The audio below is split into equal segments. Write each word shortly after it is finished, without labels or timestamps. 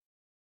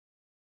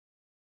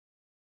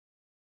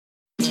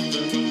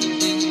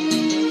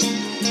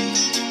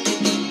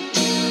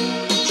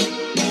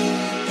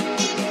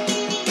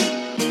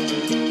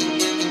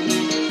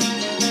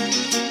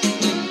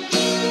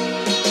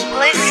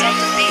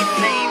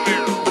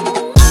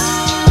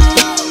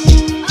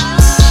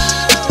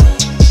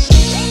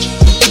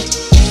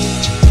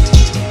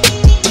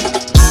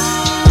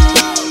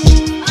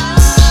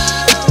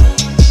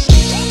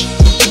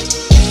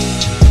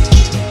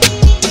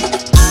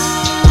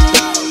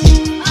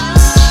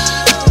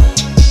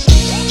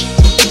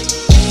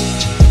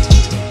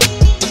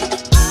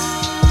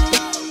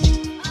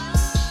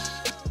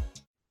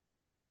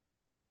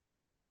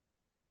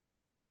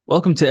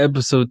Welcome to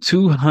episode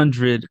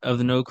 200 of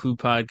the No Clue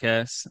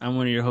Podcast. I'm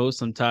one of your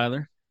hosts. I'm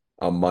Tyler.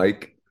 I'm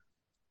Mike.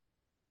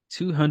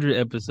 200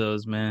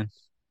 episodes, man.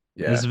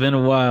 It's Yeah. been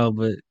a while,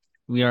 but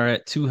we are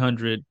at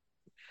 200.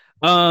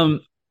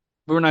 Um,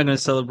 we're not going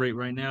to celebrate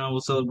right now.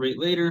 We'll celebrate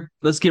later.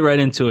 Let's get right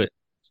into it.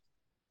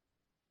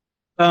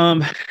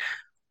 Um,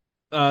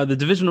 the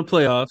divisional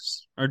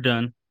playoffs are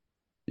done.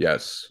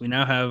 Yes. We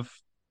now have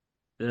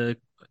the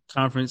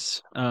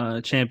conference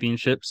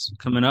championships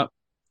coming up.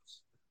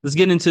 Let's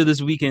get into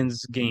this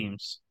weekend's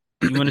games.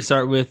 You want to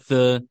start with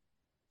the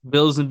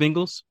Bills and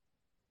Bengals?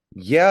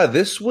 Yeah,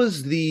 this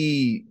was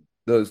the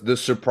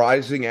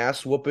surprising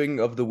ass whooping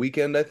of the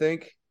weekend, I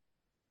think.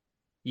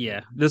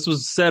 Yeah, this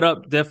was set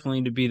up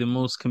definitely to be the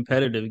most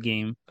competitive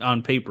game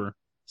on paper.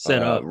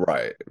 Set up.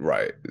 Right.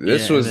 Yeah,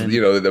 This and was, then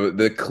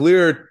the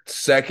clear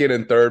second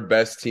and third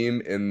best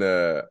team in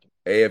the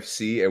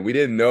AFC, and we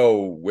didn't know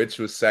which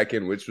was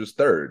second, which was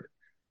third,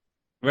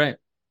 right.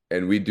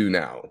 and we do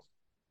now.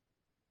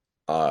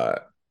 Uh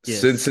Yes.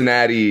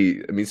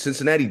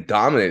 Cincinnati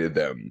dominated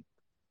them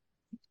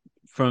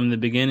From the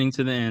beginning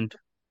to the end.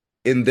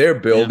 in their Yeah.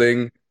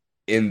 building,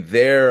 in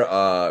their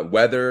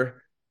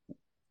weather,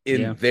 Yeah.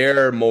 in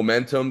their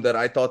momentum that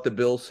I thought the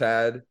Bills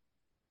had.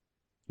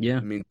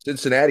 Yeah.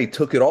 Cincinnati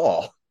took it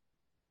all.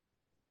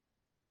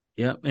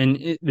 Yeah.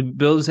 The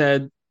Bills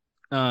had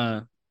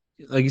uh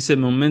like you said,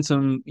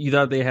 momentum. You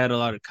thought they had a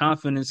lot of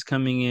confidence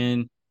coming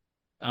in.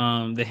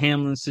 The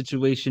Hamlin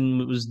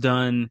situation was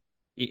done,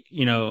 at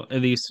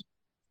least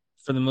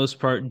for the most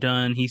part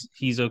done.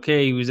 He's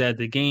okay. He was at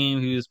the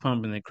game. He was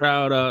pumping the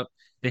crowd up.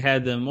 They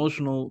had the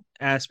emotional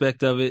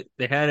aspect of it.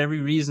 They had every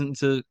reason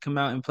to come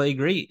out and play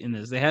great in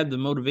this. They had the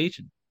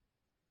motivation.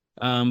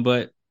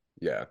 But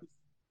Yeah.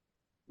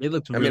 they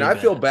looked really I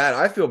feel bad. bad.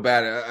 I feel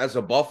bad as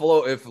a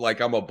Buffalo. If like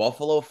I'm a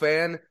Buffalo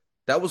fan,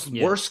 that was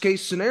Yeah, worst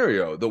case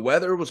scenario. The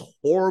weather was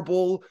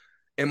horrible,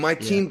 and my yeah,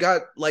 team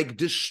got like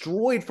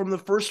destroyed from the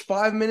first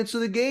 5 minutes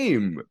of the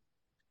game.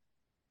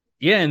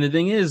 yeah. And the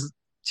thing is,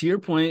 to your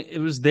point, it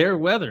was their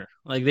weather.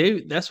 Like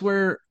that's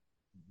where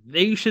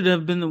they should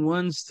have been the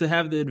ones to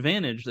have the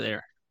advantage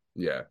there.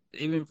 Yeah,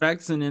 They've been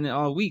practicing in it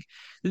all week,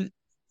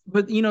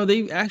 but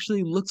they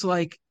actually look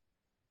like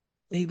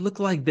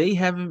they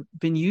haven't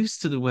been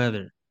used to the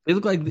weather. They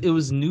look like it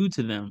was new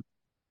to them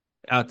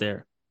out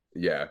there.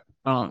 yeah.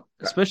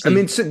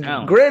 Especially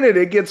Allen. Granted,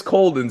 it gets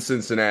cold in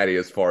Cincinnati,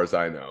 as far as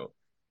I know.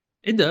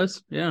 It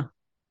does, yeah,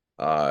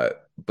 Uh,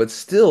 but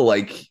still,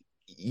 like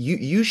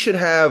you should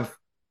have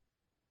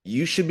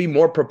you should be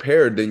more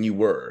prepared than you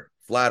were,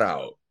 flat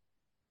out.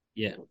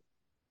 yeah.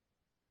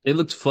 They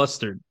looked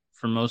flustered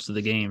for most of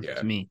the game Yeah.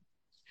 to me.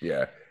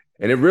 Yeah.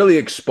 And it really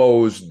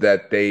exposed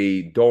that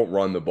they don't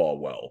run the ball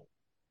well.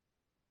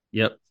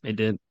 Yep, they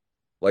did.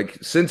 Like They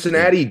did.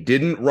 Cincinnati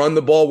didn't run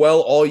the ball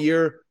well all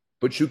year,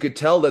 but you could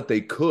tell that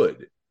they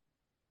could.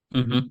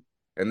 Hmm.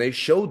 And they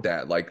showed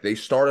that. Like they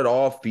started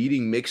off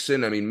feeding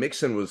Mixon.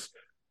 Mixon was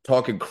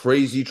talking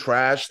crazy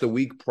trash the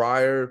week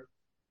prior,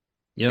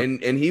 Yep.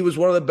 and he was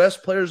one of the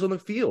best players on the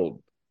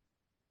field.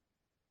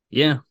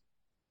 Yeah.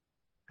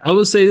 I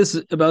will say this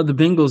about the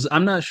Bengals.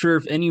 I'm not sure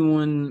if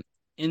anyone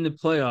in the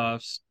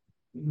playoffs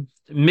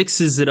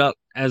mixes it up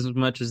as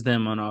much as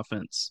them on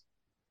offense.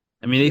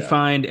 I mean, they Yeah.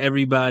 find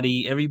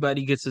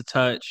everybody gets a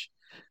touch.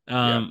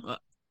 Yeah. Um,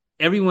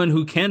 Everyone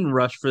who can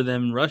rush for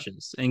them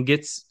rushes and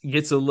gets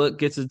a look,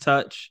 gets a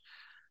touch.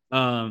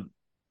 Um,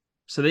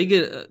 so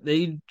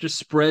they just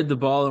spread the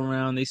ball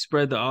around. They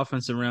spread the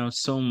offense around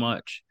so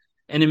much,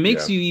 and it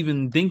makes Yeah. you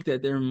even think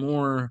that they're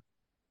more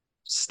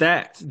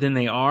stacked than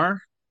they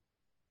are.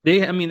 They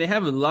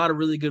have a lot of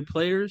really good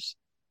players,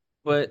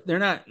 but they're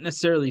not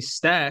necessarily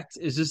stacked.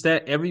 It's just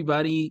that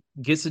everybody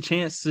gets a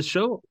chance to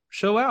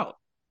show out,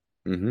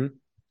 Hmm.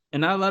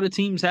 and not a lot of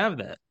teams have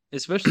that.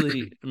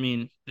 Especially,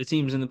 the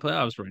teams in the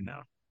playoffs right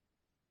now.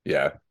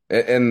 Yeah.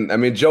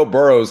 Joe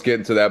Burrow's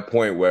getting to that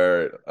point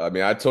where,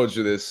 I told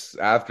you this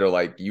after,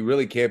 like, you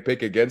really can't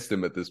pick against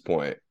him at this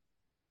point.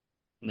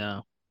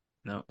 No,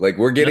 no, Like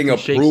we're getting nothing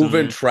a shakes them,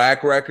 proven man.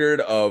 track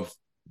record of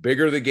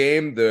bigger the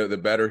game, the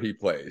better he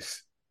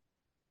plays.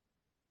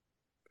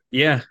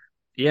 Yeah,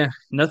 yeah,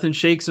 nothing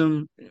shakes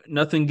him.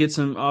 Nothing gets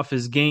him off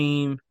his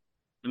game.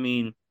 I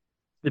mean,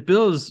 the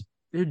Bills,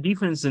 their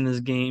defense in this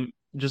game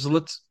just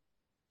looks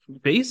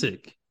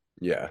basic,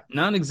 Yeah.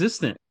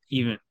 non-existent.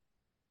 Even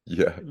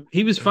Yeah.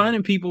 he was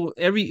finding people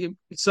every.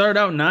 It started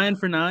out 9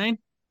 for 9,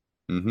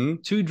 Hmm.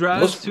 two Those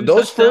drives, two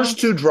those first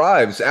touchdowns. two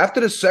drives, after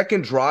the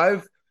second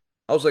drive,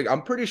 I was like,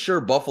 I'm pretty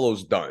sure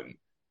Buffalo's done.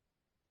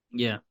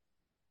 Yeah,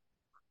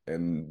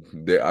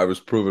 I was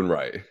proven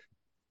right.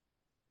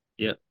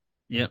 yep,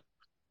 yep.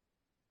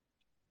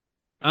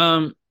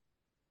 Um,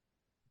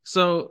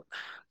 so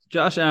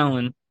Josh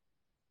Allen,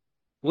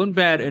 one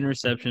bad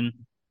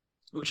interception,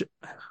 which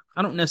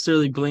I don't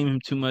necessarily blame him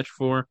too much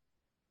for,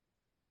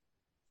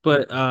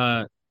 but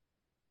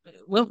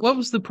what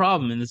was the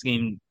problem in this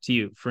game to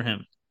you for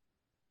him?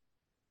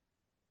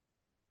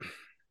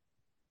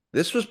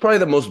 This was probably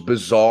the most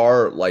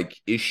bizarre like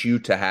issue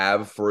to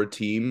have for a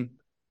team.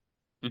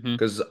 Hmm.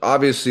 Because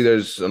obviously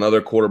there's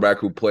another quarterback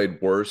who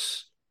played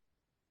worse.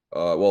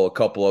 Well, a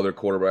couple other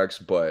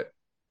quarterbacks, but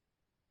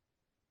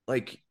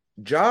like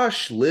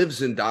Josh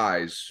lives and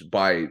dies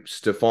by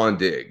Stephon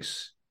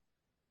Diggs.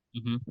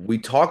 Hmm. We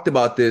talked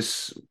about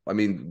this. I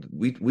mean,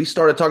 we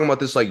started talking about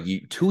this like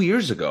 2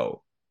 years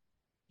ago.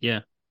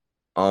 Yeah.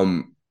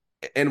 Um,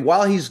 and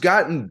while he's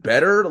gotten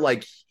better,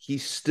 like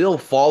he's still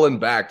fallen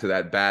back to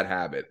that bad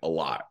habit a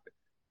lot.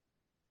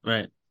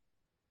 Right.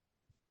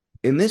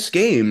 In this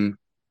game,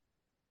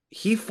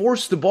 he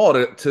forced the ball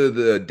to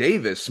the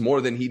Davis more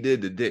than he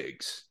did to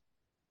Diggs.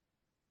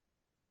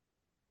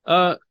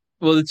 Uh,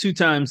 well, the two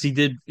times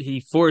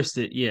he forced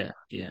it. Yeah,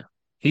 yeah.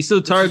 He still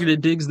which is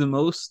targeted Diggs the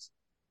most,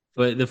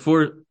 but the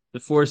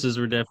forces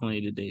were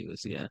definitely to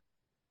Davis. Yeah.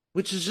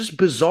 which is just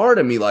bizarre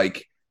to me.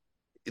 Like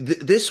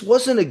this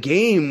wasn't a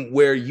game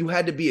where you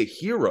had to be a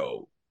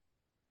hero.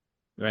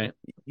 Right.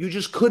 You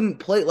just couldn't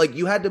play. Like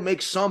you had to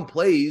make some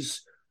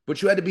plays,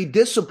 but you had to be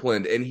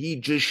disciplined, and he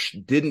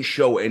just didn't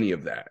show any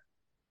of that.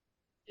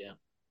 Yeah.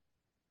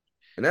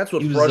 And that's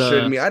what He was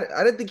frustrated me. I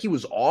didn't think he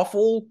was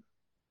awful,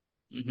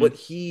 mhm. but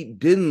he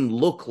didn't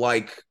look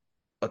like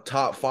a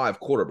top five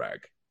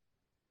quarterback.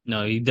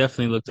 No, he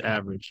definitely looked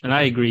average. And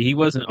I agree. He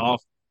wasn't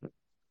off.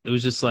 It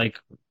was just like,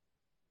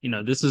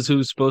 this is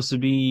who's supposed to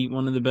be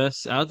one of the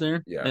best out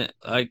there. Yeah.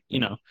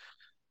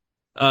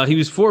 He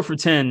was 4 for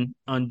 10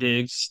 on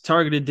Diggs,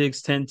 targeted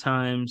Diggs 10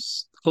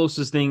 times.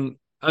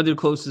 Other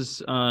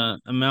closest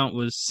amount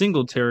was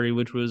Singletary,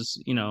 which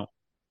was,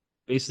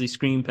 basically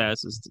screen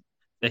passes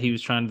that he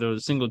was trying to throw to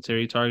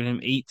Singletary, targeted him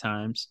 8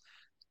 times,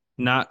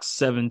 Knox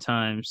 7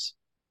 times.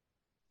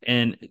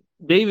 And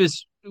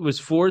Davis was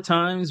 4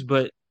 times,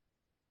 but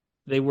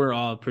they were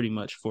all pretty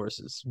much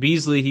forces.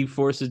 Beasley, he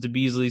forces to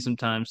Beasley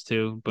sometimes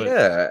too, but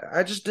Yeah,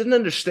 I just didn't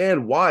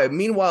understand why.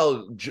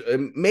 Meanwhile,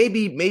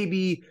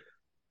 maybe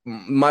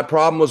my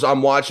problem was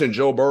I'm watching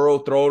Joe Burrow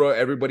throw to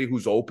everybody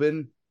who's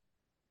open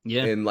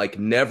yeah. and like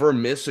never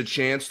miss a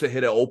chance to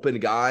hit an open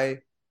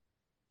guy.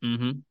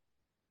 Hmm.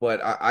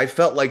 But I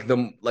felt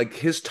like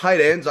his tight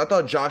ends. I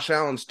thought Josh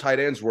Allen's tight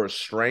ends were a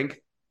strength,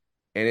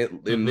 and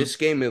in Hmm. this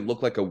game it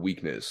looked like a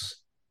weakness.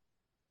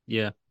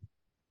 Yeah.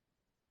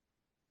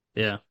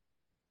 Yeah.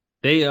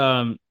 They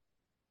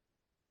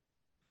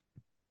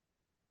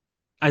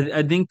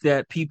I think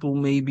that people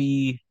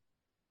maybe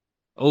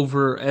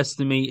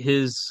overestimate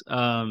his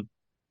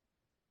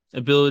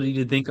ability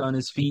to think on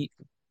his feet,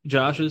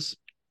 Josh's.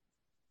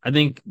 I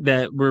think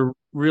that we're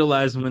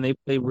realizing when they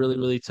play really,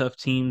 really tough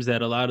teams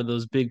that a lot of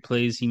those big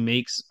plays he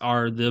makes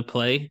are the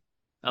play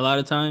a lot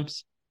of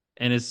times.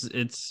 And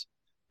it's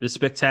the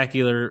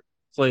spectacular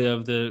play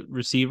of the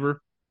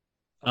receiver.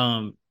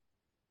 Um,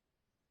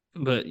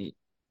 but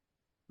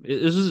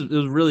it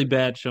was really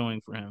bad showing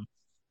for him.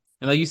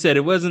 And like you said,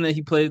 it wasn't that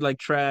he played like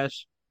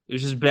trash. It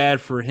was just bad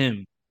for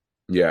him.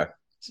 Yeah,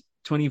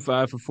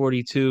 25 for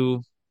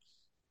 42.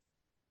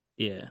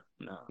 Yeah,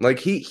 no. like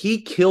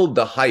he killed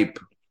the hype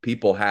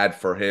people had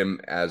for him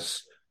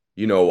as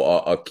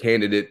a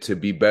candidate to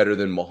be better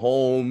than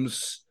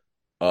Mahomes,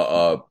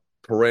 a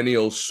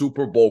perennial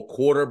Super Bowl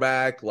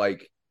quarterback.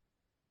 Like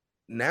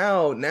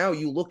now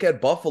you look at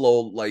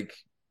Buffalo, like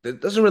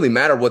it doesn't really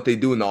matter what they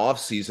do in the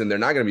offseason. They're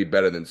not going to be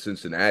better than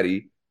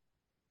Cincinnati.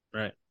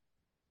 Right.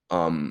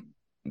 Um,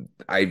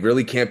 I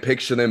really can't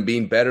picture them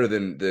being better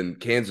than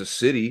Kansas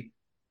City.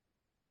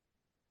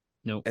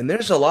 Nope. And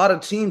there's a lot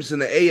of teams in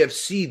the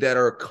AFC that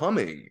are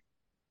coming.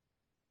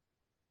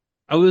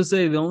 I would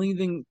say the only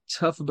thing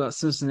tough about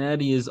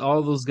Cincinnati is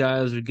all those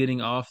guys are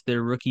getting off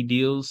their rookie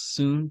deals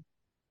soon.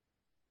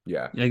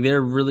 Yeah. Like they're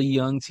a really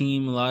young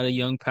team, a lot of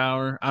young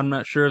power. I'm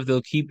not sure if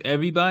they'll keep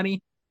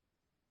everybody,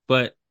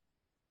 but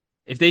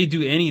if they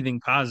do anything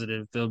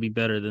positive, they'll be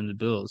better than the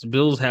Bills.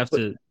 Bills have But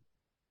to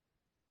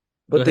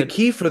go but the ahead.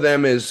 key for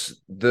them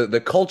is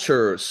the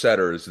culture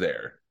setter is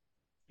there.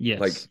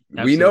 Like Yes,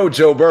 we know absolutely.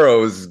 Joe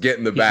Burrow is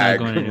getting the He's not bag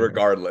going anywhere.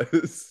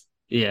 regardless.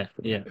 Yeah,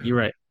 yeah, you're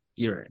right.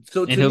 You're right.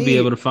 So And to he'll be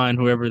able me, to find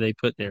whoever they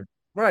put there.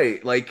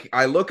 right, like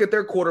I look at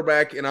their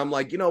quarterback and I'm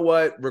like, you know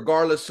what?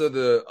 Regardless of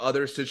the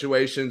other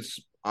situations,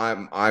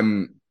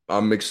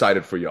 I'm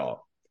excited for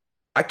y'all.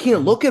 I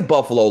can't Hmm. look at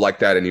Buffalo like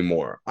that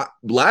anymore.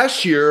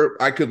 Last year,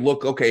 I could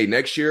look, okay,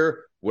 next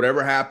year,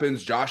 whatever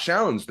happens, Josh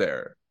Allen's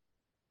there.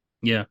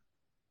 Yeah.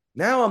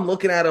 Now I'm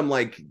looking at him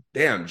like,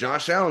 damn,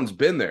 Josh Allen's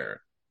been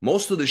there.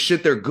 Most of the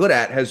shit they're good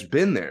at has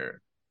been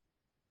there.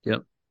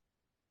 Yep.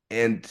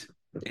 And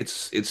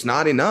it's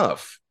not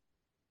enough.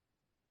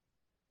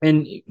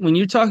 And when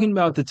you're talking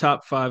about the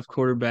top five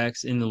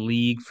quarterbacks in the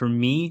league, for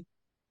me,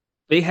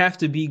 they have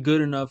to be good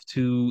enough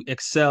to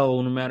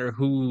excel no matter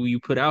who you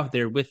put out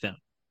there with them.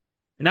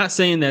 I'm not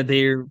saying that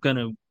they're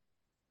gonna,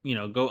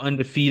 go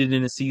undefeated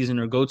in a season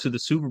or go to the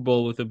Super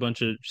Bowl with a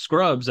bunch of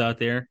scrubs out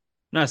there.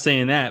 I'm not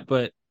saying that,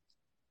 but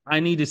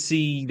I need to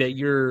see that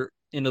you're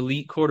an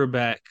elite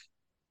quarterback,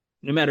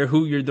 no matter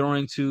who you're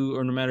throwing to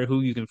or no matter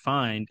who you can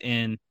find.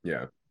 And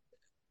Yeah.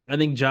 I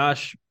think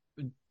Josh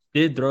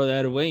did throw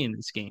that away in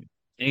this game.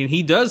 And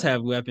he does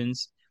have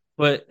weapons,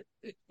 but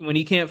when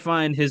he can't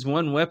find his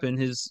one weapon,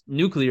 his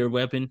nuclear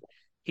weapon,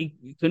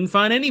 he couldn't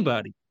find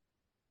anybody.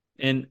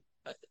 And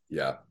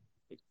Yeah.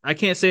 I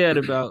can't say that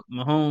about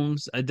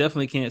Mahomes. I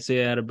definitely can't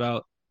say that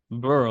about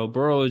Burrow.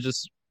 Burrow is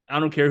just, I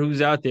don't care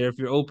who's out there. If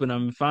you're open,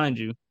 I'm gonna find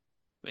you.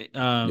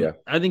 Yeah.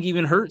 I think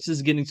even Hurts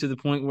is getting to the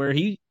point where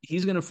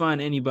he's gonna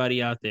find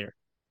anybody out there.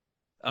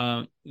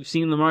 We've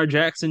seen Lamar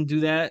Jackson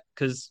do that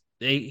because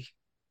they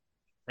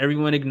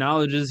everyone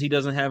acknowledges he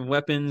doesn't have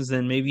weapons,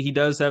 and maybe he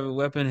does have a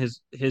weapon.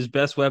 His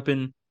best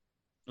weapon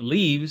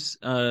leaves,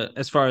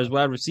 as far as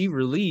wide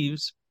receiver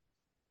leaves,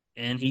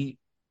 and he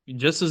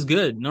just as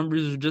good.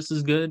 Numbers are just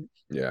as good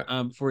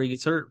Yeah. before he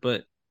gets hurt.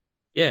 But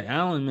yeah,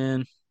 Allen,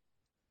 man,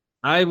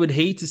 I would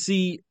hate to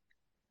see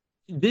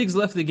Diggs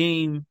left the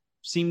game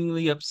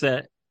seemingly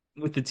upset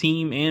with the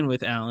team and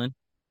with Allen.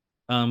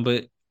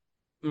 But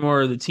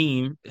more of the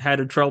team had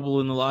a trouble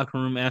in the locker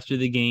room after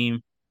the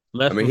game, I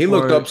left mean, he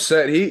looked before.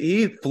 upset.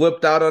 He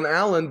flipped out on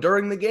Allen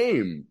during the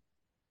game.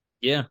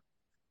 Yeah,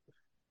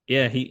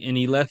 yeah,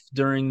 he left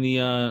during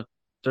the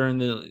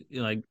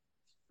like,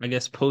 I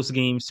guess, post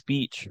game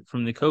speech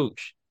from the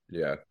coach.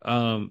 Yeah.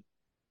 Um,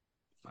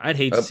 I'd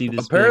hate to see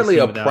this Bills Apparently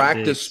team a without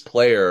practice Diggs.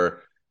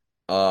 player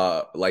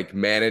like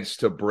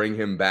managed to bring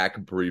him back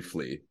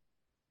briefly,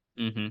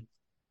 Hmm.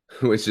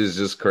 which is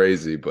just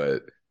crazy,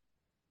 but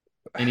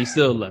And he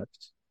still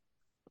left.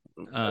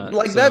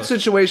 like that So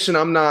situation,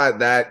 I'm not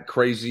that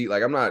crazy.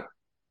 Like I'm not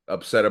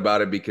upset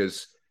about it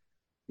because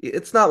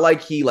it's not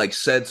like he like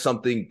said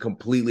something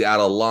completely out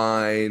of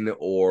line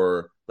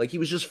or like he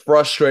was just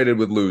frustrated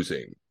with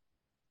losing.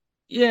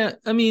 yeah,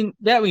 I mean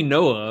that we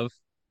know of,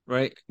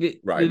 right? The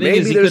Right. thing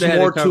is, Maybe he could there's have had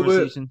a more to it,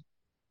 conversation.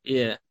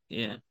 Yeah,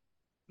 yeah,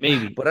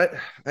 maybe. but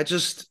I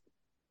just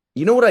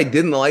you know what I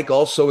didn't like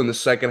also in the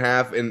second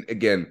half, and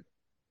again,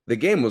 the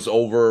game was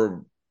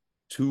over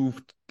two,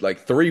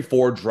 like three,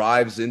 four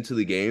drives into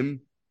the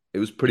game. It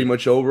was pretty Yeah,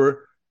 much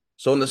over.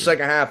 So in the yeah,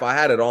 second half, I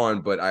had it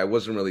on, but I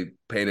wasn't really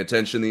paying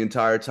attention the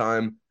entire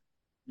time.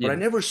 But I yeah,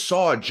 never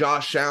saw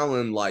Josh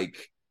Allen like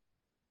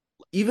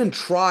even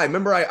try.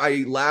 Remember,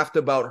 I laughed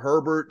about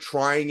Herbert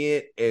trying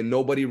it and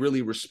nobody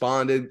really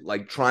responded,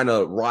 like trying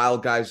to rile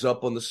guys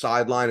up on the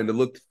sideline, and it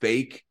looked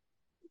fake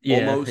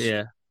yeah, almost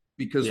yeah,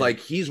 because yeah, like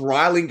he's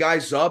riling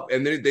guys up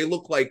and they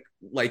look like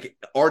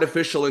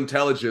artificial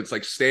intelligence,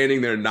 like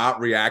standing there not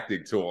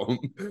reacting to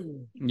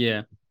him.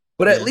 yeah,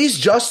 But at yeah.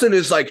 least Justin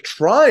is like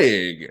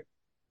trying.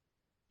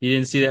 You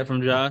didn't see that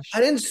from I Josh?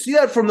 didn't see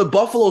that from the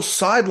Buffalo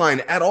sideline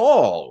at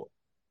all.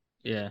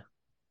 Yeah.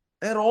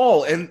 At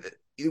all. And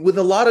with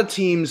a lot of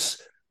teams,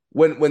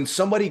 when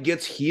somebody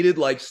gets heated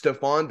like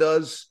Stephon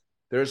does,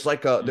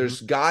 Hmm.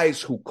 there's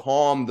guys who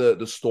calm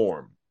the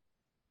storm.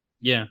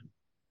 Yeah.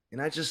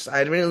 And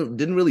I really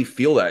didn't really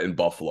feel that in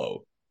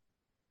Buffalo.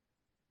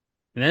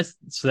 And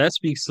that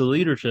speaks to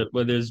leadership,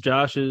 whether it's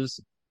Josh's,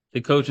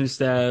 the coaching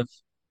staff,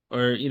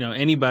 or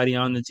anybody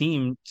on the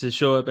team to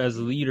show up as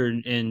a leader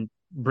and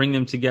bring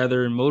them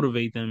together and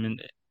motivate them.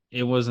 And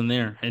it wasn't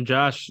there. And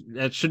Josh,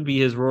 that should be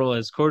his role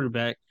as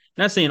quarterback.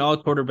 Not saying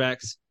all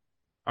quarterbacks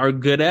are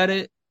good at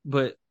it,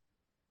 but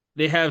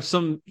they have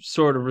some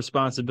sort of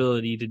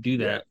responsibility to do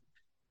Yeah.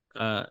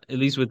 that, at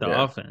least with the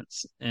Yeah.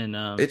 offense. And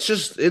It's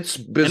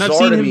I've bizarre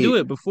seen to him do me.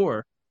 it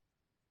before.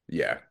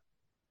 Yeah.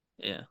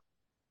 Yeah.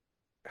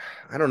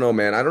 I don't know,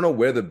 man. I don't know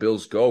where the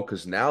Bills go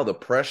because now the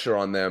pressure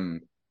on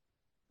them,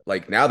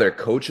 like now their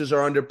coaches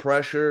are under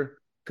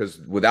pressure because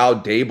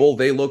without Dable,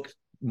 they look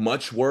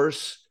much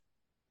worse.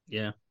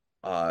 Yeah.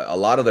 A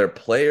lot of their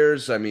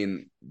players, I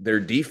mean, their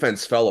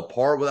defense fell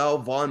apart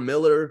without Von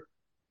Miller.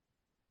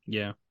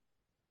 Yeah.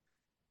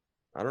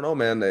 I don't know,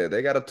 man.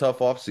 They got a tough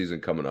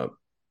offseason coming up.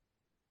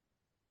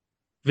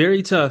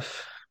 Very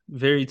tough.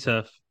 Very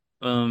tough.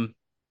 Um,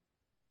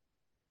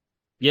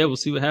 yeah, we'll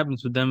see what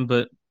happens with them.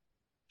 But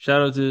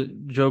shout out to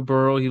Joe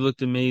Burrow. He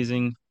looked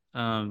amazing.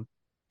 Um,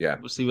 Yeah,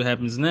 we'll see what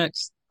happens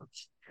next.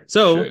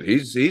 So, shit.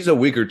 He's a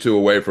week or two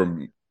away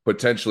from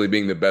potentially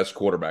being the best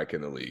quarterback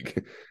in the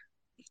league.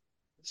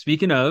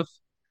 speaking of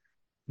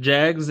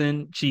Jags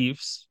and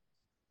Chiefs,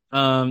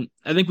 I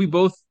think we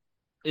both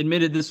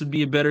admitted this would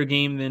be a better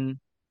game than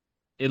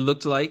it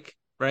looked like,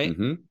 right?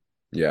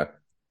 Yeah.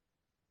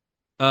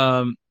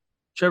 Um,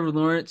 Trevor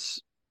Lawrence,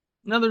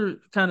 another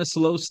kind of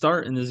slow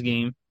start in this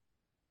game,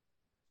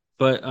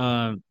 but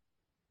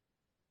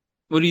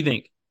what do you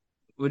think?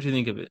 What do you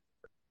think of it?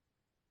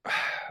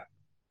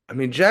 I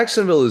mean,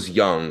 Jacksonville is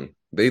young.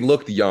 They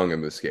looked young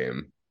in this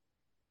game.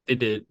 It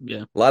did,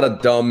 yeah, A lot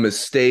of dumb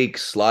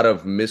mistakes, a lot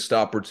of missed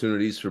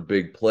opportunities for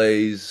big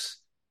plays.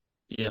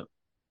 yeah.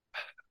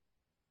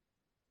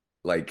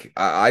 Like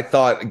I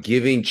thought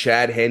giving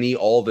Chad Henne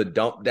all the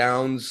dump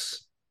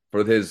downs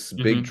for his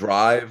big Mm-hmm.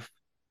 drive,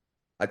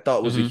 I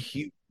thought was a Mm-hmm.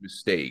 huge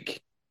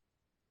mistake.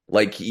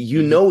 Like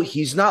Mm-hmm.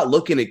 he's not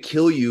looking to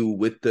kill you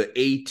with the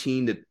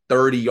 18 to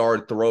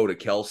 30-yard throw to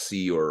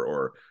Kelsey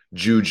or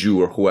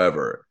Juju or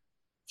whoever.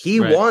 He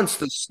Right. wants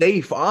the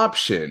safe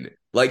option.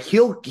 Like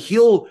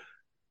he'll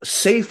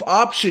safe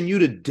option you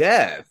to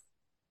death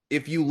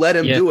if you let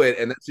him Yeah. do it,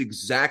 and that's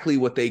exactly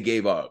what they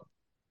gave up.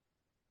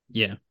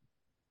 Yeah.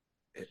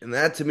 And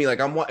that to me, like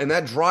and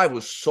that drive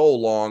was so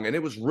long, and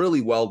it was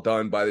really well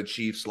done by the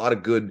Chiefs. A lot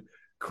of good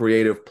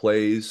creative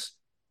plays.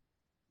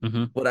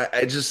 Hmm. But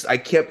I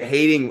kept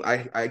hating.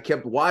 I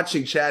kept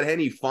watching Chad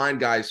Henne find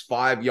guys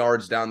 5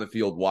 yards down the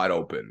field wide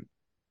open.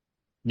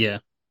 Yeah,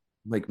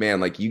 Like, man,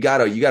 like you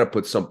gotta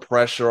put some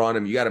pressure on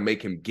him. You gotta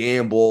make him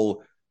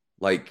gamble.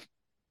 Like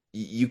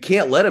you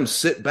can't let him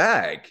sit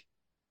back.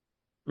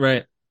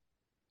 right,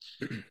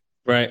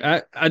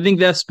 right. I think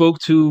that spoke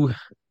to,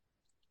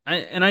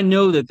 and I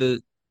know that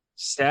the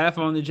staff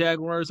on the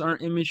Jaguars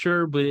aren't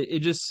immature, but it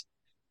just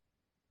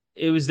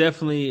it was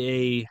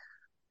definitely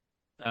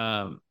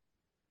a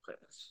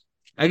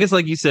I guess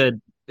like you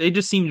said, they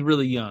just seemed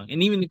really young,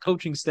 and even the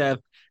coaching staff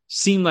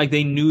seemed like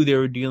they knew they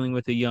were dealing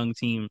with a young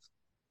team,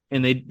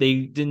 and they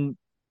didn't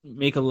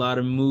make a lot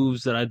of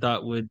moves that I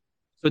thought would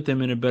put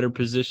them in a better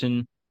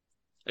position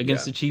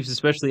against Yeah. the Chiefs,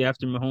 especially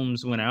after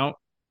Mahomes went out.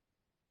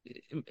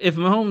 If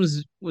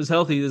Mahomes was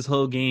healthy this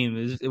whole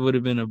game, it would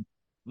have been a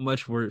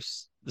much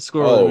worse. The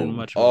score would have been Oh,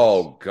 much worse.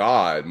 oh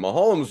God.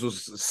 Mahomes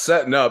was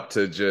setting up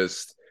to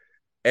just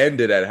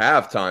end it at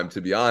halftime,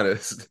 to be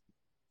honest.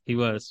 He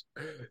was.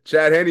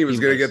 Chad Henne He was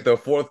going to get was. the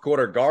fourth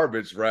quarter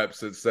garbage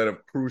reps instead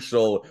of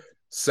crucial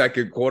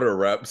second quarter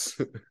reps.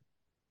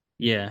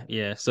 Yeah,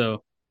 yeah.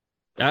 So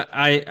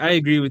I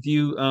agree with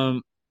you.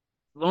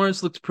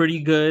 Lawrence looked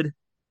pretty good.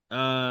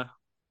 I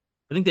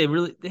think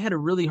they had a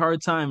really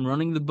hard time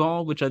running the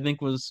ball, which I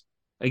think was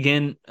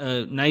again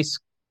a nice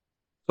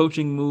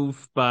coaching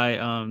move by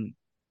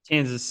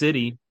Kansas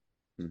City.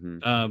 Hmm.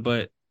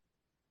 But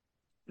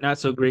not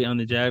so great on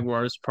the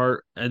Jaguars'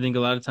 part. I think a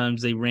lot of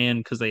times they ran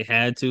because they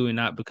had to and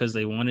not because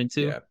they wanted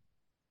to. Yeah.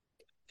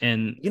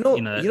 And You know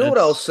what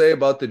I'll that's say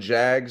about the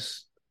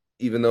Jags,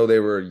 even though they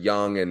were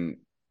young and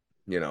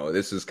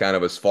this is kind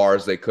of as far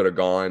as they could have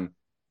gone.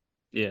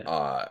 yeah,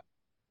 Uh,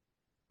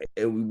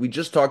 we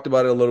just talked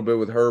about it a little bit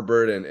with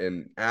Herbert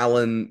and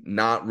Allen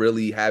not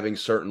really having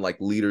certain like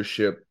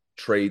leadership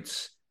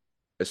traits,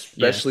 yeah,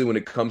 especially when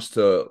it comes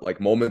to like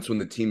moments when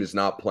the team is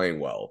not playing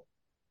well.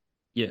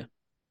 yeah,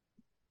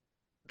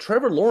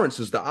 Trevor Lawrence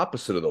is the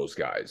opposite of those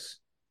guys.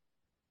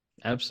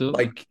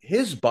 absolutely. Like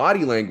his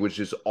body language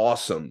is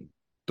awesome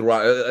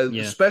throughout,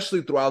 Yeah,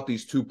 especially throughout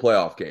these two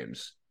playoff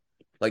games.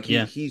 Like he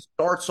yeah, he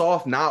starts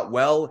off not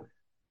well.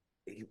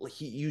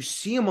 You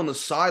see him on the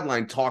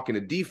sideline talking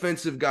to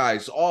defensive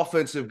guys,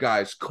 offensive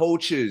guys,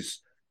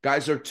 coaches.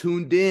 Guys are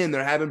tuned in.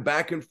 They're having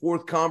back and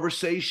forth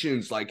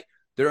conversations. Like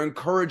they're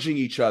encouraging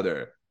each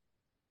other.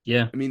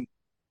 yeah, I mean,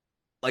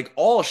 like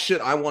all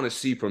shit I want to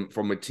see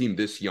from a team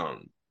this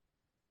young.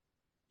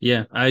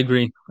 yeah. I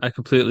agree. I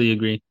completely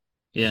agree.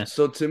 Yeah,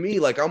 So to me,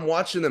 like I'm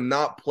watching them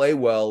not play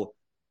well,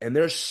 and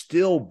they're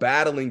still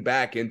battling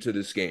back into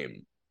this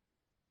game.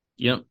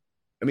 yep.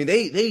 I mean,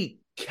 they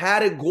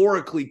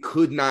categorically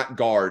could not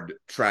guard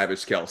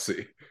Travis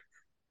Kelce.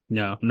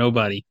 No,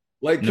 nobody,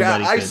 Like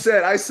nobody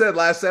could. I said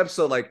last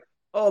episode, like,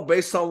 oh,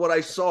 based on what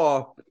I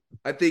saw,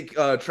 I think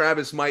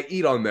Travis might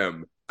eat on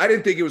them. I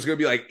didn't think it was going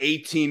to be like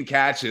 18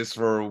 catches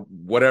for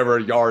whatever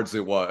yards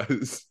it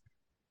was.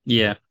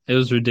 Yeah, it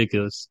was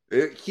ridiculous.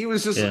 He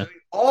was just Yeah,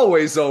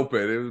 always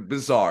open. It was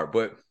bizarre,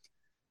 but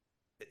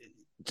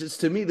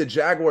just to me, the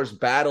Jaguars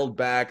battled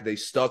back. They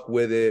stuck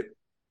with it,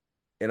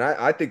 and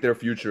I think their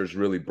future is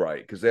really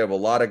bright because they have a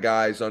lot of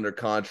guys under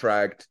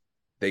contract.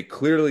 They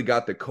clearly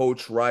got the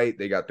coach right.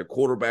 They got the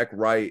quarterback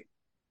right.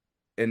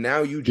 And now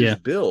you yeah.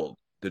 just build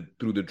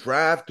through the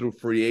draft, through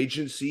free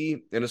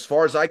agency. And as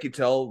far as I could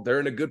tell, they're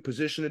in a good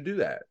position to do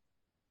that.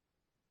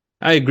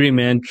 I agree,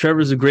 man.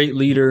 Trevor's a great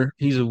leader.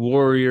 He's a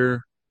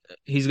warrior.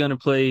 He's gonna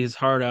play his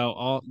heart out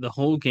all the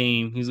whole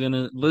game. He's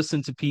gonna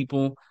listen to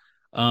people.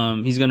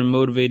 He's gonna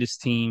motivate his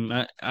team.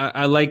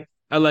 I like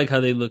how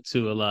they look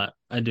too a lot.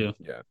 I do.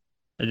 Yeah.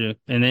 I do.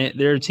 And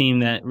they're a team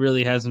that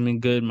really hasn't been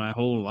good my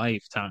whole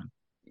lifetime.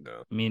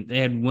 No. I mean, they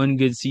had one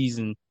good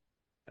season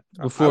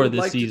I before would this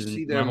like to season,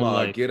 see my them whole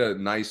life. get a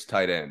nice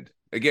tight end.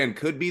 Again,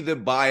 could be the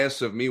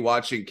bias of me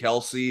watching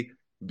Kelsey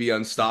be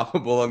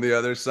unstoppable on the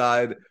other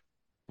side,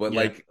 but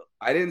Yeah. like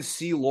I didn't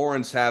see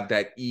Lawrence have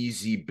that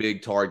easy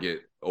big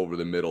target over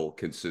the middle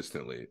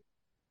consistently.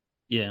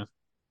 Yeah.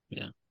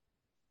 Yeah.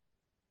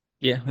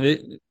 Yeah.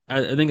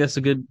 I think that's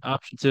a good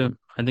option too.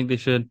 I think they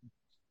should.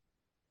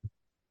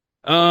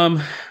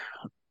 Um,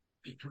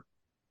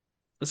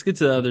 let's get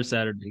to the other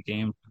Saturday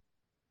game.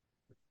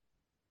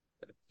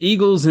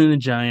 Eagles and the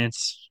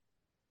Giants.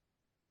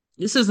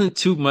 This isn't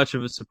too much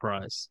of a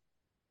surprise.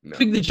 I No.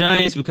 picked the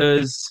Giants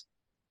because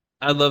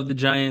I love the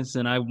Giants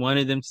and I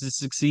wanted them to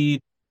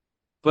succeed.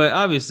 But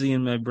obviously,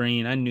 in my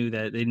brain, I knew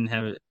that they didn't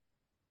have it.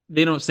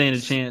 They don't stand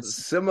a chance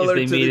if Similar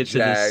they to the made it to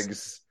this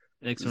Jags,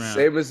 next round.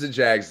 same as the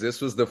Jags,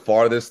 this was the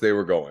farthest they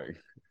were going.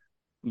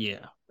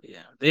 Yeah,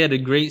 yeah. They had a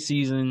great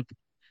season.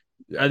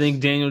 I think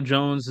Yes. Daniel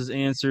Jones has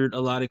answered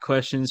a lot of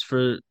questions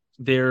for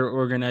their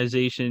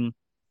organization.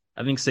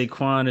 I think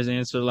Saquon has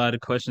answered a lot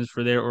of questions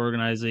for their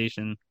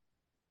organization.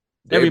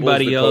 Dable's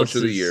the Everybody coach else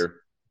of the is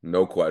year,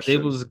 no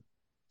question. Dable's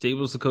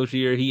Dable's the coach of the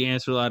year. He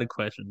answered a lot of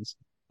questions.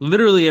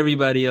 Literally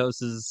everybody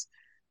else is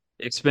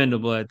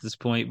expendable at this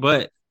point.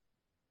 But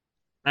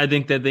I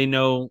think that they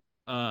know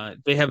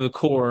they have a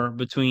core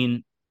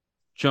between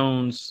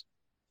Jones,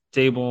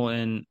 Dable,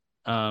 and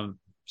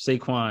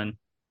Saquon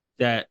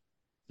that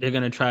they're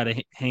gonna try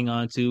to hang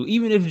on to.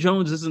 Even if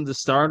Jones isn't the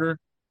starter,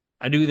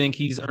 I do think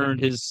he's earned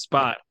his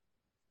spot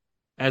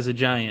as a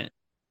Giant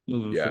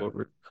moving Yeah.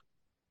 forward.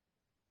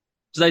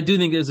 Because I do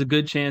think there's a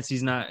good chance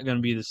he's not going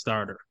to be the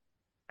starter.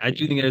 I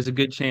do think there's a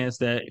good chance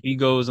that if he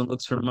goes and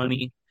looks for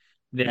money,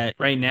 that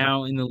right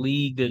now in the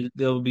league,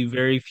 there'll be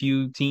very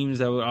few teams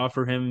that would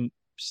offer him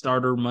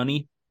starter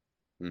money.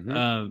 Hmm.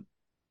 Um,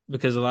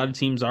 because a lot of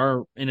teams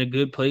are in a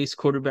good place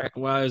quarterback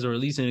wise, or at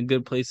least in a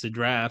good place to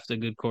draft a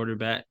good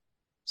quarterback.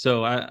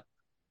 So I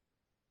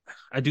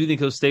do think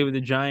he'll stay with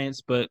the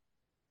Giants, but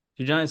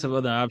the Giants have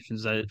other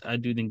options. I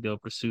do think they'll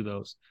pursue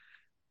those.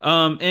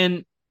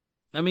 And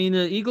I mean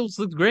the Eagles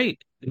looked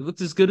great. They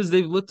looked as good as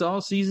they've looked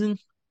all season.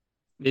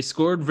 They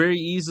scored very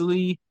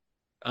easily.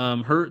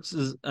 Hurts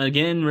is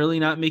again really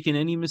not making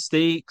any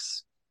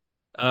mistakes.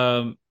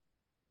 Um,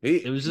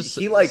 it was just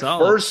He like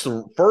solid.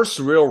 first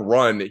real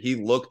run, he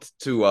looked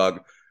to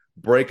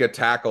break a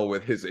tackle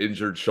with his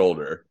injured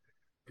shoulder.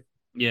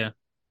 Yeah,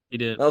 he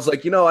did. I was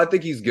like, I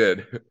think he's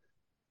good.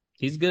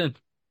 He's good.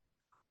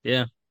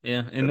 Yeah,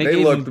 yeah, and And they they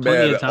gave him looked,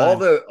 plenty man, of time.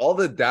 all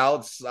the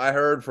doubts I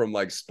heard from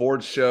like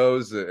sports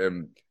shows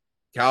and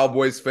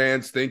Cowboys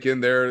fans thinking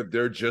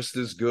they're just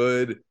as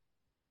good.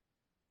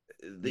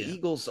 The Yeah,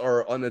 Eagles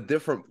are on a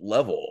different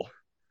level.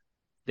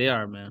 they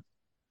are, man.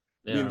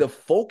 I They mean, are. the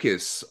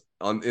focus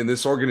on in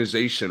this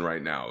organization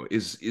right now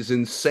is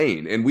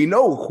insane, and we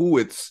know who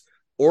it's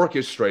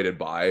orchestrated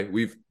by.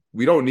 We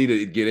don't need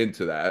to get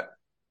into that,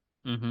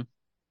 Hmm.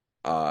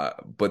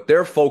 but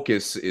their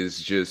focus is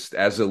just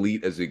as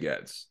elite as it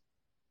gets.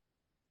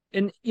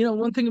 And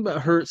one thing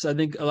about Hurts, I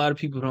think a lot of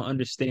people don't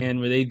understand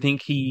where they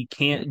think he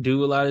can't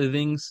do a lot of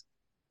things.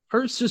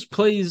 Hurts just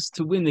plays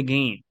to win the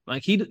game.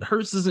 Like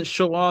Hurts doesn't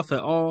show off at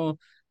all.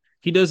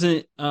 He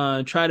doesn't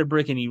try to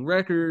break any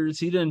records.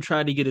 He doesn't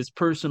try to get his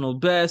personal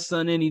best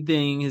on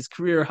anything, his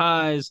career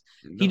highs.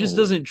 He just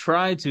No. doesn't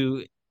try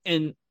to.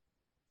 And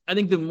I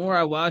think the more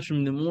I watch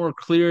him, the more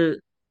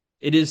clear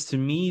it is to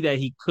me that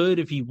he could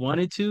if he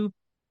wanted to,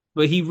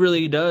 but he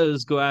really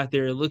does go out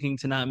there looking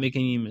to not make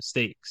any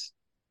mistakes.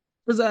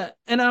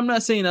 And I'm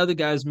not saying other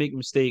guys make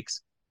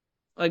mistakes.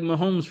 Like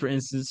Mahomes, for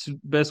instance,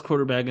 best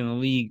quarterback in the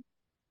league.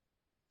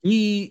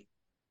 He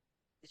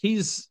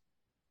he's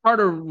part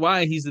of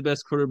why he's the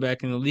best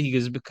quarterback in the league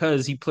is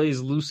because he plays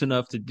loose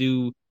enough to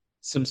do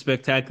some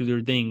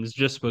spectacular things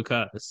just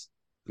because.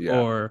 Yeah.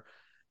 Or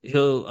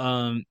he'll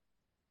um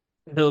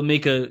he'll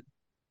make a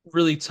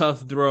really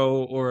tough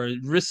throw or a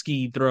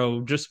risky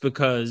throw just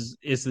because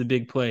it's the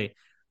big play.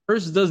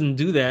 Hurst doesn't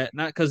do that,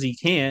 not because he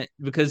can't,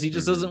 because he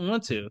just Hmm. doesn't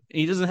want to.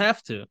 He doesn't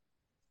have to.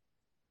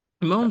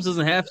 Mahomes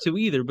doesn't have to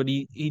either, but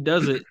he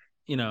does it,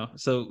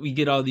 so we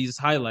get all these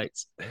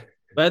highlights.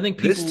 But I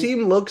think This people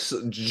team looks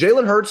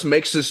Jalen Hurts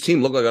makes this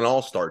team look like an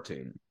all-star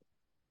team.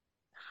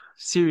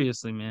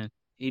 seriously, man,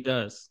 he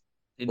does.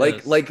 He Like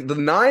does. like the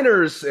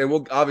Niners, and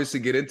we'll obviously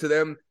get into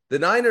them. The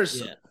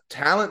Niners, Yeah.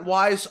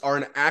 talent-wise, are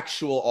an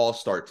actual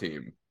all-star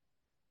team.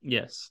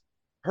 Yes.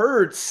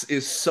 Hurts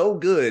is so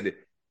good.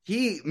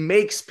 He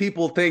makes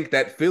people think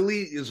that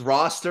Philly's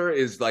roster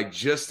is like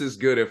just as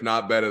good, if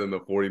not better, than the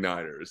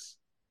 49ers.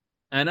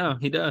 I know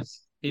he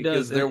does. He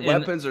does. Because And their and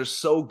weapons are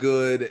so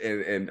good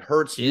and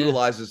Hurts yeah.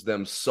 utilizes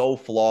them so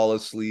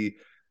flawlessly.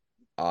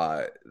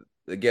 Uh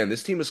Again,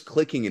 this team is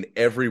clicking in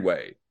every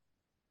way.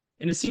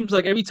 And it seems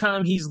like every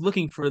time he's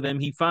looking for them,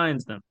 he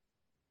finds them.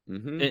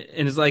 Hmm.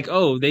 And it's like,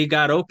 oh, they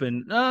got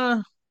open.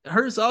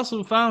 Hurts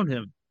also found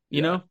him, you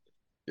Yeah. know?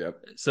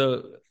 Yep.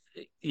 So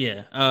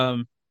yeah.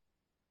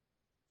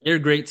 They're a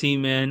great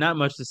team, man. Not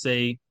much to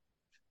say.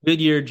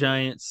 Good year,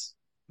 Giants.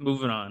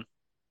 Moving on.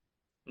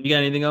 You got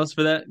anything else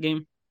for that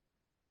game?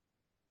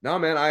 No,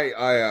 man,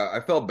 I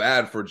felt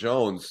bad for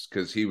Jones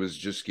because he was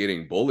just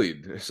getting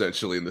bullied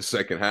essentially in the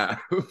second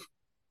half.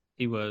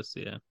 He was,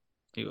 yeah.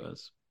 He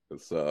was.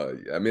 It's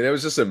I mean, it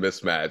was just a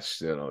mismatch.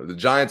 The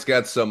Giants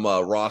got some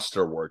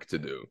roster work to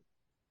do.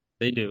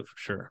 They do for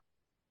sure.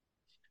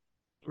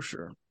 For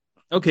sure.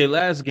 Okay,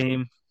 last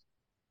game.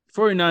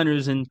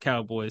 49ers and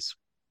Cowboys.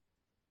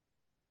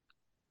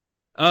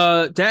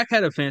 Dak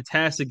had a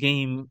fantastic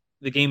game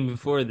the game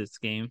before this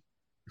game.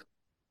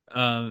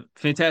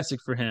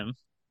 Fantastic for him.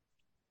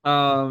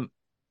 Um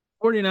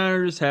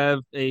 49ers have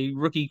a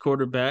rookie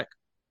quarterback,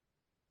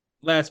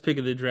 last pick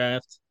of the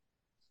draft.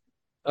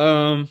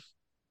 Um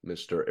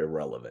Mr.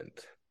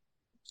 Irrelevant.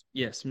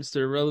 yes, Mr.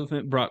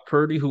 Irrelevant Brock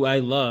Purdy, who I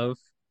love.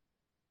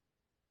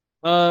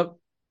 Uh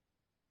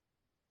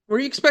were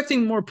you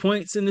expecting more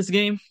points in this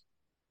game?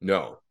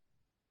 No.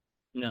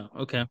 No,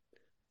 okay.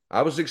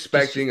 I was Just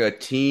expecting a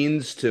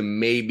teens to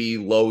maybe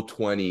low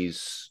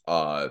 20s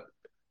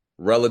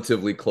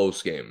relatively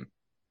close game.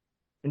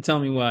 and tell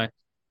me why.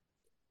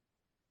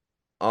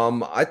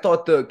 I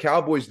thought the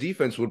Cowboys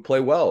defense would play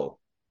well.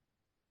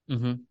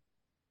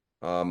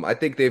 Mm-hmm. I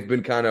think they've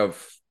been kind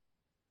of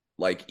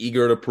like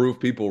eager to prove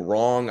people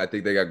wrong. I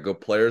think they got good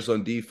players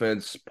on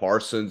defense.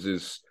 Parsons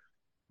is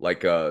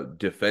like a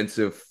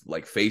defensive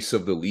like face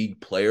of the league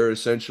player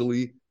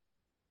essentially.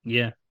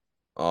 Yeah,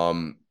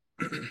 Um,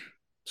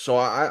 so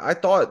I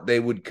thought they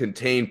would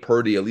contain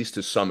Purdy at least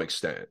to some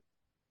extent.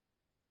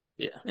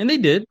 yeah, and they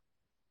did.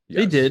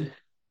 They Yes, did.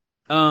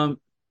 But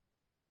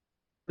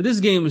this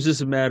game was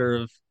just a matter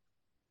of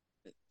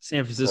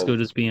San Francisco bro.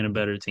 just being a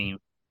better team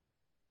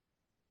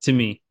to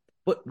me.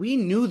 But we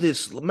knew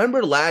this.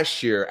 Remember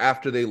last year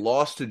after they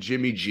lost to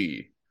Jimmy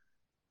G.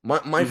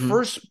 Hmm.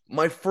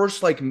 My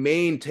first like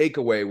main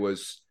takeaway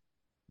was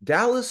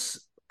Dallas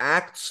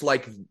acts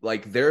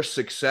like their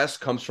success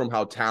comes from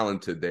how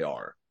talented they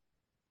are.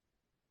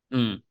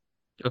 Mm,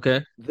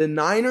 okay. The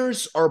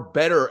Niners are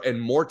better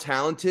and more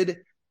talented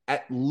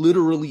at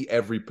literally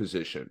every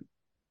position.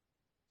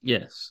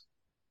 Yes,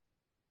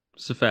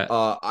 it's a fact.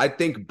 I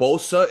think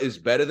Bosa is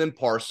better than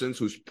Parsons,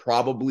 who's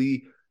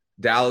probably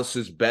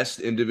Dallas's best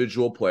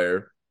individual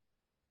player.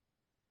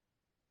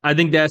 I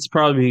think that's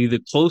probably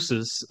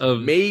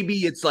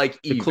Maybe it's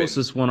like the even.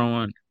 closest one on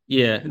one.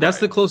 Yeah, that's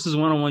Right. the closest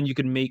one on one you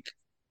can make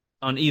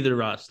on either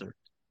roster. But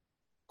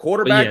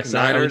Quarterback, yes,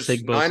 I would Niners.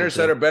 take Bosa Niners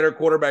had too. a better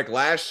quarterback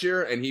last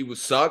year, and he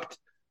was sucked.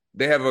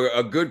 They have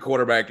a good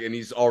quarterback, and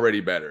he's already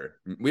better.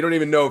 We don't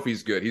even know if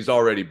he's good. He's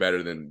already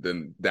better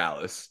than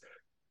Dallas.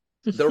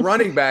 The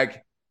running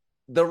back,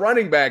 the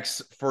running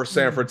backs for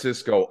San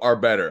Francisco are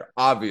better,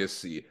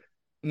 obviously.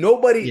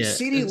 Nobody, Yeah,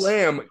 CeeDee it's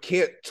Lamb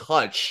can't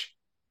touch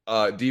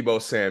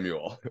Debo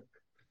Samuel.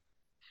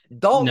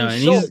 Dalton no,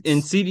 and he's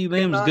and Schultz CD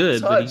Lamb's cannot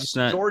good, but he's touch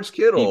not George Debo.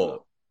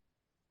 Kittle.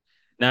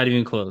 Not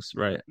even close,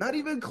 right? Not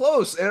even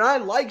close. And I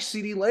like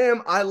CeeDee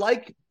Lamb. I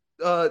like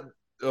uh,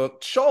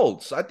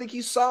 Schultz. I think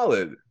he's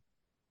solid.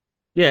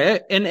 Yeah,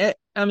 and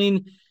I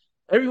mean,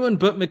 everyone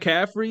but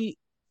McCaffrey.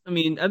 I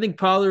mean, I think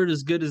Pollard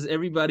is good as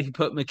everybody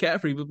but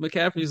McCaffrey, but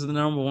McCaffrey's the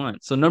number one.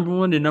 So number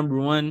one to number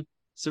one,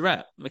 it's a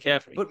wrap.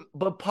 McCaffrey.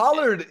 But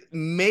Pollard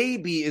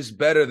maybe is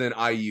better than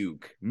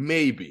Ayuk.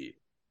 Maybe.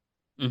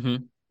 Mm-hmm.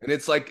 And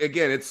it's like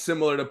again, it's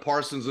similar to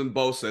Parsons and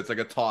Bosa. It's like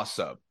a toss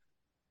up.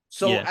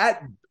 So Yeah,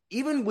 at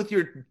even with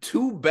your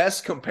two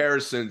best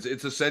comparisons,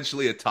 it's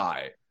essentially a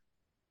tie.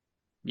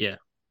 yeah,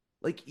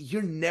 Like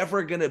you're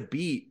never gonna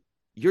beat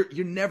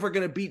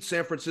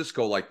San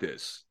Francisco like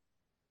this.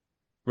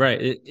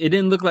 right. It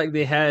didn't look like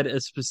they had a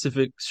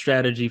specific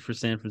strategy for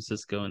San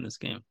Francisco in this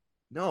game.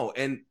 No,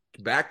 and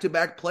back to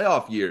back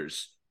playoff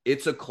years.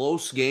 It's a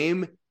close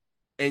game.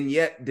 And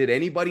yet, did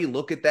anybody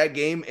look at that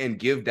game and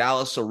give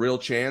Dallas a real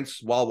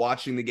chance while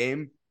watching the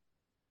game?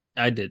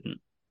 I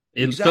didn't.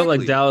 It felt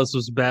like Exactly. Dallas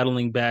was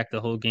battling back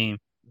the whole game.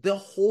 The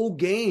whole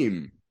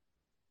game.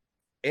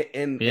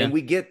 And Yeah.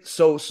 we get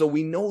so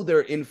we know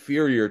they're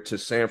inferior to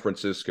San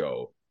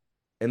Francisco.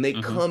 And they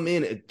Mm-hmm. come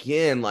in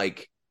again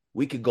like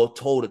we could go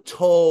toe to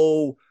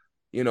toe.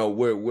 You know,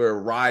 we're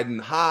riding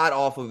hot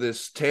off of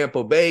this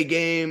Tampa Bay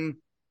game.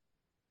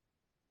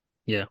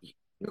 Yeah.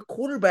 Your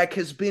quarterback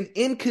has been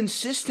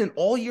inconsistent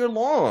all year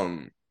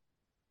long.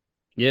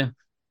 Yeah.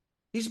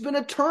 He's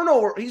been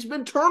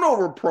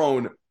turnover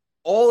prone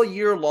all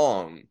year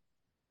long.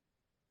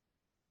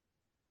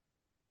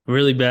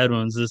 Really bad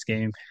ones this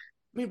game.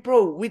 I mean,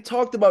 bro, we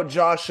talked about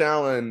Josh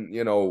Allen,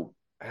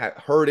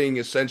 hurting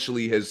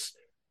essentially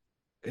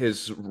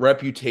his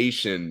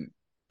reputation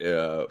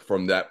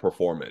from that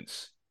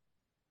performance.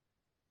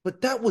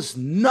 But that was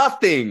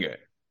nothing.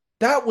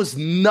 That was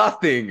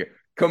nothing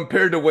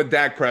compared to what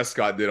Dak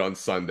Prescott did on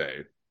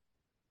Sunday.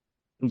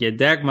 Yeah,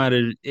 Dak might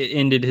have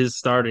ended his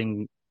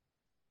Dak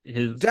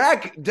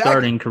Dak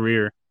starting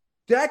career.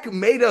 Dak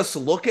made us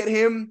look at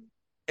him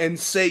and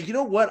say, you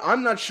know what?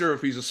 I'm not sure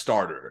if he's a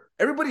starter.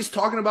 Everybody's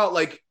talking about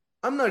like,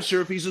 I'm not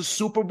sure if he's a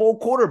Super Bowl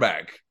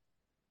quarterback.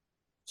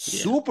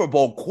 Yeah. Super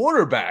Bowl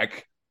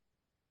quarterback?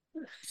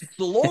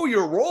 Slow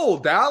your roll,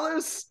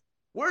 Dallas.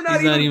 We're not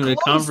He's not even even a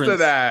close to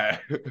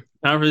that.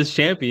 conference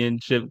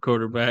championship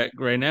quarterback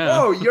right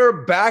now. Bro,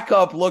 your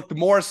backup looked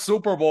more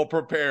Super Bowl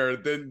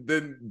prepared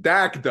than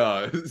Dak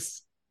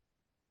does.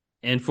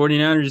 And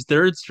 49ers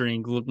third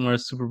string look more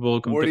Super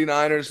Bowl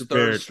 49ers third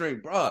prepared. string.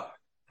 Bro,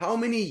 how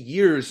many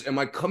years am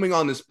I coming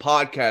on this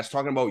podcast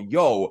talking about,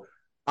 yo,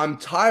 I'm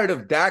tired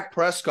of Dak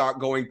Prescott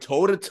going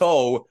toe to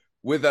toe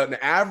with an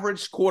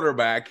average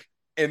quarterback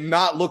and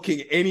not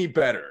looking any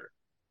better?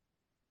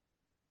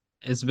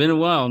 It's been a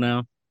while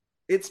now.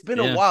 It's been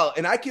a Yeah. while,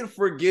 and I can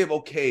forgive,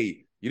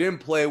 okay, you didn't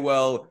play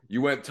well.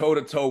 You went toe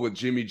to toe with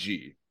Jimmy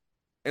G.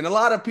 And a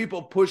lot of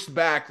people pushed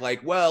back,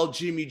 like, well,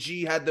 Jimmy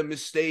G had the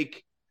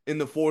mistake in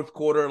the fourth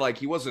quarter. Like,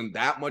 he wasn't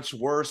that much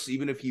worse,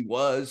 even if he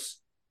was.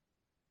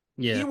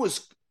 He Yeah.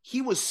 was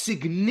he was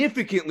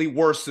significantly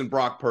worse than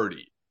Brock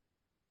Purdy.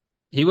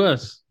 He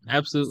was.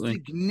 Absolutely.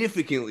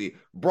 Significantly.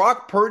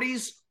 Brock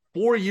Purdy's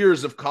 4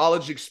 years of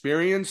college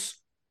experience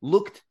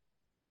looked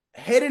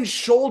head and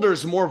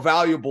shoulders more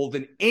valuable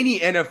than any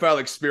NFL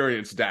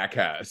experience Dak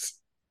has.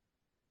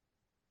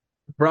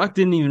 Brock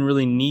didn't even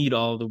really need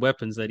all the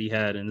weapons that he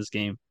had in this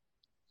game.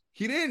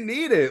 He didn't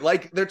need it.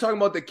 Like they're talking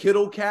about the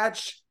Kittle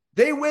catch.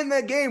 They win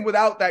that game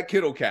without that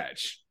Kittle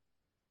catch.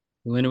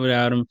 He went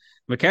without him.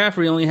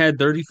 McCaffrey only had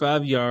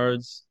 35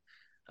 yards.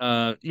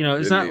 It's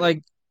Didn't not need like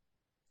him.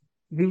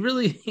 he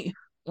really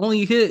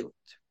only hit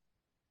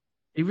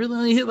he really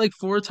only hit like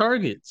four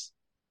targets,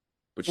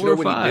 But you four know or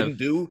what he five. didn't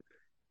do?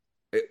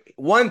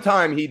 One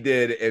time he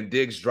did, and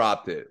Diggs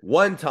dropped it.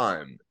 One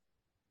time.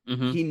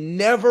 Hmm. He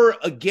never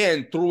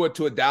again threw it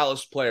to a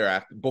Dallas player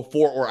after,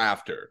 before or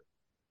after.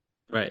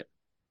 Right.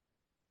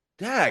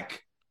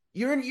 Dak,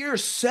 you're in year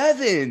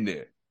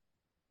 7.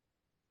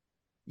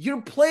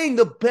 You're playing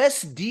the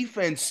best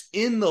defense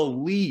in the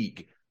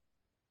league.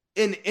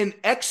 And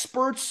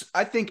experts,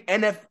 I think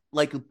NF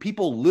like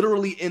people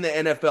literally in the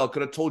NFL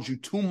could have told you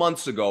 2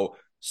 months ago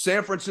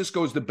San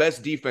Francisco is the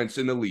best defense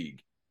in the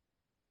league.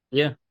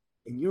 Yeah.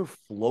 And you're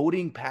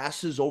floating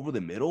passes over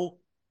the middle.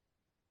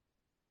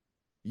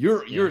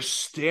 You're Yeah.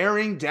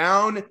 staring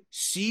down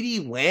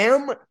CeeDee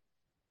Lamb.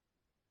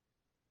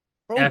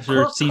 Bro,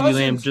 After Kirk CeeDee Lamb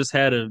Cousins. just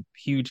had a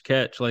huge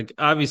catch, like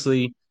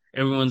obviously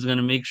everyone's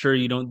gonna make sure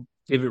you don't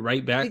give it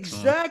right back to him.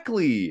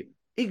 Exactly. Yeah.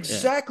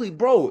 Exactly,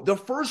 bro. The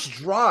first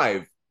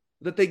drive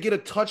that they get a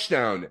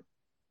touchdown,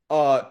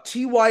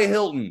 T.Y.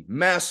 Hilton,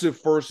 massive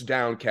first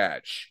down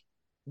catch.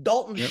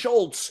 Dalton Yep.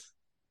 Schultz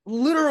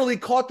literally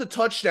caught the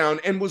touchdown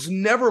and was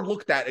never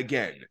looked at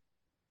again.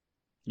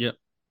 Yep.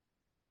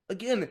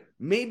 Again,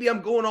 maybe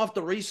I'm going off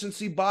the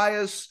recency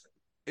bias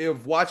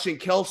of watching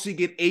Kelsey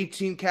get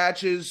 18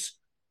 catches.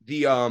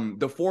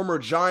 The former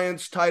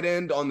Giants tight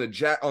end on the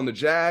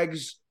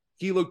Jags,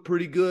 he looked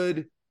pretty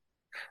good.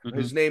 Hmm.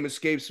 His name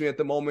escapes me at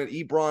the moment.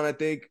 Ebron, I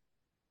think.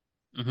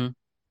 Hmm.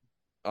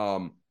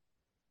 Um,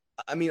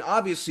 I mean,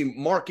 obviously,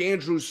 Mark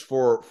Andrews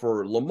for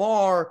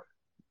Lamar,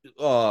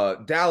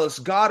 Dallas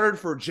Goddard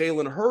for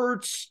Jalen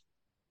Hurts.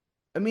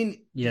 I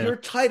mean, Yeah. your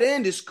tight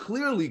end is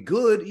clearly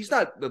good. He's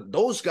not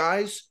those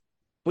guys,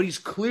 but he's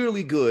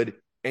clearly good.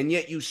 And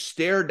yet you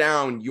stare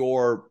down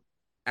your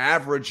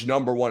average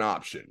number one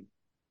option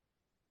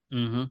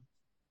Hmm.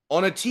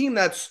 on a team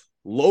that's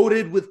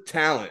loaded with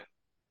talent.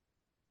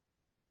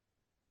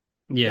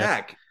 Yeah.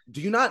 Dak,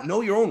 do you not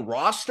know your own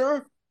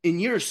roster in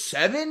year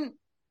 7?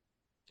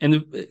 And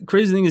the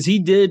crazy thing is,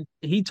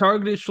 he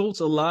targeted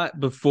Schultz a lot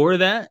before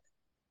that,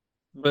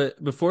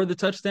 but before the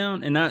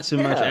touchdown, and not so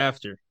much Yeah.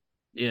 after.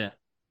 Yeah.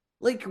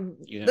 Like,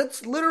 Yeah.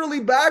 that's literally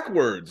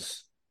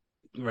backwards.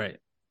 Right.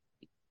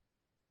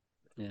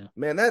 Yeah.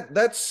 Man,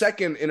 that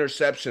second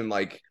interception,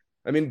 like,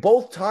 I mean,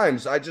 both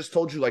times I just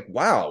told you, like,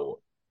 wow.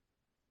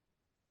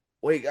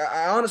 Like,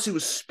 I honestly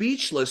was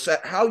speechless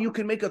at how you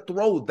can make a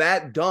throw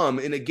that dumb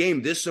in a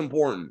game this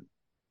important.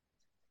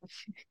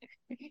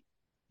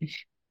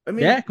 I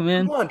mean, Dak, come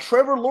man. on,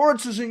 Trevor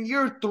Lawrence is in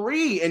year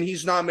 3 and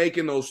he's not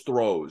making those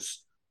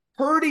throws.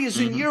 Purdy is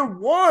in Hmm. year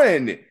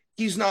 1.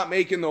 He's not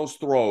making those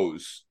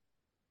throws.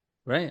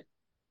 Right.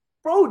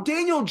 Bro,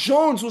 Daniel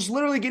Jones was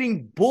literally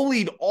getting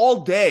bullied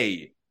all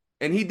day,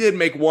 and he did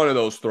make one of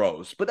those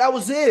throws, but that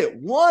was it.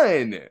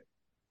 One.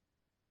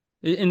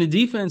 And the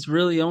defense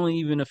really only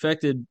even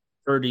affected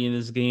Purdy in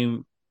this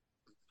game,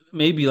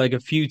 maybe like a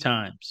few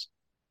times.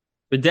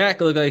 But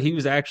Dak looked like he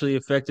was actually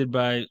affected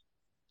by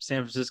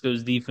San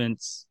Francisco's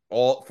defense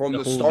All from the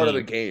the whole start of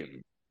the game.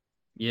 game.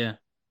 Yeah.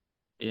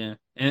 Yeah.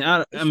 And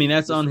I This mean, was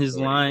that's on his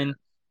disappointing, line. man.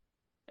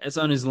 That's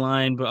on his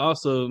line, but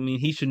also, I mean,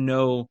 he should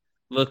know,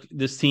 look,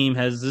 this team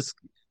has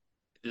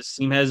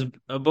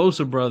a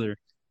Bosa brother.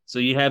 So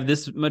you have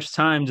this much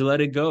time to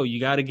let it go. You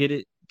got to get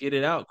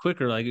it out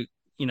quicker. Like,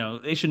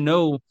 they should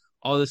know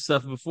all this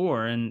stuff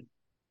before, and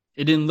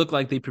it didn't look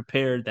like they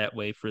prepared that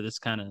way for this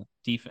kind of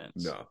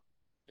defense. No.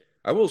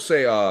 I will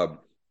say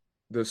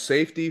the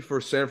safety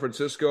for San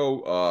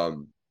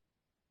Francisco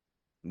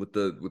with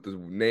the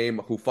name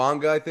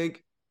Hufanga, I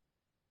think.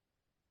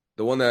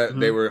 The one that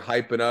they Hmm. were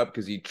hyping up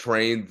because he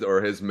trained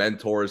or his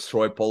mentor is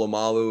Troy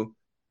Polamalu.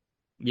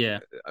 Yeah.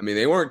 I mean,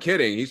 they weren't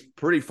kidding. He's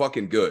pretty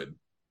fucking good.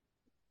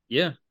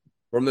 Yeah.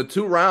 From the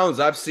 2 rounds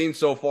I've seen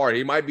so far,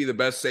 he might be the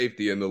best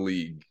safety in the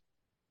league,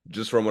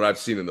 just from what I've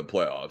seen in the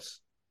playoffs.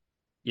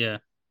 Yeah.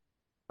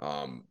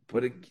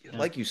 But Yeah.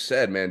 like you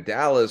said, man,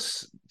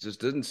 Dallas just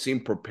didn't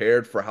seem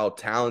prepared for how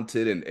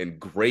talented and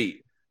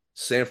great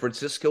San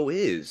Francisco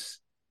is.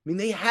 I mean,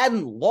 they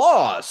hadn't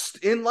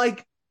lost in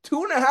like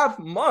 2.5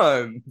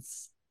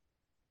 months.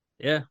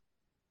 Yeah.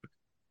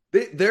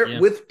 They're Yeah.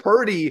 with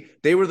Purdy,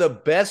 they were the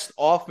best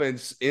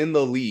offense in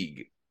the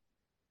league.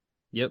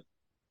 Yep.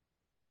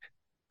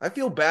 I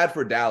feel bad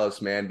for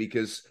Dallas, man,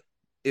 because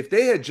if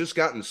they had just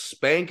gotten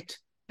spanked,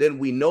 then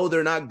we know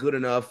they're not good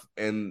enough,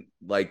 and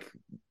like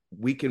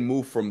we can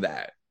move from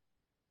that.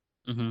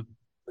 Hmm.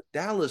 But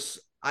Dallas,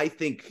 I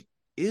think,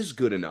 is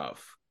good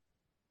enough.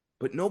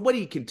 But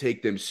nobody can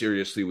take them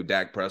seriously with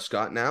Dak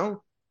Prescott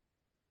now.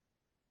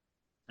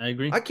 I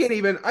agree. I can't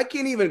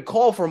even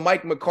call for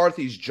Mike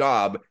McCarthy's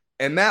job.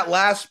 And that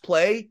last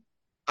play,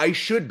 I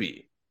should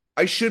be.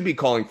 I should be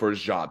calling for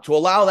his job. To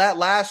allow that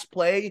last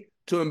play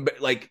to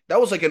like that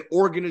was like an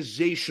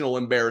organizational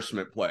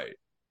embarrassment play.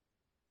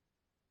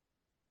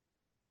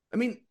 I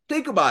mean,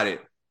 think about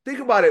it. Think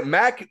about it.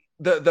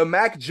 The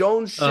Mac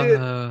Jones shit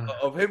Uh,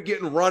 of him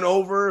getting run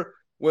over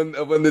when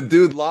the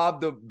dude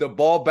lobbed the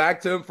ball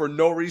back to him for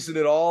no reason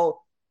at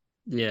all.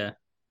 yeah.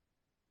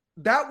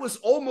 That was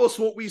almost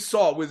what we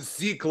saw with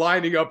Zeke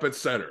lining up at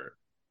center.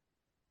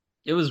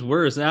 It was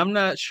worse. And I'm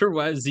not sure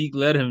why Zeke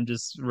let him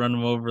just run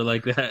him over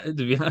like that. To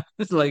be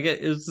honest, like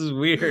it's just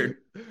weird.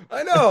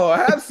 I know.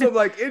 Have some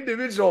like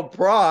individual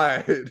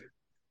pride.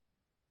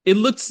 It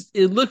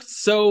looked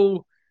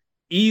so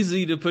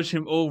easy to push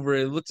him over.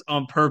 It looks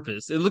on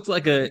purpose. It looks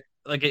like an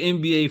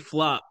NBA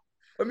flop.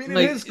 I mean, I'm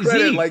in like, his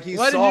credit, Zeke, like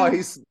why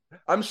did you?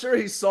 I'm sure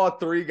he saw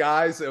three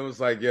guys and was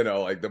like,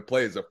 like the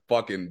play is a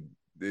fucking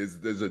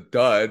is a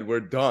dud. We're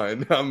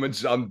done. I'm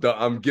done.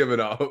 I'm giving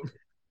up.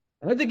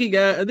 I think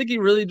he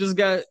really just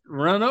got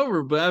run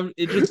over. But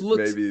it just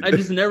looks. Maybe I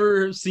just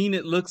never seen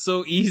it look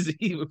so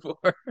easy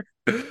before.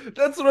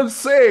 that's what I'm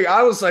saying.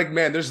 I was like,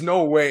 man, there's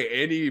no way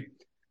any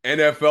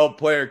NFL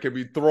player can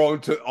be thrown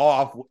to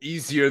off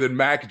easier than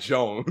Mac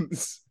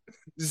Jones.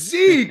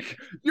 Zeke,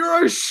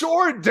 you're a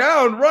short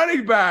down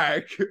running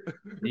back.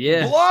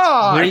 Yeah,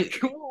 Block. great,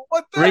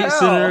 What the great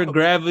center of hell?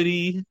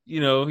 gravity.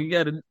 He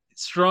got a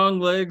strong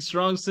leg,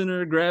 strong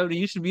center of gravity.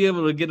 You should be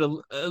able to get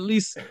at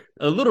least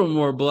a little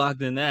more block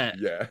than that.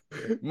 Yeah.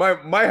 Might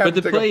have But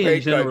to the take a play in pay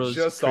cut general is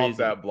just off crazy.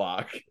 that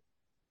block.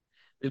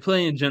 The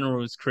play in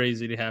general is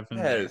crazy to have him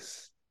there.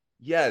 Yes.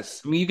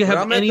 Yes. I mean, you could But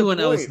have I'm at the anyone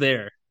else point.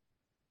 there.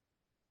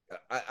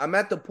 I'm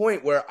at the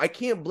point where I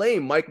can't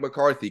blame Mike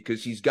McCarthy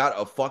because he's got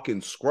a fucking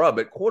scrub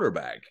at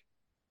quarterback.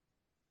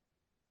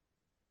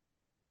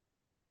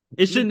 It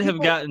I mean, shouldn't have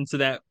people gotten to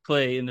that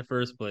play in the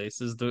first place.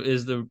 Is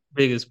the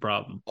biggest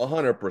problem.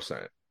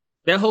 100%.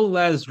 That whole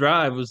last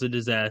drive was a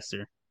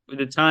disaster. With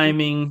the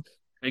timing,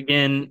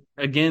 again,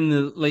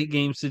 the late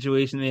game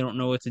situation, they don't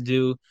know what to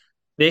do.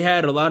 They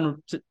had a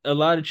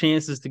lot of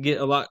chances to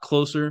get a lot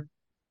closer.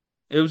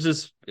 It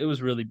was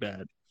really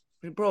bad.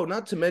 Bro,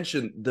 not to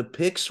mention the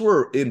picks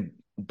were in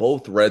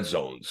both red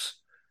zones.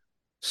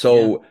 Yeah.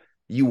 So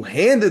you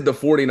handed the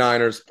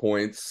 49ers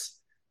points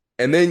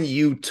and then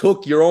you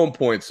took your own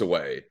points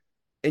away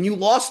and you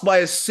lost by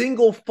a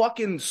single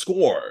fucking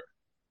score.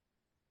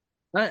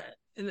 I,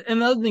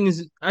 and the other thing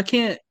is, I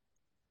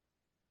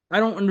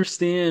don't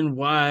understand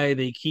why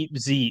they keep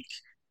Zeke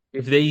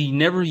if they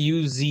never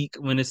use Zeke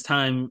when it's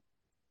time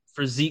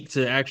for Zeke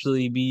to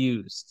actually be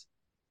used.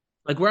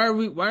 Like, why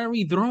are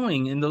we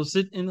throwing in those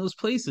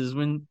places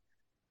when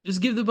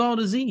just give the ball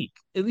to Zeke?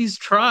 At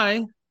least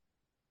try.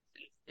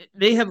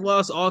 They have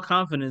lost all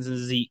confidence in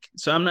Zeke,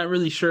 so I'm not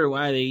really sure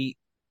why they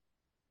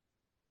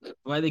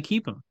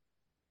keep him.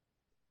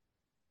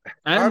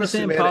 I Honestly,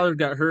 understand man, Pollard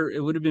got hurt. It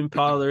would have been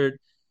Pollard.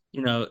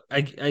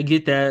 I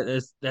get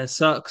that. That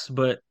sucks,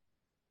 but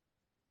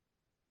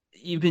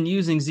you've been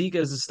using Zeke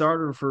as a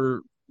starter for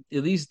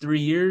at least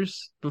 3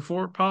 years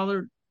before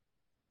Pollard,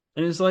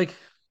 and it's like,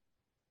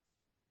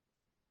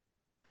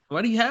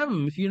 why do you have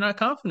him if you're not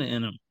confident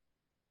in him?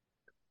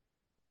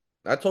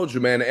 I told you,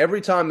 man,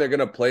 every time they're going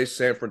to play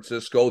San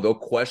Francisco, they'll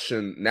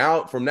question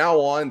now from now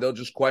on, they'll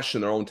just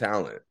question their own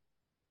talent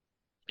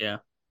Yeah.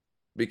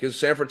 because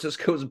San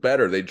Francisco's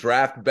better. They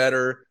draft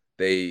better.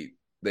 They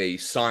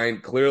sign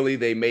clearly,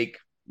 they make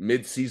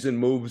midseason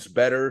moves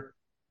better.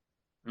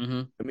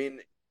 Mm-hmm. I mean,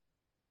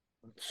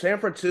 San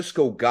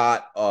Francisco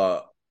got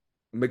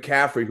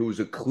McCaffrey,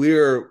 who's a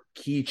clear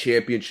key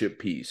championship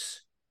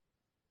piece.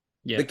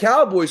 Yeah. The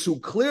Cowboys, who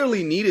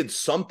clearly needed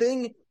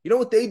something, you know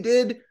what they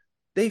did?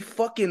 They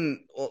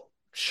fucking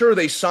sure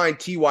they signed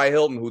T.Y.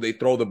 Hilton, who they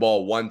throw the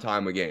ball one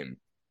time a game.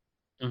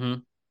 Mm-hmm.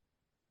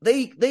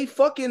 They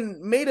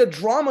fucking made a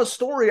drama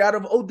story out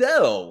of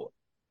Odell.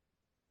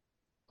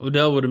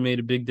 Odell would have made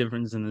a big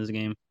difference in this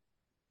game.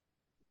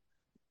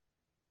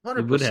 He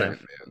would 100%, have. man.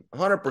 Yeah.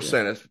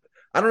 100%.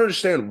 I don't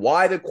understand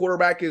why the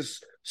quarterback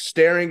is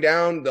staring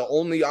down the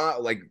only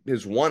like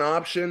his one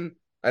option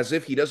as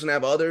if he doesn't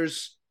have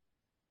others.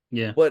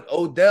 Yeah. But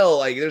Odell,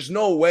 like, there's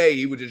no way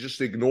he would have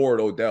just ignored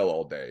Odell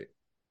all day.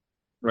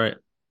 Right.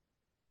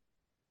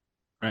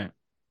 Right.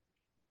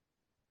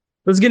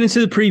 Let's get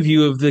into the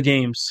preview of the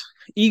games.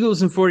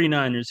 Eagles and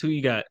 49ers. Who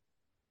you got?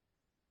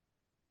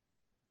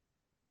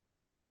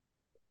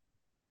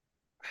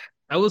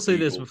 I will say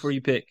this before Eagles.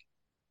 you pick.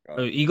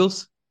 Uh, Oh,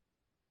 Eagles?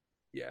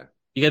 yeah.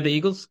 You got the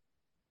Eagles?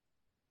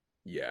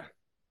 Yeah.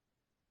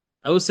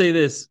 I will say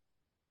this.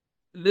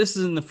 This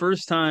is the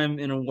first time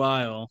in a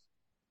while.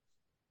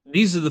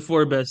 These are the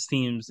four best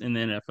teams in the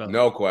NFL.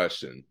 No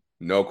question.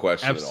 No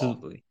question at all.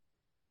 Absolutely.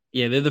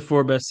 Yeah, they're the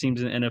four best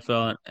teams in the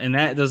NFL. And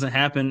that doesn't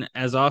happen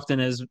as often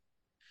as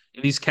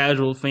these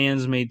casual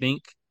fans may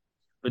think.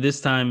 But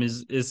this time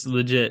is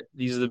legit.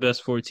 These are the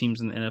best four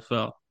teams in the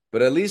NFL.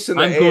 But at least in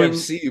the I'm going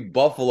AFC,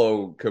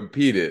 Buffalo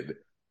competed.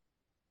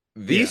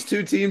 yeah. These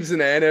two teams in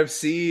the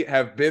NFC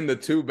have been the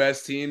two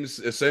best teams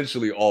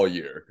essentially all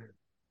year.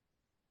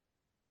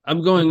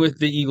 I'm going with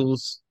the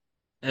Eagles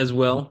as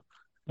well.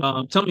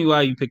 Tell me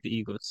why you picked the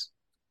Eagles.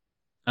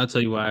 I'll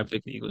tell you why I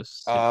picked the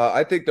Eagles too.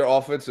 I think their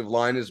offensive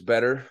line is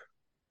better.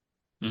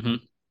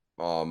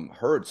 Hmm.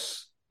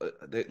 Hurts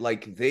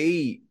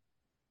they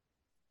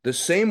the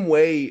same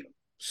way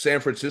San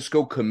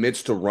Francisco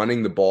commits to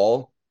running the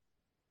ball,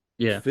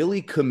 Yeah,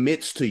 Philly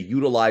commits to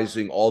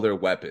utilizing all their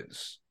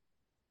weapons.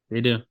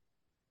 they do.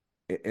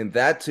 And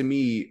that to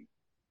me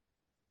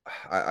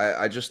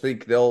I just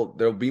think they'll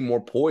be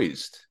more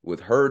poised with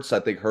Hurts. I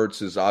think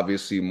Hurts is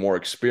obviously more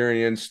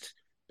experienced.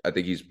 I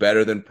think he's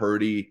better than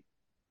Purdy.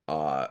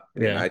 And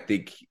Yeah, I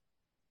think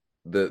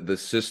the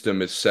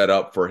system is set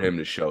up for him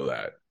to show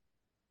that.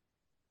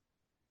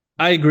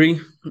 I agree.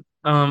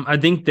 I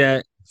think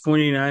that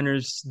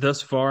 49ers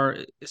thus far,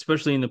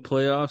 especially in the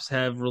playoffs,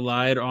 have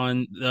relied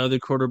on the other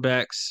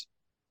quarterbacks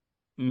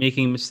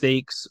making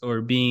mistakes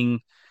or being,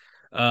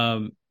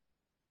 um,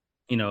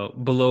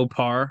 below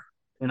par.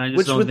 And I just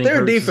Which don't with think their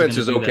Hurts is going defense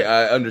to is do okay,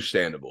 that.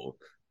 understandable.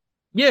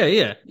 Yeah,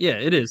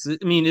 it is.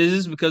 I mean, it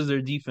is because of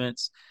their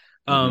defense.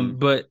 Hmm.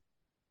 But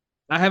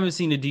I haven't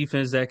seen a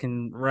defense that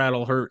can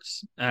rattle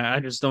Hurts. I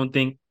just don't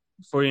think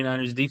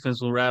 49ers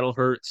defense will rattle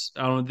Hurts.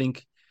 I don't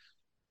think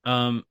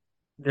um,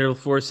 they'll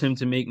force him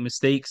to make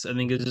mistakes. I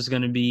think it's just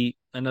going to be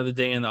another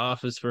day in the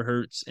office for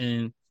Hurts,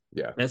 and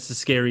Yeah. that's the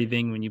scary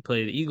thing when you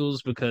play the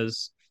Eagles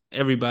because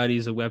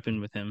everybody's a weapon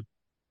with him.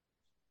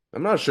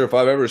 I'm not sure if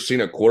I've ever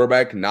seen a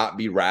quarterback not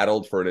be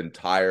rattled for an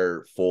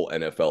entire full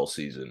NFL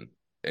season.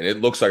 And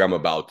it looks like I'm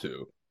about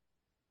to,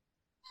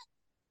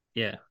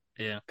 Yeah,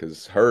 yeah.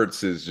 because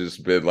Hurts has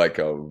just been like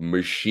a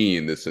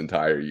machine this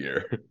entire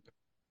year.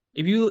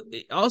 If you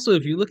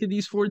look at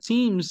these four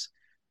teams,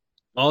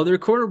 all their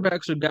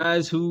quarterbacks are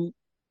guys who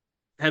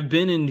have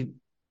been in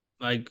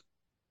like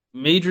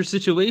major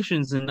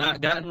situations and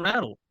not gotten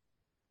rattled.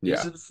 These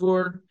Yeah. are the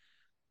four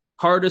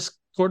hardest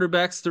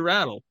quarterbacks to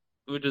rattle,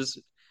 which is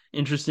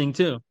interesting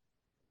too.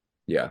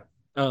 Yeah.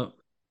 Uh,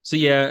 so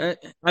yeah,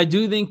 I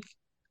do think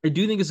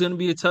it's going to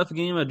be a tough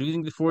game. I do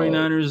think the Oh,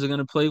 49ers are going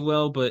to play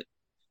well, but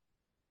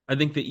I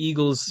think the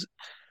Eagles,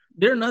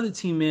 they're another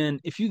team, man.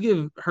 If you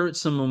give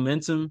Hurts some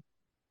momentum,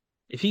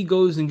 if he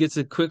goes and gets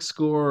a quick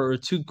score or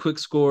two quick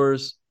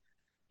scores,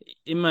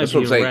 it might that's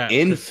what be I'm a saying. wrap.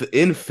 Because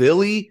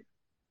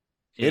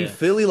In yeah,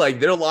 Philly, like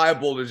they're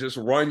liable to just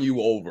run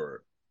you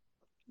over.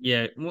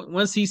 yeah.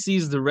 Once he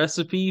sees the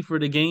recipe for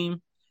the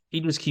game,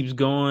 he just keeps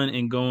going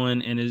and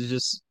going, and it's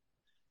just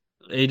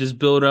they just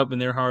build up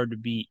and they're hard to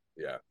beat.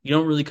 Yeah. You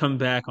don't really come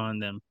back on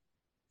them.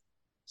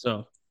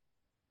 So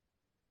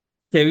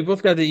okay, we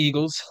both got the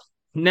Eagles.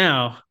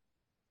 Now,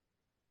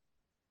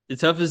 the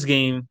toughest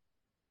game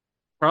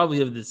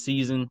probably of the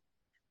season,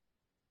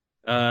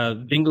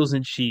 Bengals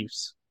and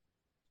Chiefs.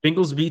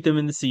 Bengals beat them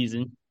in the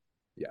season.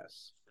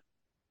 Yes.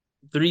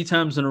 Three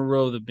times in a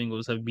row the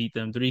Bengals have beat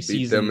them. Three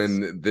Beat them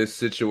seasons. in this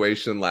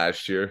situation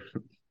last year.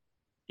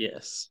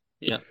 Yes.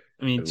 Yeah.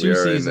 I mean, And we two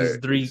are in seasons,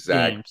 the three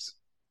exact games.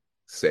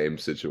 same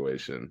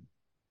situation.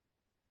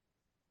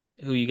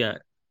 Who you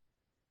got?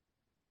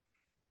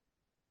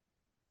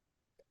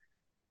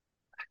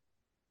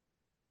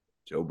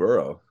 Joe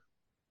Burrow.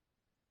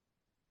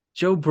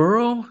 Joe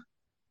Burrow?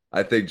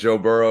 I think Joe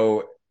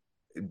Burrow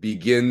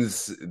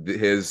begins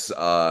his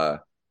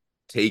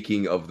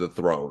taking of the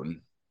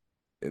throne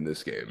in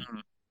this game.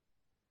 Mm.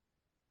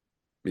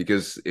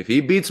 Because if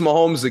he beats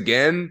Mahomes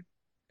again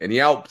and he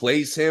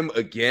outplays him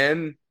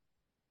again,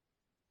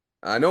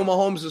 I know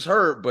Mahomes is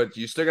hurt, but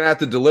you're still gonna have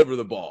to deliver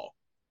the ball.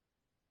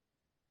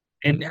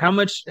 And how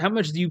much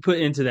do you put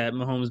into that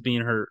Mahomes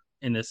being hurt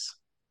in this?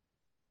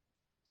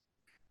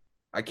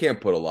 I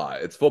can't put a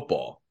lot. It's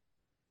football.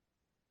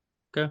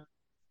 Okay.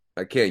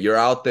 I can't. You're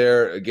out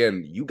there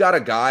again. You got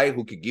a guy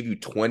who could give you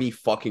 20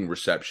 fucking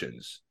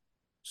receptions.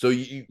 So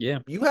Yeah.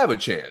 you have a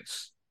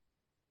chance.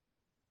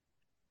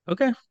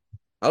 Okay.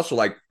 I also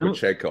like Oh,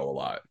 Pacheco a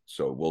lot,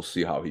 so we'll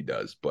see how he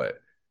does. But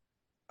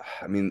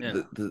I mean,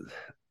 yeah. the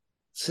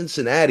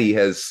Cincinnati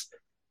has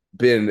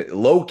been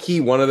low key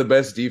one of the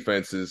best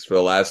defenses for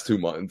the last 2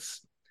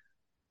 months.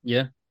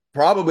 Yeah.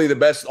 Probably the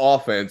best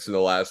offense in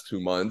the last 2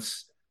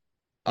 months.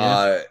 Yeah.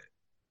 Uh,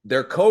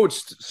 they're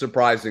coached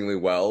surprisingly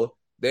well.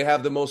 They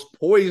have the most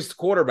poised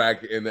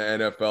quarterback in the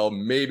NFL,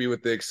 maybe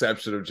with the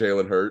exception of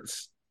Jalen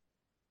Hurts.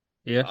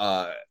 Yeah.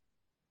 Uh,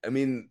 I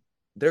mean,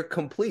 they're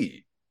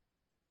complete.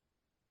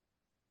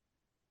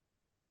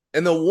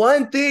 And the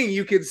one thing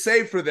you could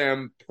say for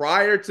them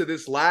prior to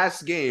this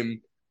last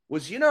game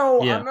was, Yeah.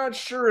 I'm not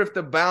sure if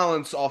the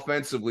balance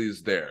offensively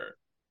is there.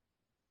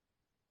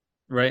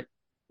 Right.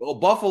 Well,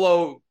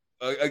 Buffalo,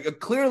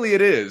 clearly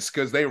it is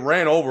because they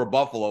ran over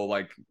Buffalo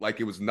like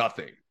it was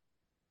nothing.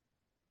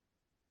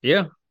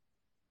 Yeah.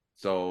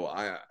 So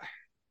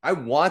I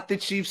want the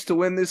Chiefs to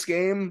win this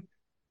game,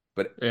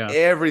 but Yeah.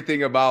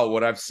 everything about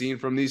what I've seen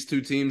from these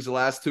two teams the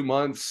last 2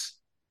 months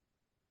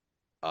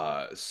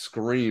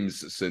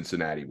screams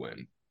Cincinnati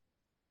win.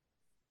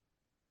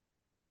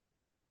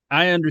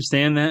 I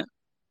understand that.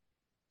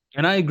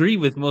 And I agree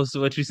with most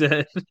of what you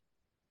said.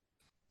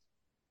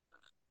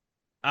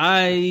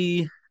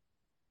 I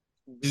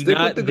do Stick with the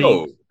not think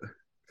GOAT.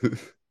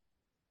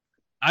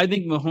 I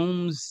think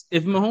Mahomes,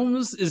 if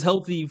Mahomes is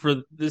healthy for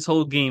this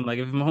whole game, like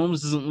if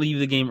Mahomes doesn't leave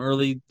the game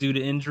early due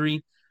to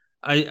injury,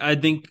 I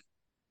don't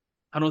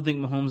think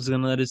Mahomes is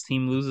gonna let his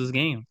team lose this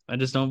game. I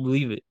just don't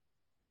believe it.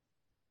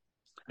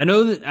 I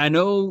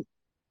know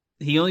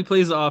he only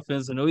plays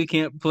offense. I know he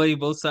can't play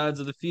both sides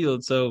of the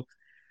field, so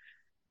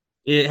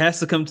it has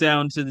to come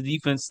down to the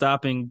defense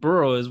stopping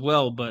Burrow as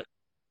well. But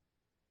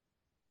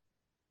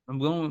I'm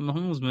going with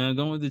Mahomes, man. I'm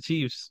going with the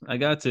Chiefs. I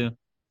got to,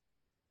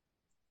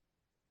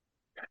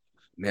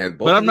 Man,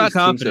 but both of I'm not these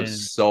teams have confident in it.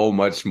 so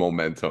much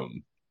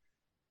momentum.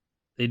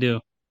 They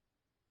do.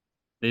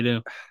 They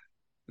do.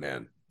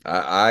 Man,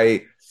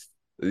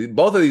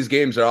 both of these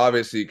games are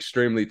obviously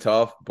extremely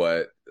tough,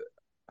 but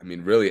I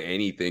mean, really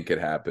anything could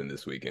happen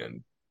this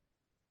weekend.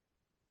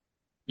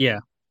 Yeah,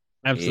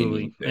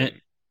 absolutely.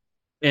 Anything.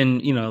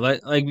 And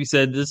like we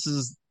said,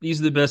 these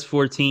are the best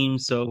four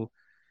teams, so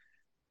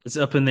it's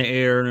up in the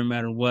air no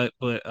matter what.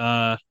 But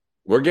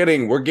We're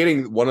getting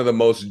one of the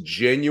most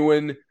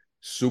genuine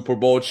Super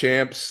Bowl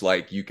champs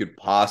like you could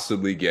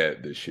possibly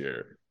get this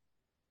year.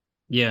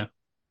 yeah,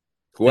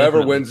 Whoever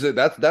definitely. wins it,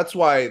 that's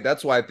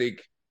why I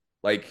think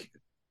like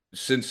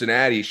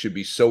Cincinnati should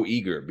be so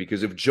eager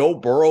because if Joe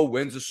Burrow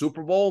wins the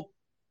Super Bowl,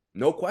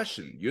 no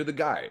question, you're the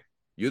guy.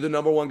 You're the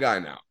number one guy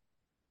now.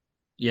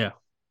 Yeah,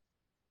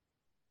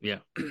 yeah.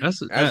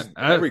 That's As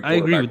every I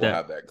agree quarterback with will that.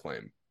 have that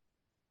claim.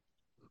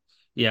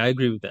 Yeah, I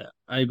agree with that.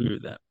 I agree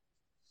with that.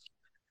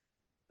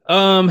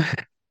 Um,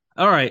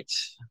 all right.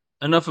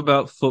 Enough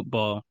about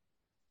football.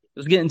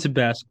 Let's get into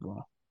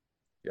basketball.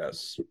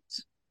 Yes.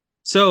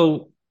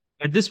 So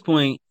at this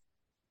point,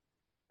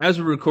 as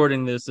we're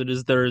recording this, it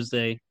is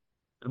Thursday.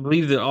 I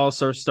believe the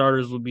All-Star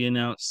starters will be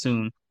announced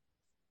soon.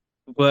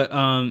 But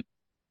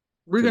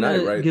we're Tonight,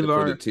 gonna right? give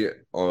For the our T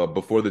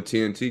before the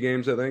TNT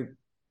games, I think.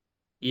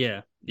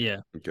 yeah, yeah.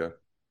 Okay.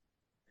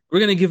 We're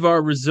gonna give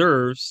our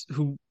reserves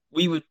who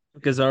we would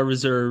because our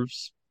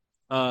reserves,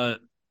 uh,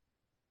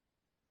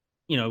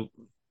 you know,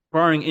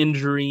 barring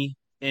injury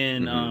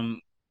and Hmm.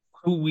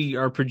 who we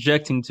are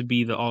projecting to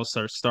be the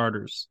All-Star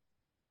starters.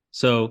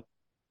 So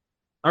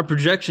our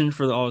projection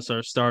for the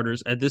All-Star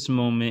starters at this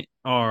moment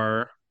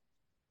are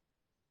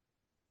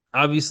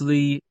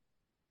obviously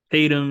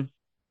Tatum.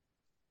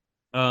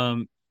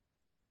 Um,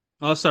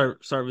 I'll start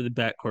with the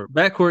backcourt.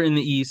 Backcourt in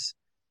the East: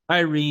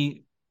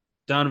 Kyrie,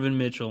 Donovan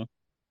Mitchell.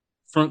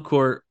 Front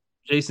court: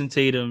 Jason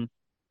Tatum,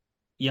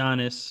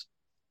 Giannis,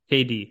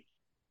 KD.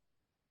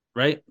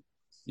 Right?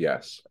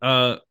 Yes.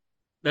 Uh,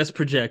 that's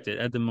projected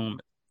at the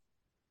moment.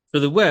 For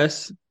the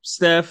West: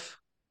 Steph,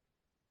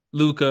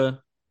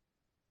 Luca,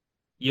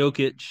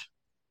 Jokic,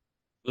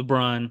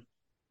 LeBron,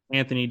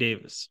 Anthony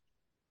Davis.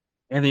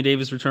 Anthony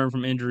Davis returned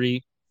from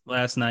injury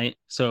last night,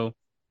 so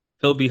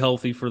he'll be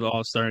healthy for the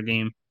All Star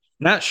game.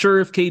 Not sure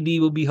if KD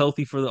will be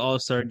healthy for the All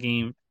Star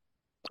game,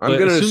 I'm but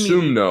gonna assume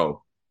assuming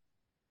no.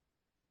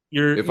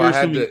 If you're I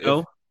had assuming to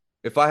no,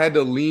 if I had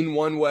to lean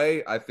one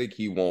way, I think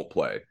he won't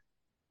play.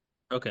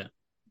 okay.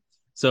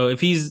 So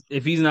if he's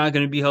not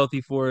going to be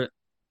healthy for it,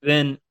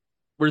 then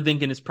we're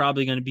thinking it's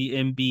probably going to be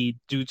Embiid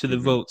due to the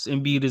Hmm. votes.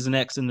 Embiid is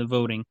next in the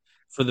voting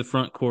for the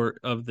front court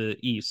of the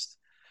East.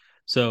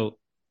 So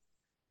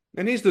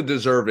And he's the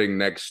deserving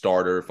next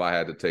starter if I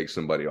had to take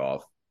somebody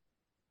off.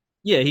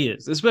 yeah, he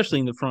is, especially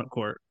in the front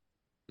court,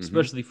 Hmm.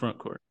 especially front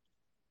court.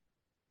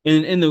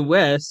 In the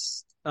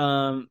West,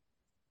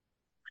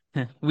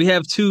 we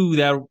have two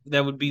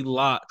that would be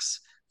locks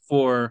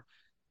for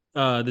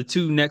the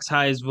two next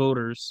highest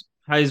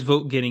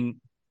vote getting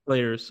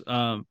players.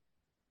 And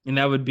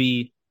that would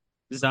be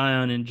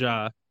Zion and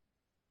Ja.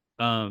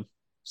 Um,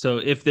 so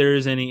if there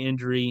is any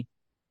injury,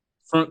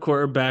 front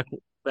court or back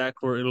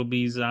court, it'll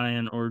be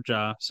Zion or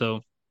Ja.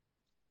 So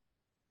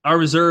our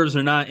reserves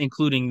are not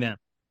including them.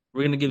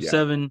 We're gonna give Yeah.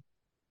 seven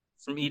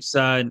from each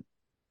side,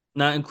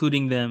 not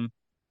including them,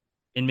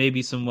 and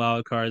maybe some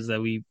wild cards that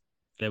we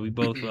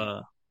both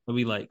that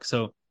we like.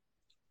 So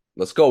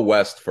Let's go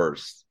West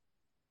first.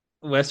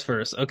 West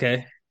first,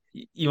 okay.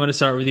 You want to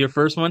start with your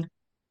first one?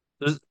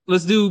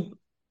 Let's do.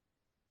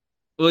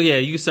 Well, yeah,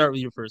 you can start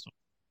with your first one.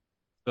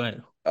 Go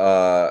ahead.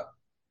 Uh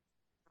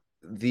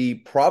the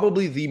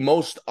probably the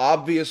most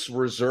obvious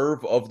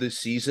reserve of the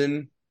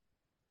season.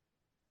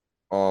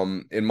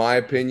 In my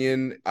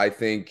opinion, I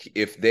think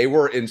if they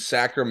were in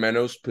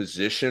Sacramento's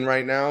position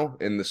right now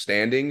in the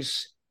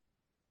standings,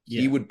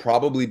 he Yeah. would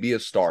probably be a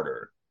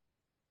starter.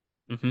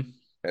 Hmm.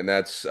 And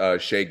that's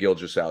Shea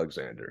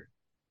Gilgeous-Alexander.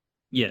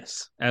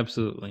 Yes,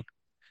 absolutely.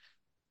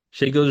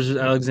 Shea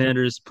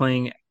Gilgeous-Alexander is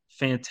playing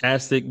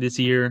fantastic this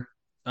year.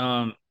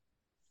 Um,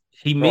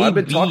 he Bro, may I've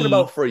been talking be,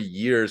 about for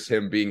years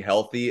him being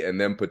healthy and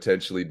then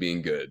potentially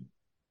being good.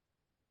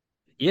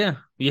 yeah,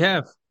 you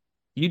have.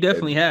 You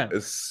definitely And have.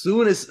 as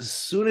soon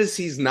as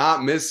he's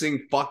not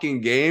missing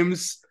fucking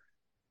games,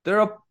 they're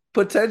a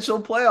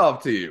potential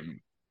playoff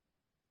team.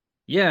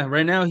 Yeah,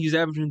 right now he's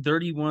averaging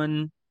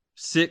 31,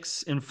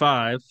 6, and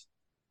 5,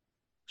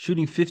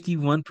 shooting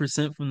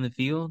 51% from the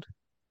field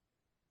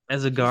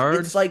as a He's guard.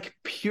 it's like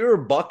pure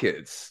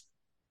buckets.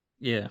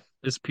 Yeah,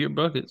 it's pure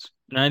buckets.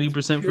 It's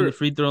 90% from the pure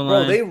free throw bro,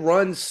 line. they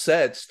run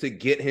sets to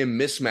get him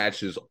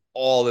mismatches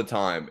all the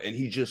time, and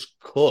he just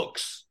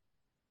cooks.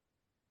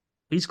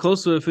 He's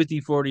close to a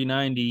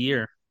 50-40-90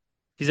 year.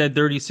 He's at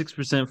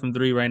 36% from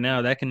three right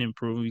now. That can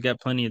improve. You got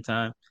plenty of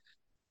time.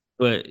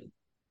 But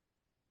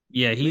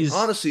yeah, I mean, he's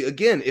honestly,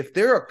 again, if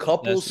they're a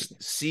couple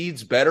fantastic.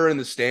 seeds better in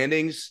the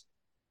standings,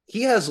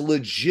 he has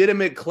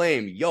legitimate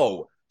claim.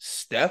 Yo,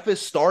 Steph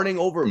is starting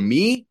over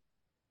me?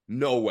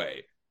 No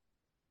way.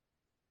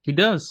 He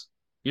does.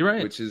 You're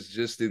right. which is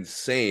just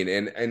insane.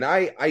 And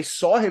I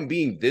saw him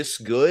being this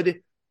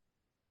good,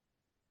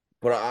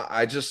 but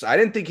I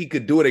didn't think he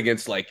could do it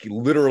against like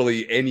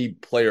literally any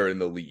player in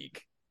the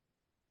league.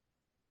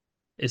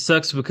 It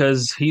sucks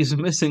because he's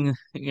missing,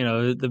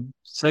 the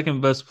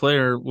second best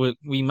player, what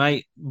we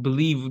might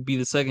believe would be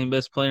the second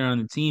best player on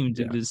the team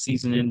due Yeah, to the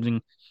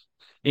season-ending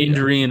yeah,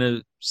 injury in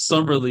a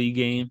summer league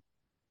game.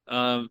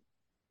 Um,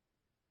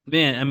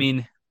 man, I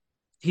mean,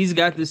 he's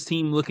got this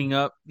team looking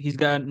up. He's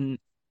gotten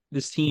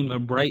this team a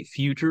bright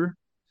future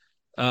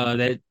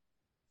that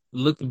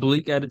looked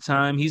bleak at the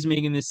time. He's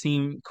making this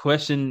team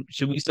question,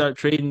 should we start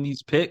trading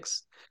these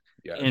picks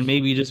and yes,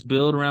 maybe just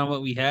build around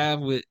what we have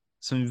with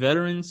some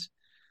veterans?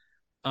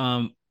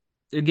 Um,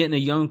 they're getting a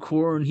young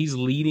core, and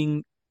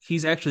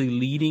He's actually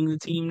leading the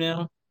team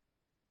now.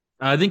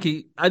 I think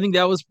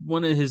that was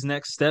one of his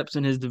next steps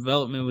in his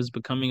development was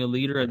becoming a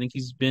leader. I think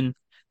he's been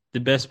the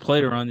best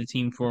player on the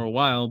team for a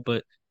while,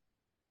 but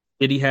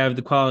did he have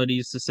the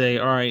qualities to say,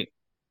 all right,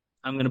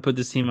 I'm going to put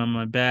this team on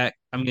my back.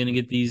 I'm going to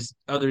get these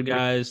other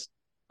guys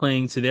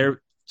playing to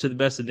the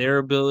best of their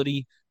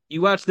ability.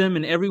 You watch them,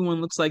 and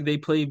everyone looks like they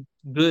play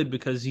good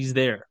because he's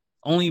there,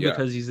 only yeah,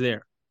 because he's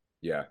there.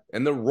 yeah.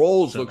 And the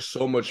roles look So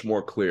so much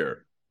more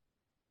clear.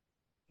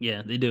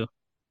 yeah, they do.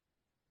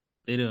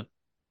 They do.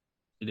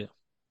 They do.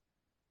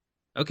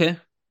 Okay,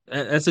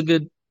 that's a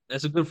good.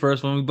 That's a good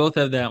first one. We both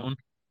have that one.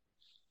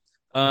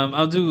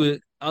 I'll do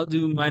it. I'll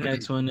do my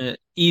next one. An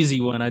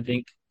easy one, I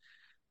think.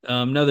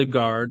 Another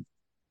guard.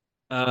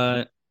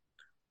 Uh,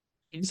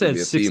 he just It's gonna had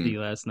be a 60 theme.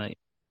 last night.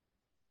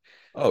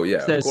 Oh yeah,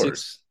 Just of had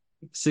course.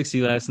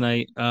 60 last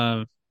night.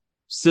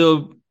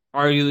 Still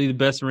arguably the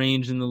best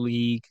range in the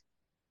league.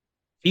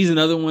 He's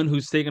another one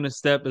who's taken a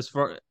step as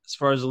far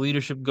as the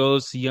leadership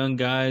goes to young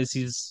guys.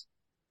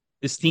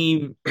 This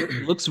team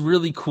looks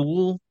really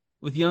cool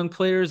with young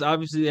players.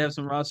 Obviously, they have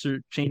some roster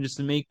changes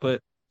to make,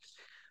 but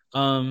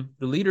the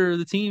leader of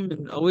the team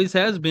and always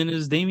has been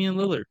is Damian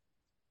Lillard.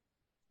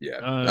 Yeah,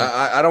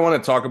 Uh, I don't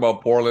want to talk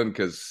about Portland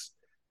because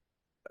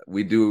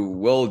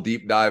we'll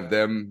deep dive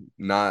them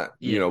not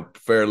yeah,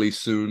 fairly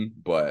soon,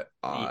 but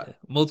yeah.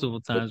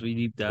 Multiple but times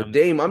we but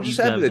Dame, I'm just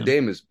deep happy dive that them.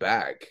 Dame is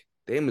back.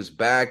 Dame is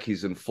back.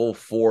 He's in full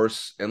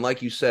force, and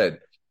like you said,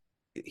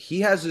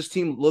 he has his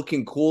team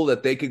looking cool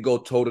that they could go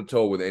toe to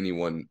toe with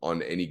anyone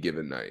on any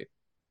given night.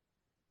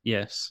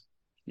 Yes.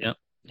 Yep.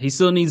 He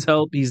still needs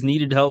help. He's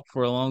needed help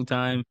for a long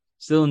time.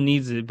 Still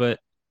needs it, but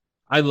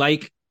I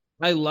like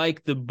I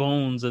like the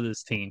bones of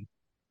this team.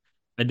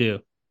 I do.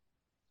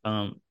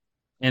 Um,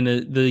 and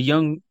the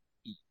young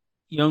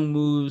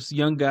moves,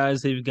 young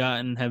guys they've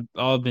gotten have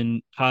all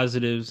been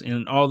positives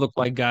and all look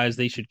like guys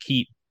they should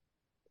keep.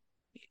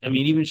 I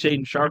mean, even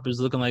Shaden Sharp is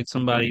looking like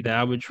somebody that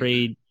I would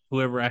trade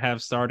whoever I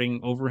have starting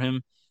over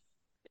him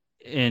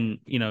and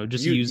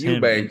just use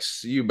him and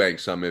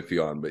Eubanks, I'm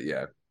iffy on, but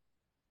yeah.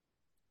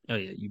 oh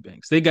yeah,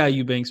 Eubanks. They got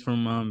Eubanks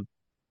from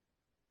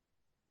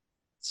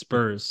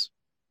Spurs.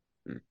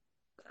 Hmm.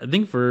 I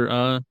think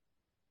for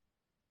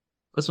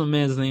what's my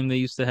man's name they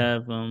used to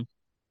have?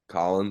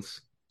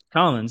 Collins.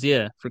 Collins,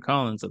 yeah, for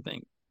Collins, I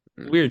think.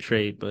 Hmm. Weird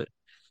trade, but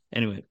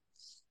anyway.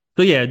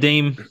 So yeah,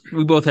 Dame.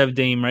 We both have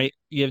Dame, right?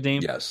 You have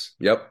Dame? Yes.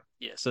 Yep.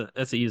 Yeah, so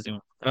that's an easy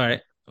one. All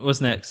right.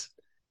 What's next?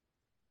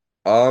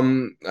 I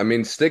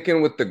mean,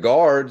 sticking with the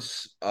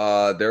guards,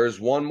 there's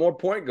one more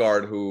point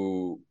guard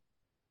who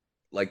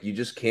like you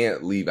just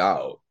can't leave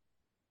out.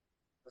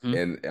 Mhm.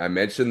 And I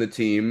mentioned the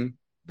team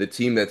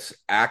that's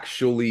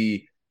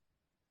actually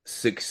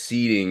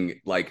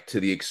succeeding like to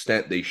the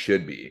extent they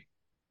should be.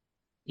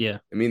 Yeah.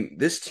 I mean,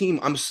 this team,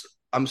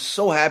 I'm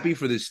so happy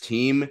for this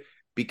team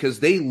because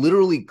they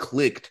literally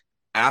clicked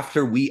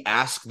after we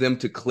asked them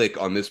to click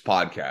on this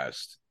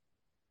podcast.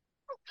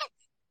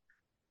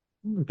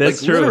 Like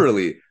That's true.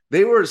 literally,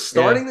 they were Yeah.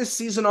 starting the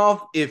season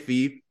off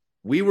iffy.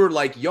 We were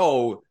like,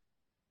 "Yo,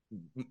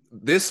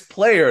 this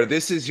player,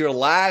 this is your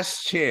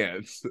last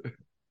chance.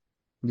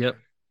 Yep.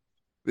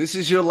 This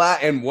is your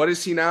last." And what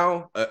is he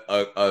now?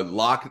 A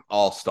lock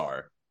all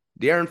star,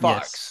 De'Aaron Yes.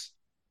 Fox.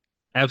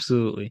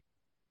 Absolutely.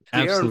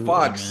 De'Aaron Absolutely,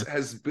 Fox man.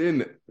 has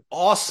been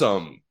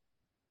awesome.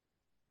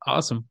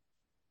 Awesome.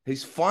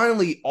 He's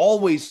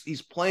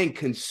playing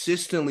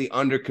consistently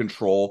under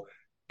control,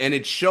 and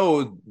it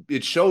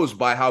shows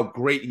by how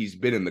great he's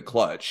been in the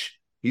clutch.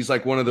 He's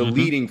like one of the Hmm.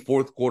 leading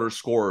fourth quarter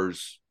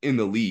scorers in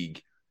the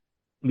league.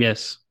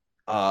 Yes.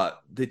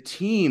 The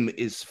team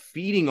is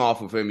feeding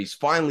off of him. He's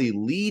finally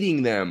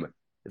leading them.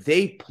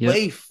 They Yep.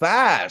 play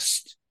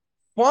fast.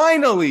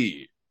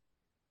 Finally.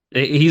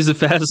 He's the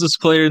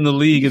fastest player in the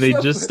league, and He's they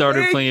a, just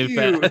started thank playing you.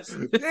 fast.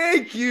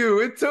 Thank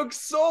you. It took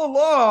so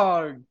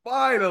long.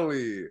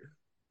 Finally.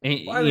 And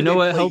you Finally, know they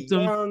what play helped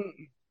him? young.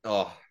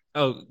 Oh,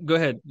 Oh, go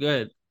ahead. Go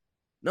ahead.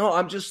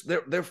 no,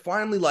 they're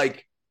finally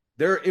like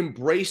they're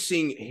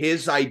embracing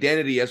his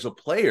identity as a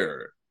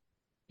player.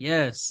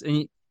 Yes.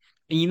 And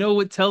you know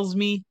what tells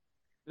me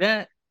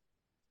that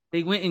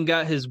they went and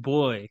got his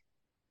boy.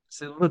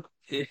 So look,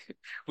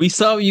 we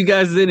saw what you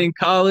guys did in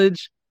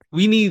college.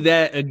 We need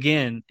that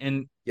again.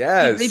 And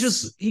Yes.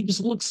 he just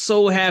looks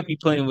so happy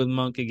playing with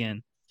Monk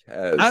again.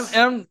 I'm, Yes.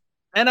 I'm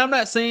and I'm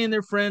not saying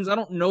they're friends. I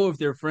don't know if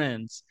they're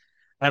friends.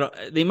 I don't.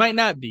 They might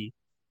not be,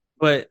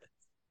 but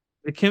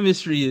the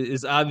chemistry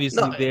is No,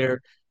 obviously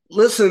there.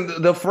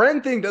 listen, the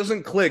friend thing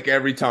doesn't click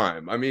every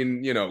time. I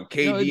mean, No, it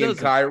KD and doesn't.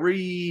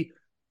 Kyrie.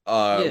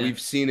 Yeah. We've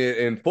seen it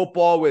in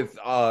football with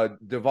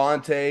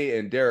Devontae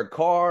and Derek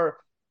Carr.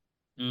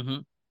 Hmm.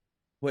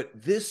 But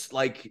this,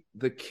 like,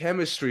 the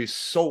chemistry is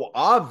so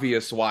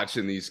obvious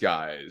watching these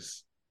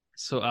guys.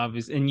 So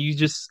obvious, and you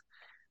just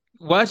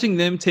watching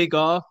them take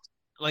off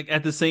like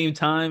at the same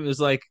time is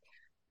like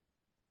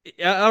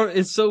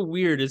it's so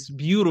weird. It's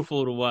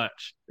beautiful to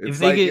watch. If It's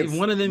they like get if it's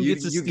one of them you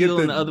gets a you get steal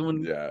and the the other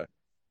one, yeah.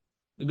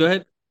 go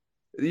ahead.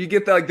 You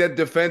get that, like, that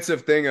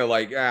defensive thing of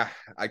like, I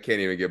can't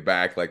even get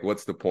back. Like,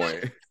 what's the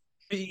point?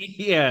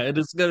 Yeah, and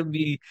it's gonna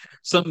be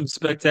something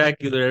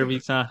spectacular every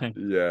time.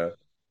 Yeah.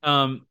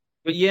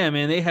 But yeah,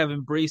 man, they have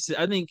embraced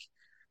it.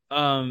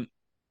 Um,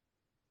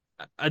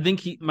 I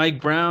think Mike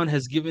Brown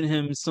has given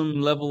him some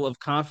level of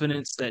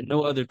confidence that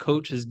no other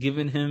coach has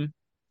given him,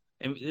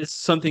 and it's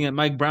something that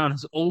Mike Brown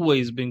has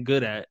always been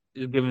good at,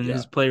 giving Yeah.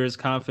 his players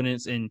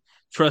confidence and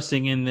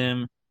trusting in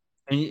them.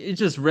 And it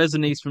just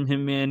resonates from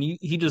him, man.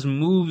 He just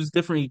moves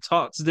different. He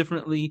talks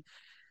differently.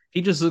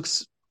 He just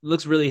looks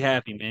really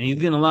happy, man. He's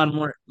getting a lot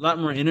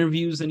more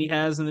interviews than he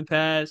has in the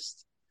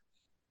past.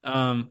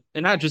 And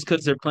not just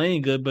because they're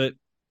playing good, but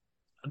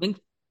I think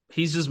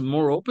he's just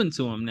more open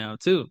to him now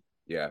too,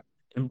 Yeah.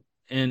 and,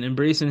 and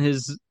embracing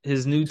his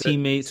new To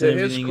teammates and to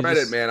his everything. Is credit,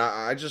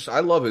 just man, I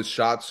love his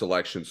shot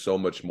selection so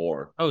much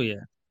more. oh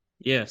yeah,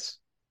 yes,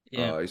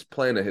 yeah, He's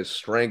playing to his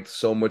strength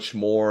so much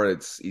more.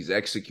 He's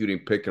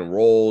executing pick and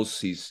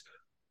rolls. He's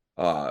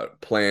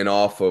playing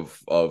off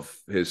of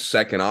his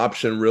second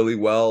option really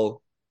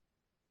well.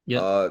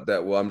 yep,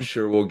 That I'm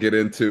sure we'll get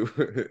into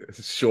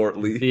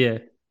shortly. yeah.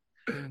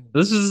 Uh,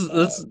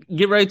 Let's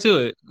get right to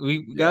it.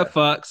 We got yeah,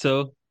 Fox,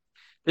 so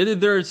they're the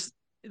third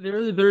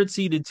they're the third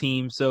seeded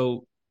team.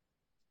 So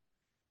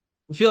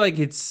I feel like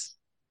it's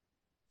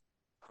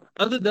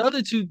the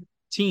other two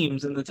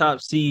teams in the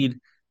top seed.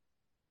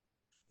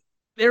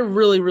 They're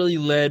really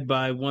led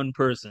by one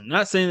person.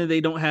 Not saying that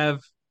they don't have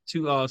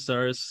two all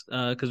stars,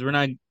 because we're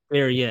not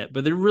there yet,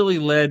 but they're really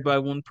led by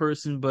one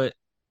person. But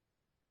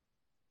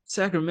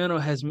Sacramento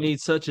has made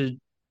such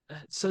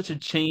a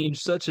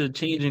change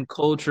in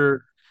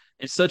culture,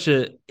 and such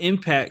an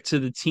impact to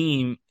the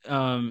team,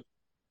 that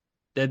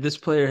this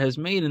player has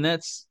made, and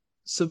that's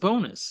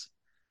Sabonis,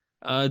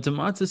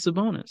 Domantas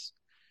Sabonis.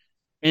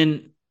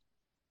 And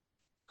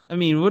I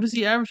mean, what is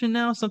he averaging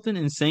now? Something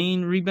insane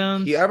he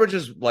rebounds.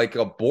 averages like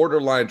a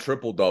borderline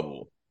triple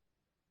double.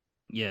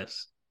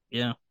 Yes,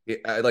 yeah.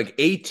 Like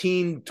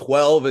 18,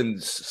 12,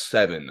 and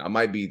 7. I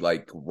might be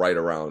like right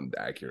around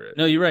accurate.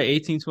 No, you're right.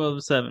 18,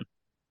 12, 7.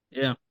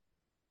 Yeah.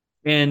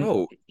 And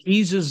Bro,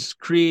 he's just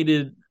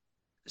created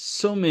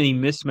so many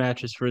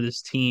mismatches for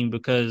this team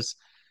because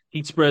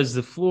he spreads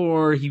the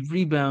floor, he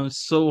rebounds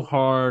so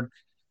hard.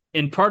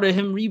 And part of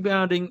him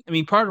rebounding, I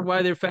mean, part of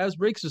why their fast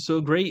breaks are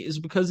so great is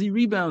because he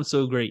rebounds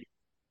so great.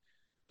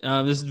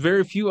 There's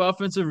very few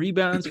offensive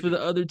rebounds for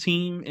the other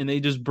team, and they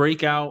just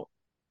break out.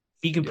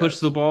 He can push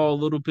the yes. ball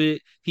a little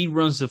bit. He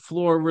runs the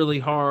floor really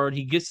hard.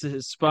 He gets to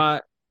his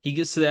spot. He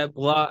gets to that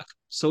block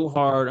so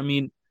hard. I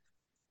mean,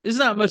 it's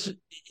not much.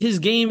 His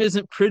game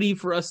isn't pretty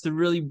for us to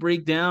really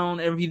break down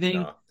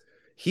everything. No.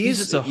 He's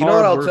He's, just a you know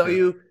what hard I'll tell worker.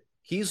 you?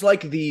 He's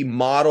like the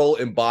model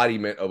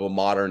embodiment of a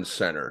modern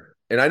center.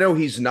 And I know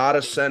he's not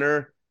a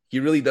center. He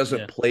really doesn't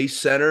Yeah. play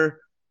center,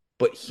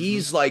 but Hmm.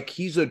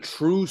 he's a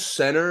true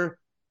center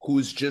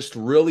who's just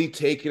really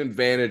taking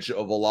advantage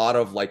of a lot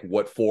of like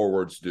what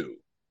forwards do.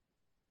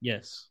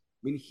 Yes.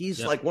 I mean, he's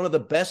Yep. like one of the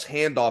best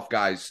handoff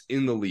guys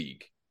in the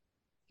league,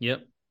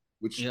 Yep.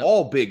 which Yep.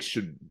 all bigs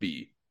should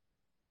be.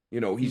 He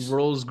He's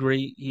rolls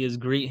great. He has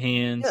great Yeah,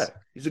 hands.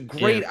 he's a Yeah.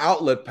 great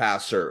outlet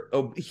passer.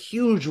 A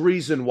huge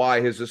reason why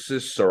his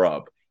assists are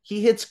up.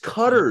 He hits Yep.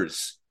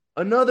 cutters.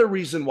 Another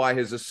reason why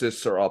his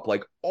assists are up.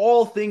 Like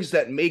all things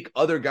that make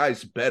other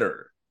guys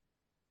better.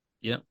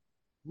 Yep.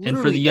 And for the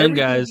Literally young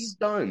everything he's guys,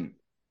 done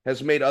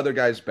has made other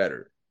guys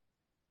better.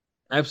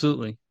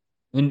 absolutely.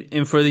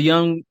 And for the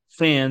young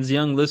fans,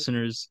 young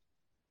listeners,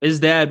 his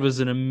dad was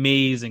an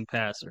amazing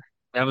passer.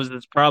 That was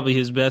probably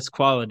his best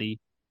quality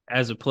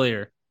as a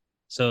player.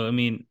 So I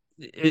mean,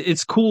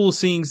 it's cool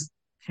seeing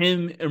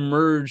him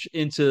emerge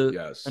into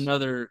Yes.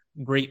 another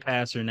great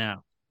passer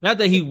now. Not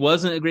that he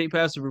wasn't a great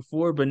passer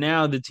before, but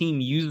now the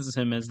team uses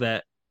him as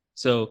that.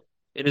 So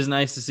it is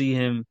nice to see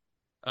him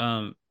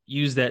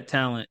use that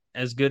talent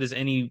as good as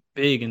any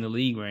big in the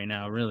league right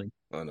now, really.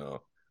 I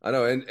know. I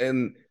know.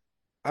 And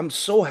I'm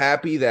so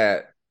happy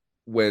that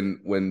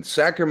when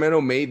Sacramento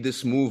made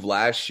this move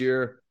last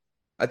year,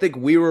 I think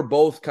we were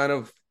both kind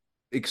of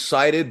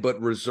excited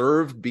but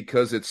reserved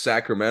because it's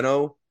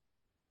Sacramento.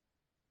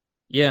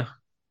 Yeah.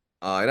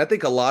 And I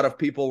think a lot of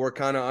people were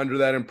kind of under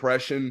that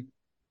impression.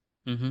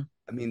 Hmm.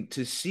 I mean,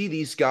 to see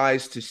these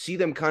guys, to see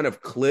them kind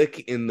of click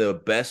in the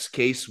best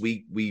case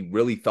we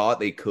really thought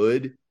they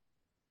could,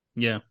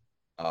 Yeah.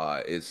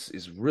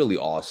 is really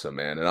awesome,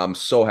 man. And I'm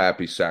so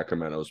happy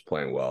Sacramento's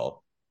playing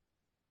well.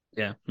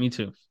 Yeah, me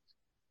too.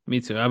 Me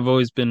too. I've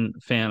always been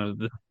a fan of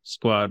the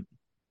squad.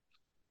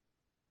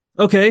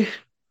 Okay,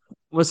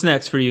 what's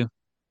next for you? I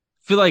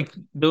feel like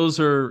those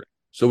are.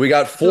 So we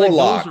got I feel four like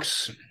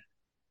locks.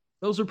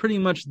 those are pretty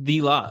much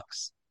the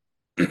locks.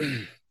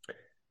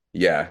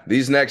 Yeah,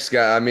 these next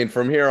guys, I mean,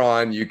 from here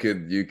on, you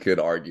could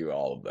argue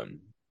all of them.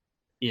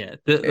 Yeah,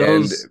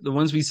 And the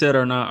ones we said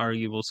are not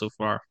arguable so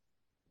far.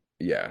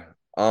 yeah,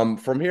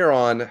 from here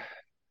on,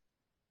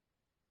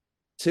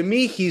 to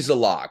me, he's a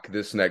lock,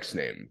 this next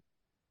name.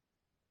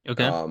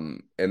 Okay.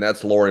 And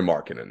that's Laurie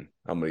Markkinen.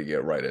 I'm gonna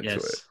get right into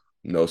it. Yes.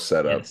 No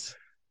setup. Yes.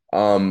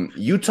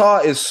 Utah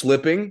is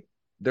slipping.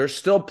 They're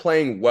still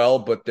playing well,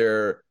 but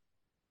they're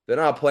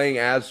not playing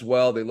as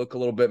well. They look a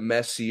little bit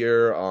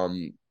messier.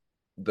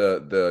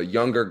 The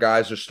younger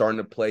guys are starting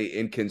to play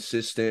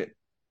inconsistent.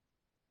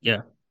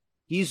 Yeah.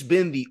 He's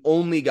been the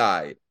only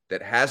guy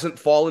that hasn't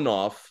fallen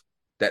off,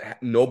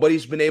 that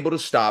nobody's been able to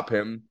stop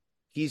him.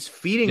 He's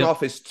feeding Yep. off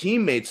his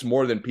teammates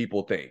more than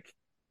people think.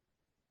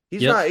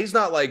 He's Yep. not he's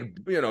not like,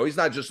 he's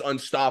not just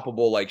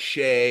unstoppable like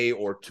Shea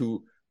or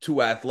too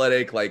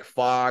athletic like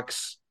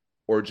Fox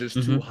or just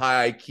too Hmm.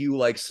 high IQ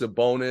like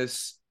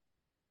Sabonis.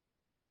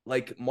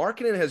 Like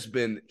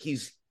Markkinen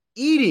he's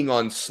eating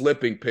on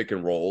slipping pick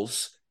and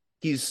rolls.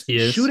 He's He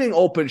is. shooting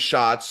open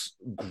shots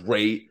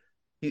great.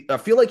 I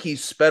feel like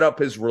he's sped up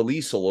his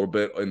release a little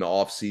bit in the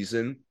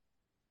offseason.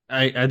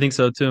 I think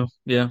so too.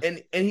 Yeah.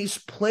 And he's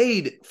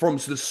played from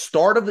the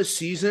start of the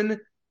season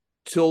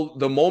till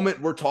the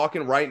moment we're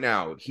talking right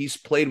now. He's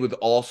played with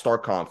all-star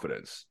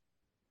confidence,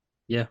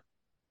 Yeah.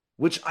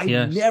 which I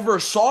Yes. never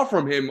saw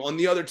from him on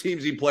the other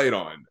teams he played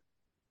on.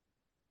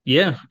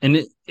 Yeah.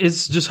 And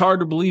it's just hard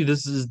to believe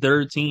this is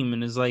their team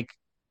and is like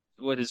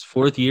what his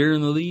fourth year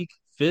in the league,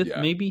 fifth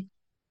Yeah, maybe.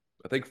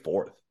 I think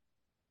fourth.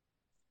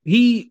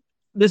 He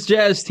this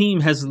Jazz team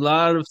has a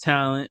lot of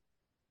talent,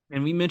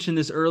 and we mentioned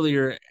this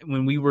earlier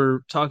when we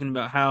were talking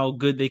about how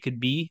good they could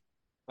be,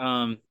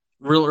 um,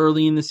 real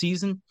early in the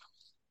season.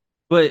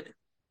 But I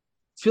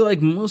feel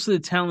like most of the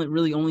talent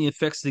really only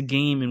affects the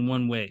game in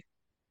one way.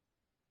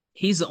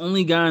 He's the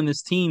only guy on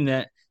this team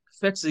that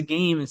affects the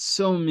game in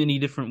so many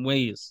different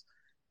ways.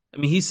 I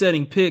mean, he's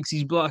setting picks,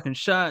 he's blocking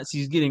shots,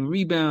 he's getting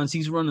rebounds,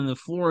 he's running the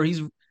floor,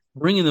 he's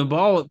bringing the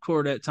ball up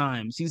court at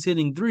times, he's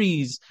hitting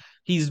threes,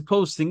 he's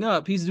posting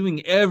up, he's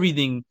doing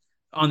everything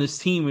on this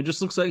team. It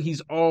just looks like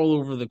he's all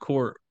over the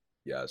court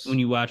when Yes.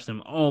 you watch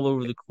them, all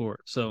over the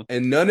court. So,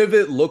 And none of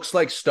it looks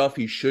like stuff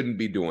he shouldn't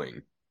be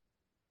doing.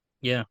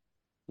 yeah,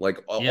 Like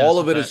yeah, all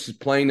it's a of it fact. is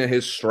playing to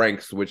his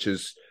strengths, which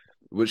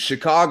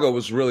Chicago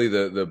was really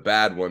the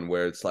bad one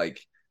where it's like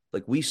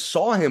we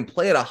saw him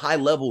play at a high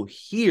level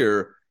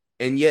here,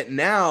 and yet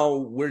now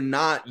we're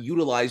not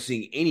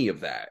utilizing any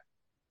of that.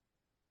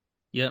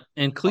 Yep.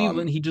 And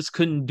Cleveland, Um, he just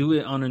couldn't do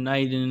it on a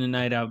night in and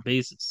night out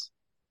basis.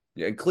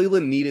 yeah, and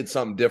Cleveland needed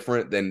something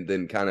different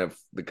than kind of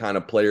the kind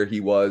of player he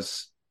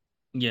was.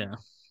 Yeah.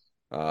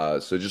 So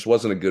it just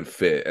wasn't a good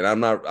fit. And I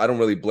don't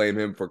really blame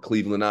him for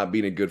Cleveland not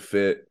being a good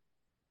fit.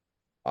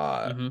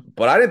 Hmm.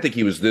 But I didn't think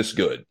he was this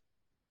good.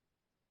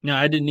 No,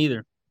 I didn't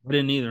either. I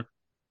didn't either.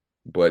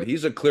 But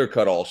he's a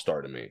clear-cut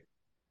all-star to me.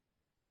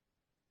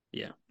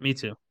 Yeah, me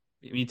too.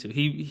 Me too.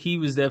 He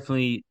was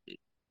definitely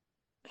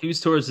he was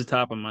towards the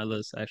top of my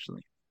list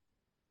actually.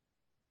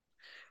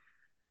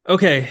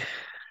 Okay,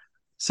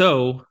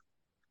 so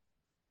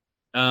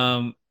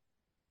um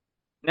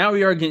now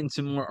we are getting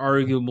to more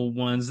arguable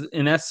ones,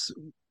 and that's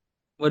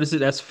what is it?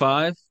 That's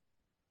five.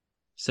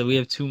 So we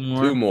have two Two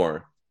more.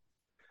 more.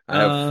 I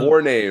have Uh,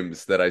 four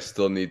names that I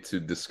still need to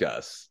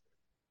discuss.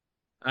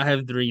 I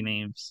have three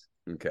names.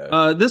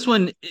 Okay. This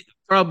one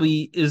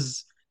probably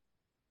is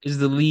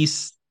the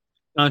least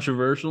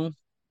controversial.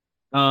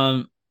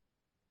 Um,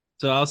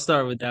 so I'll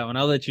start with that one.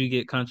 I'll let you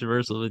get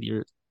controversial with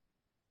yours.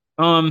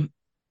 Um,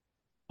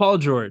 Paul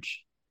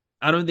George.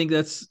 I don't think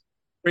that's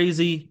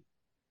crazy.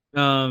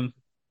 Um,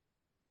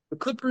 the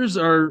Clippers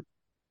are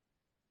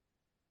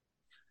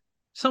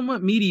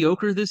somewhat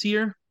mediocre this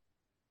year,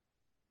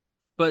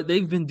 but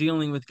they've been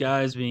dealing with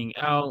guys being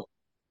out,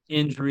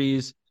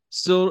 injuries,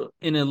 still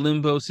in a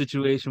limbo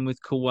situation with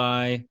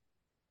Kawhi.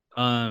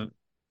 Um,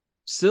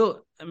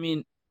 still, I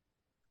mean,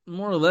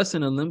 more or less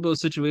in a limbo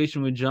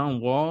situation with John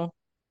Wall,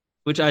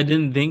 which I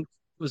didn't think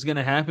was going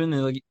to happen.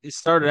 And like it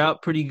started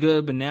out pretty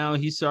good, but now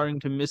he's starting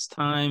to miss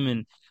time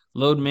and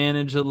load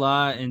manage a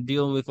lot and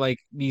deal with like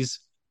these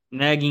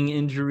nagging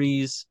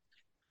injuries.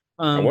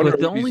 I wonder But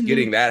who the he's only thing,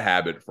 getting that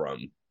habit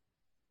from.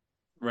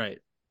 right?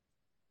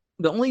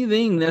 The only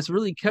thing that's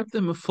really kept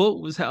them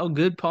afloat was how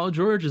good Paul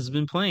George has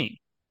been playing.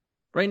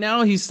 Right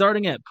now, he's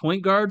starting at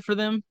point guard for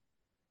them.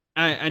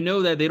 I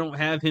know that they don't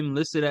have him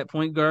listed at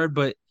point guard,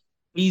 but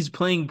he's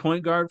playing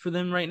point guard for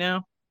them right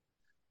now.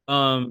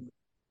 I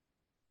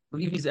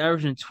believe he's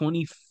averaging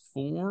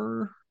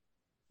 24.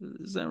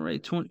 Is that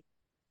right?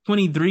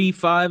 23,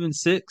 5, and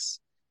 6.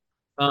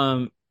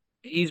 Um,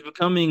 he's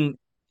becoming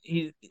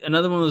he's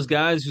another one of those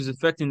guys who's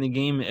affecting the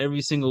game in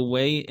every single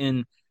way.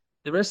 And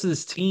the rest of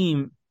this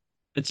team,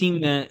 the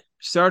team that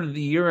started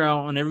the year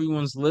out on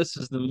everyone's list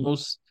as the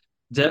most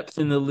depth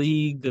in the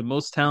league, the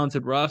most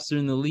talented roster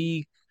in the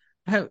league.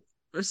 Have,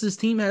 rest of this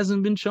team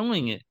hasn't been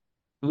showing it.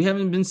 We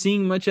haven't been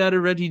seeing much out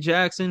of Reggie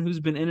Jackson, who's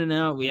been in and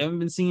out. We haven't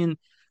been seeing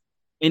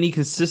any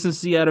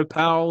consistency out of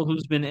Powell,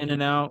 who's been in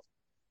and out.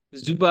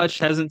 Zubac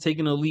hasn't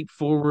taken a leap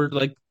forward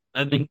like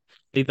I think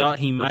they thought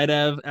he might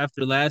have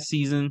after last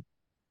season.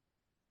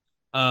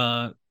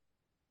 Uh,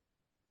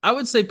 I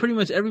would say pretty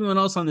much everyone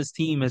else on this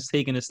team has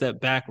taken a step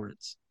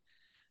backwards,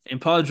 and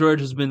Paul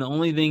George has been the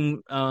only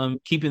thing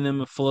keeping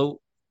them afloat.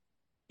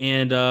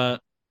 And what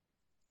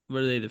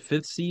are they? The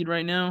fifth seed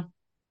right now.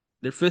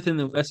 They're fifth in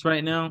the West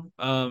right now.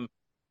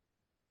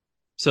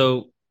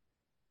 So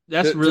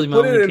that's To really my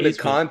put it only into case.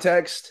 But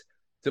context,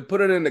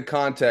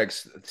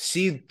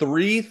 seed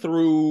 3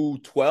 through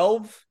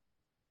 12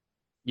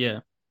 yeah,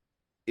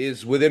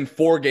 is within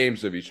 4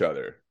 games of each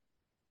other.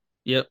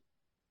 yep,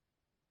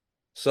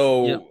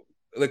 yep. So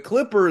the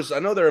Clippers, I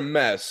know they're a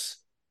mess,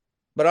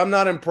 but I'm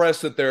not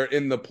impressed that they're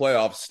in the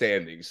playoff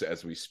standings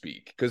as we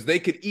speak because they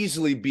could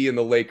easily be in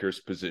the Lakers'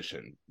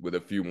 position with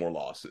a few more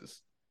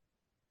losses.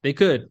 They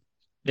could,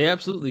 they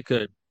absolutely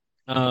could,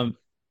 um,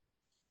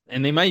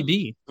 and they might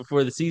be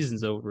before the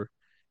season's over.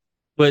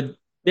 But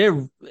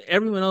they're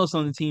everyone else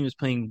on the team is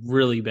playing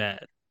really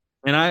bad,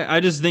 and I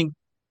just think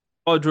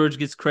Paul George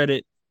gets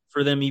credit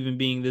for them even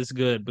being this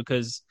good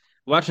because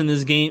watching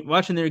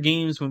their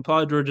games when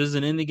Paul George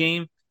isn't in the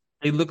game,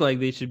 they look like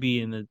they should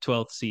be in the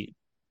 12th seed.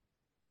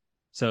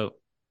 So,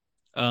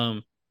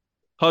 um,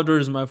 Paul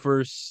George is my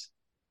first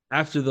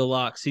after the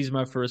locks. He's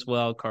my first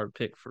wild card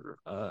pick for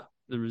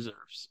the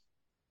reserves.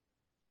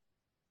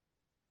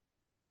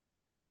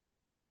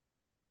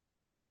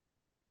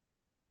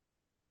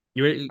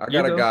 You ready? You go.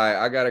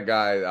 I got a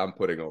guy I'm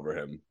putting over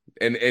him.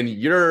 And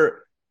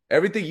you're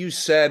everything you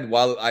said,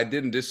 while I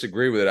didn't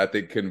disagree with it, I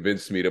think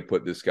convinced me to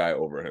put this guy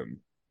over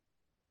him.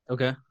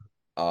 Okay,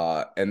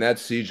 And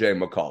that's CJ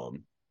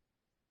McCollum.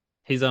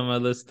 he's on my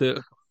list too.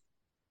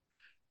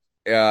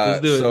 Let's Uh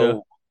do it though.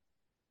 so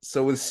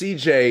so with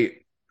CJ,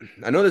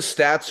 I know the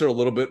stats are a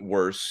little bit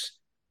worse,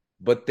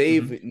 but Hmm.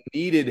 they've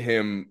needed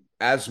him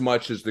as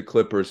much as the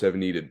Clippers have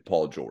needed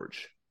Paul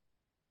George.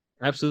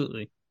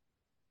 Absolutely.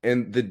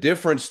 And the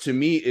difference to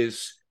me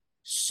is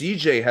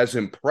CJ has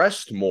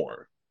impressed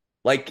more.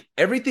 Like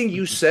everything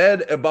you Mhm.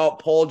 said about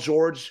Paul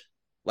George,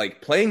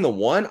 like playing the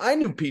one, I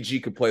knew PG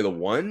could play the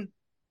one.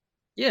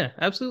 Yeah,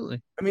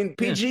 absolutely. I mean, Yeah.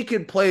 PG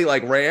could play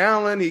like Ray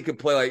Allen. He could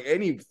play like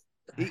any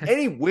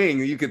wing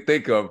you could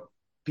think of.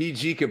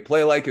 PG could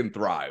play like and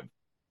thrive.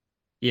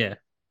 Yeah.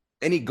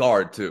 Any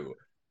guard too.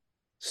 Yeah.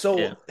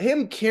 So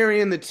him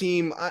carrying the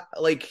team,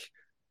 I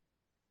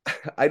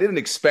didn't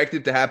expect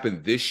it to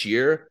happen this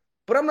year,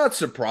 but I'm not Yeah.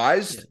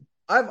 surprised.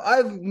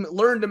 I've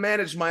learned to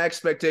manage my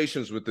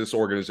expectations with this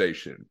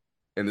organization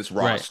and this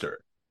Right.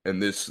 roster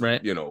and this,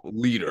 Right.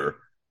 leader.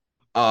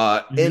 Hmm.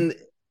 And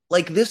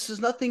like this is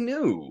nothing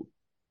new.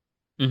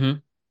 Hmm.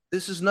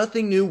 This is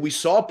nothing new. We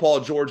saw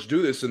Paul George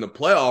do this in the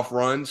playoff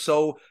run,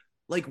 so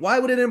like why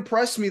would it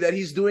impress me that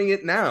he's doing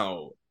it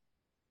now?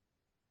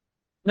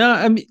 No,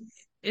 I mean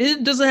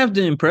it doesn't have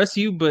to impress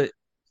you, but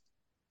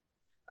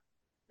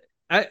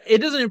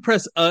it doesn't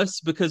impress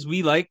us because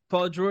we like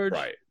Paul George.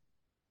 Right.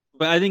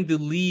 But I think the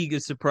league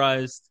is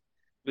surprised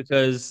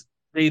because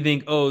they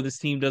think, oh, this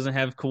team doesn't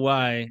have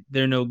Kawhi,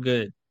 they're no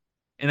good,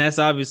 and that's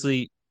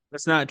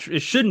not true.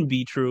 It shouldn't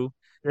be true.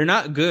 They're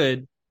not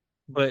good,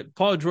 but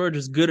Paul George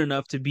is good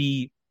enough to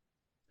be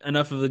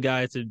enough of the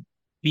guy to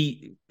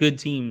beat good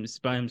teams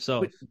by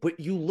himself. But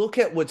you look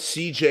at what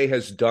CJ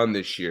has done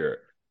this year,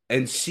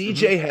 and Hmm.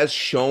 CJ has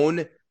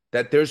shown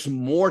that there's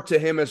more to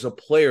him as a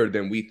player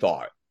than we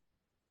thought.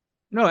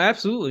 No,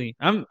 absolutely.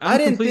 I I'm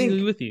didn't completely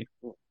think with you.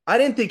 I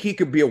didn't think he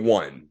could be a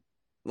one.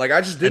 Like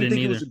I just I didn't didn't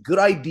think it was either. a good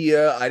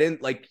idea. I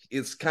didn't like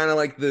it's kind of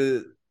like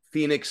the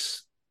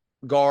Phoenix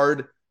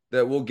guard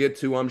that we'll get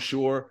to, I'm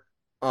sure.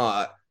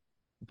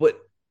 But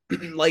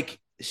like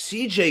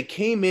CJ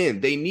came in,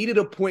 they needed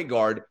a point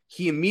guard.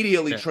 He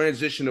immediately Yeah,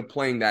 transitioned to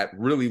playing that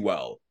really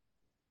well.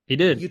 he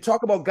did. You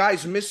talk about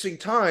guys missing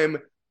time.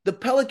 The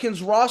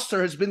Pelicans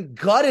roster has been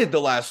gutted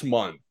the last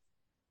month.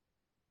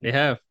 They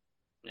have.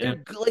 Yeah,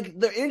 They're like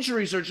the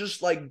injuries are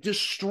just like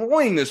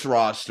destroying this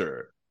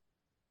roster.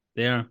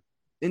 they are.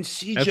 And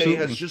CJ has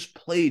Absolutely. just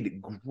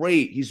played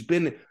great.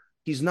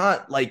 He's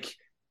not like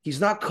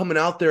he's not coming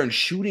out there and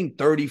shooting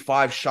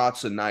 35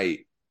 shots a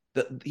night.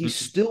 He's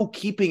Mhm. still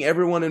keeping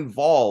everyone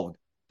involved.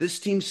 This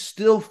team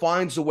still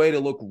finds a way to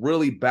look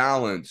really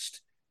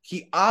balanced.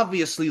 He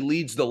obviously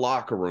leads the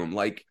locker room.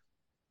 Like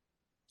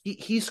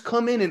he's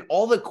come in and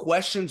all the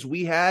questions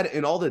we had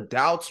and all the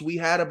doubts we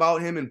had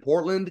about him in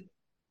Portland,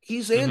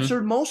 he's Mhm.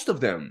 answered most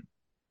of them.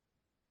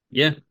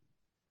 Yeah,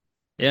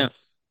 yeah.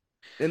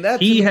 And that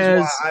to He me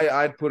is why has.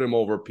 I'd put him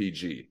over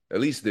PG, at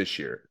least this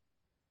year.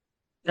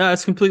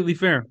 That's completely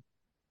fair.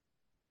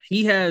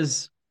 He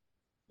has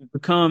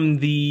become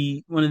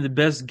the one of the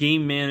best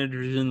game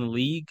managers in the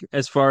league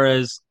as far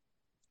as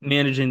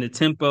managing the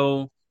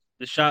tempo,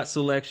 the shot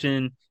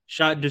selection,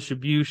 shot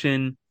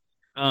distribution,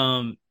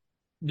 um,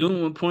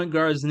 doing what point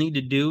guards need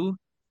to do.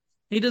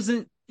 He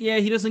doesn't. Yeah,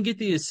 he doesn't get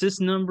the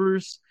assist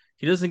numbers.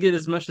 he doesn't get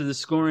as much of the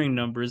scoring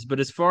numbers, but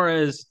as far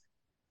as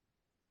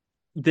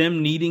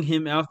them needing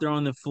him out there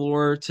on the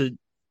floor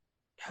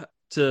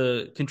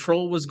to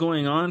control what's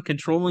going on,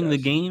 controlling the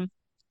Yes. game,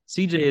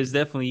 CJ is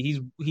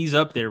definitely he's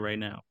up there right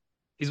now.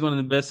 He's one of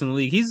the best in the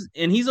league.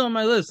 He's on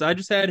my list. I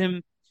just had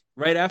him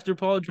right after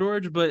Paul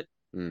George, but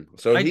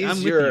So I'm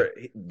he's with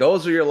you.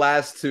 those are your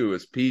last two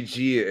is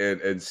PG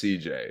and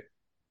CJ.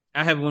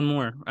 I have one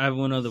more. I have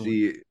one other one.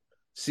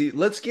 See,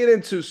 let's get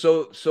into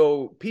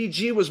so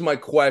PG was my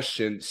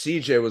question,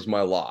 CJ was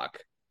my lock.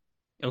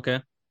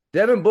 Okay.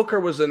 Devin Booker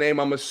was the name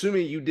I'm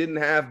assuming you didn't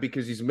have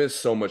because he's missed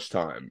so much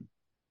time.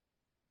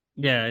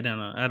 Yeah, I don't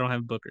know. I don't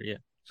have Booker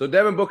yet. So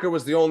Devin Booker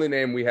was the only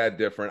name we had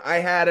different. I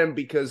had him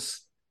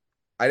because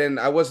I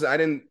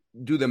didn't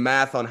do the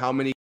math on how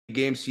many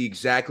games he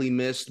exactly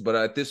missed, but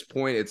at this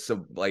point it's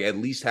like at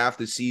least half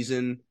the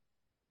season.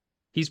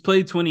 He's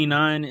played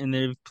 29 and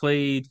they've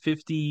played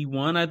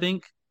 51, I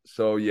think.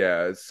 So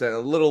yeah, it's a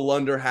little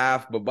under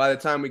half, but by the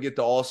time we get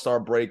to All-Star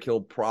break,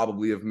 he'll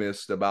probably have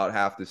missed about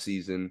half the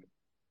season.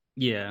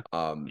 Yeah.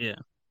 Um, Yeah.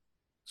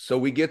 so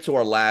we get to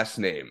our last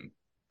name,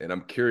 and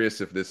I'm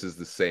curious if this is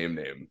the same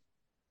name.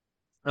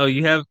 Oh,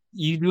 you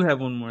do have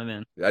one more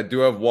then. I do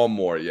have one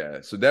more,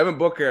 yeah. So Devin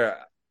Booker,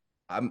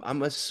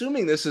 I'm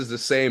assuming this is the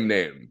same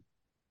name.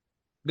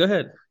 Go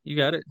ahead. You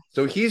got it.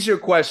 So he's your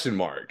question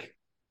mark.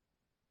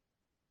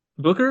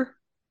 Booker?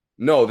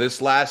 No,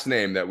 this last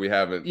name that we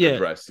haven't Yeah.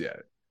 addressed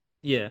yet.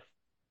 Yeah.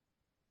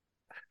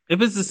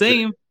 If it's the Is it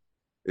same,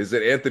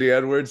 Anthony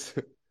Edwards?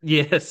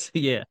 yes.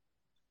 Yeah.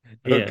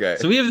 Yeah. Okay.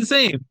 So we have the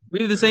same. We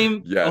have the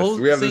same Yes, whole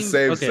we have the same.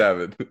 same Okay.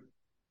 seven.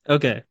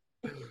 Okay.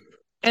 All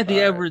Anthony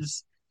right.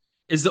 Edwards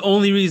is the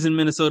only reason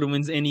Minnesota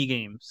wins any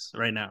games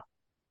right now.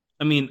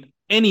 I mean,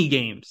 any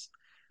games,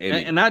 and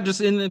Any not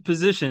just in the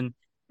position,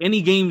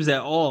 any games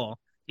at all.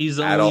 He's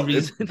the at only all.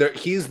 reason.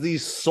 He's the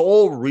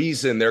sole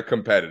reason they're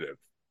competitive.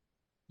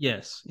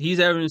 Yes, he's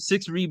averaging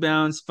 6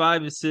 rebounds,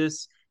 5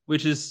 assists,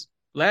 which is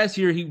last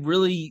year he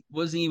really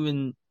wasn't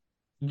even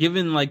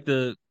given like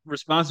the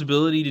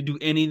responsibility to do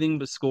anything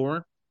but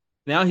score.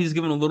 Now he's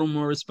given a little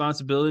more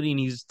responsibility and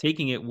he's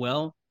taking it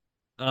well.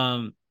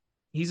 Um,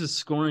 he's a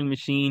scoring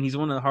machine. He's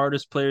one of the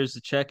hardest players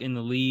to check in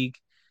the league.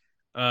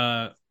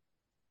 Uh,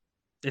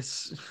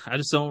 it's I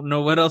just don't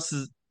know what else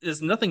is.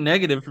 There's nothing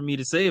negative for me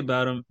to say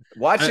about him.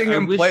 Watching I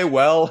him play wish,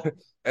 well,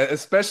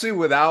 especially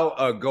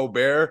without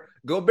Gobert.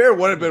 Gobert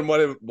would have yeah, been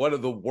one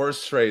of the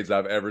worst trades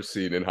I've ever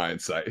seen in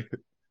hindsight.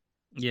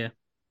 yeah,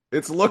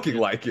 It's looking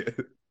yeah, like it.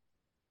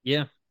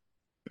 yeah,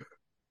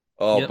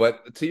 Oh, yep,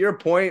 but to your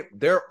point,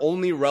 they're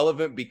only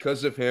relevant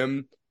because of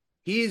him.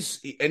 He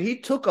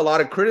took a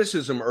lot of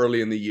criticism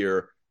early in the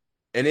year,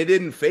 and it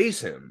didn't phase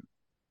him.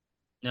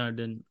 no, I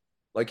didn't.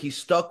 Like he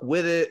stuck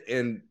with it,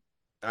 and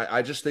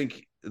I just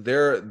think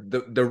they're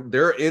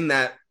in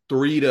that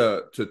 3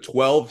 to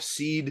 12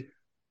 seed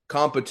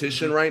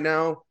competition Hmm. right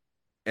now,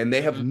 and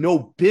they have Hmm.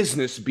 no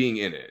business being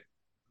in it.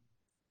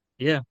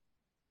 Yeah,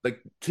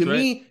 Like that's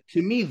right.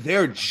 to me,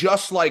 they're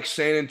just like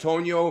San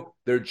Antonio.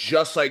 They're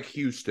just like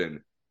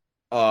Houston.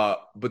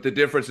 But the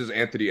difference is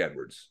Anthony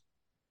Edwards.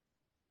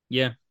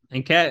 Yeah,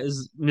 and Cat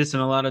is missing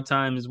a lot of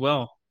time as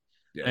well.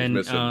 Yeah, he's And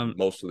missing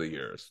most of the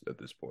years at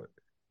this point.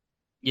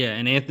 yeah,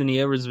 and Anthony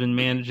Edwards has been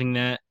managing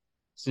that.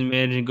 He's been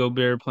managing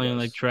Gobert playing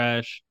like Yes,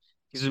 trash.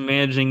 He's been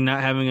managing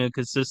not having a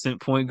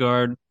consistent point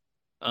guard.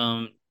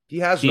 Um, he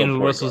has no D'Angelo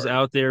point Russell's guard.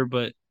 out there,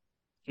 but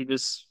he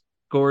just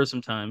scores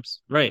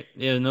sometimes. Right?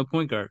 Yeah, no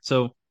point guard.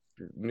 So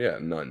Yeah,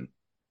 none.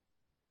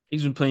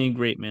 he's been playing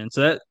great, man.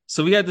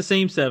 So we got the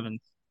same seven.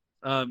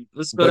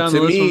 Let's go But down the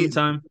to list one more me,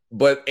 time.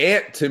 but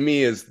Ant to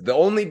me is the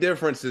only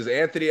difference is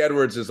Anthony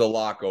Edwards is a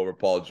lock over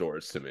Paul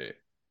George to me.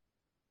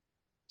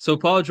 So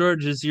Paul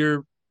George is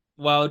your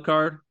wild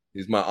card.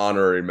 He's my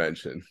honorary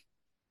mention.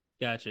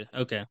 Gotcha.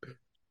 Okay.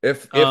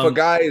 If a Um,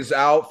 guy is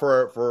out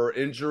for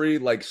injury,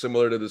 like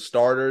similar to the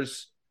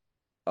starters,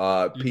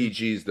 mhm.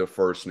 PG's the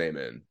first name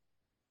in.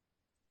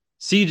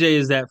 CJ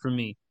is that for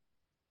me.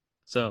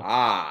 So,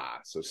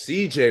 So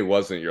CJ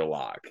wasn't your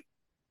lock.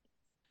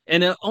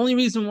 and the only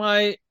reason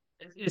why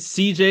is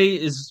CJ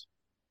is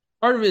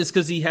part of it is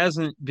because he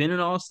hasn't been an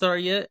All Star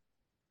yet,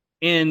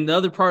 and the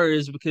other part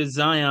is because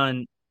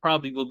Zion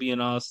probably will be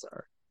an All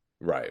Star.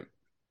 Right.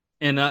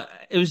 And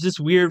it was just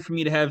weird for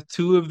me to have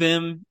two of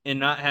them and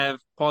not have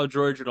Paul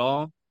George at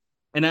all.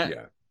 And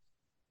Yeah.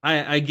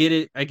 I get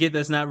it. I get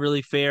that's not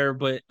really fair,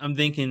 but I'm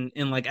thinking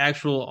in like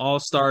actual All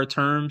Star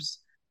terms,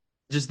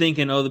 just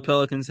thinking, oh, the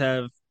Pelicans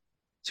have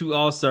two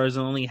All Stars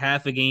and only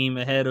half a game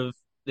ahead of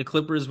the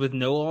Clippers with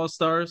no All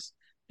Stars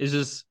is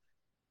just,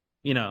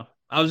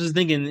 I was just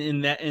thinking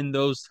in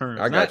those I terms,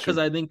 not got because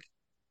you. I think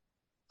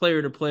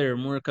player to player,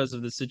 more because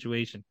of the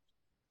situation.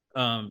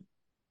 Um,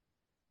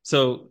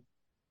 so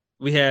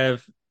we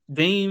have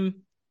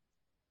Dame,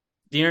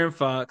 De'Aaron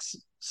Fox,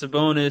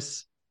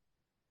 Sabonis,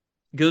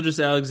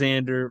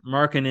 Gilgeous-Alexander,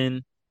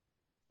 Markkanen,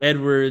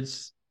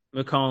 Edwards,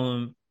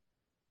 McCollum,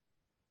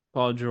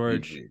 Paul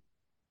George. PG.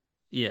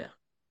 Yeah.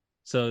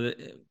 So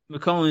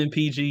McCollum and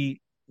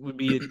PG would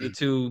be the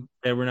two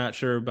that we're not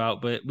sure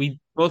about, but we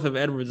both have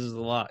Edwards as a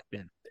lock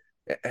then.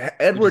 which is good.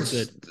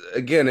 Edwards,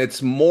 again,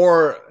 it's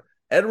more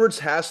Edwards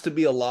has to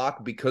be a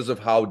lock because of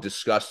how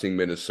disgusting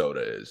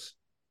Minnesota is.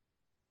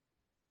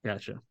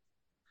 Gotcha.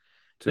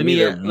 To me,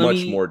 they're Let much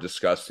me. more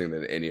disgusting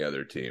than any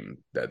other team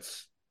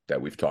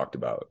that we've talked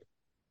about.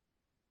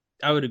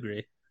 I would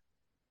agree.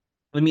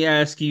 Let me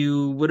ask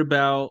you, what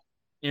about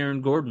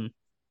Aaron Gordon?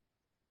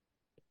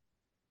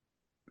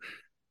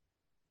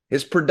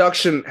 His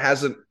production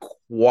hasn't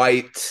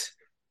quite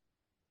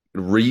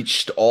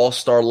reached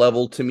all-star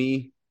level to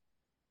me.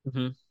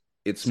 Hmm.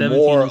 It's 17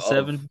 more and of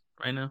 7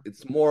 right now.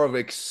 it's more of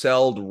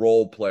excelled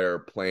role player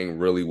playing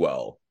really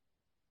well.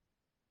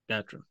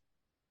 Gotcha.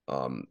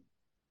 Um,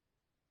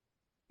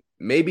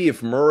 Maybe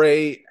if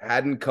Murray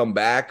hadn't come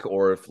back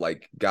or if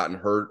like gotten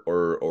hurt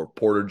or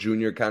Porter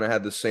Jr. kind of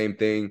had the same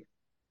thing.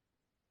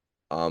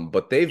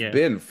 But they've Yeah.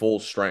 been full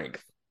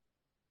strength.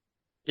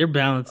 Your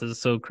balance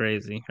is so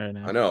crazy right I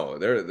now. know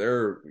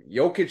they're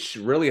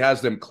Jokic really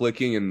has them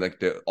clicking in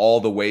like all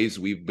the ways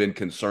we've been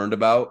concerned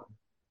about.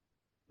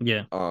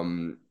 Yeah.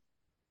 Um,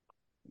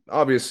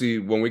 Obviously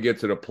when we get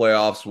to the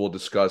playoffs, we'll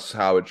discuss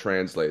how it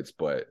translates,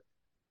 but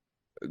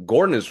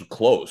Gordon is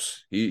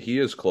close. He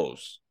is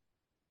close.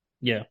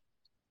 Yeah.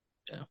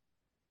 Yeah.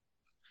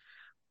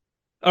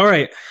 All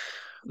right.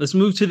 Let's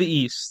move to the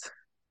East.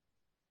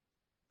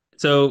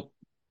 So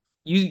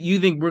you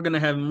think we're gonna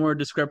have more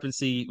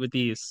discrepancy with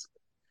these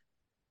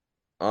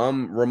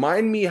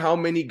Remind me how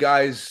many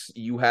guys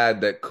you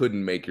had that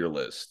couldn't make your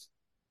list.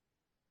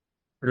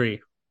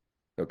 three?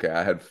 Okay,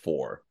 I had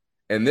four.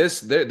 And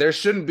there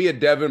shouldn't be a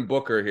Devin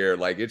Booker here.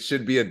 Like it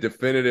should be a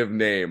definitive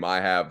name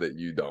I have that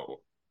you don't.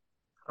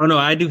 Oh no,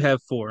 I do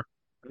have four.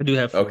 I do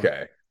have four.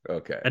 Okay.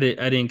 Okay. I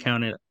didn't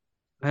count it.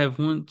 I have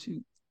one,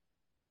 two.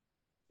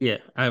 Yeah,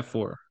 I have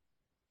four.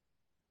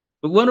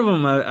 But one of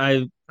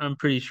them I'm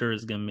pretty sure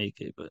is gonna make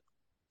it.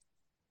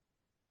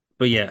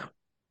 But yeah.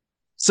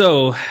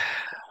 So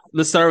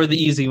let's start with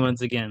the easy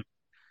ones again.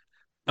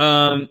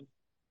 Um,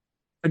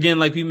 again,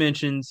 like we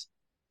mentioned,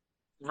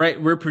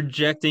 right? We're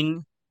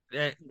projecting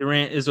that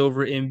Durant is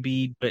over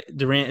Embiid, but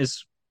Durant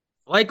is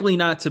likely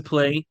not to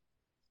play.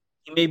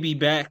 He may be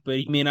back, but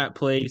he may not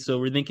play. So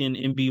we're thinking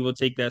Embiid will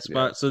take that Yeah.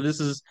 spot. So this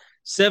is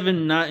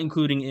seven, not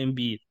including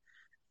Embiid at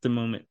the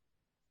moment.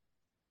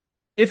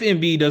 If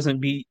Embiid doesn't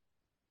beat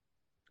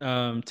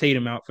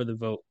Tatum out for the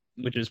vote,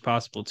 which is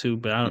possible too,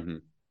 but I don't. Hmm.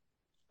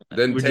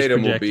 Then We're just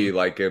Tatum will be projecting.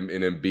 like in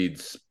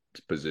Embiid's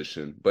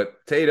position. But Yeah,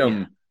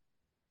 Tatum,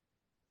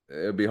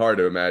 it'd be hard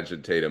to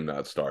imagine Tatum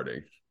not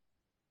starting.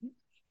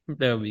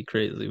 that would be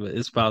crazy, but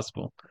it's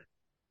possible.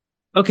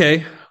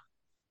 Okay.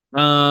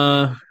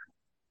 Uh,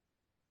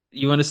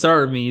 you want to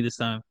start with me this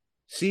time?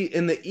 See,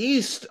 in the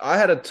East, I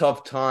had a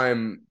tough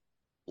time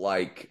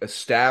like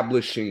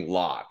establishing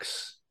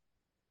locks.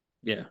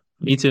 Yeah,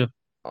 me too.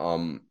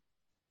 Um,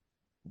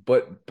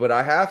 but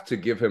I have to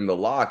give him the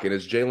lock, and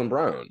it's Jaylen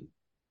Brown.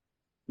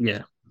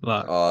 Yeah,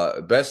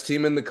 lock. Best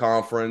team in the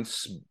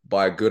conference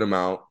by a good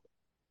amount.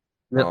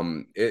 Yep.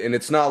 And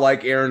it's not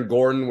like Aaron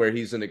Gordon where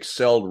he's an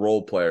excelled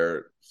role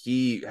player.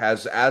 He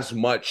has as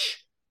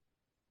much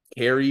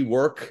carry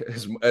work,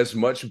 as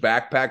much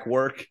backpack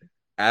work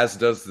as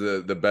does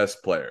the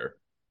best player.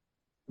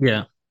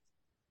 Yeah.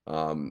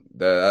 I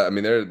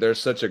mean, they're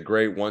such a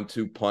great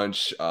 1-2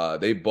 punch. I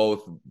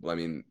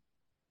mean,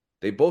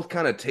 they both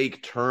kind of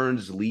take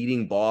turns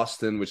leading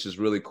Boston, which is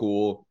really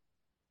cool.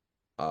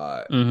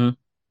 Uh, Mm-hmm.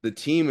 the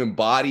team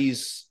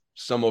embodies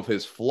some of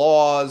his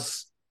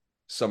flaws,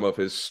 some of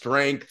his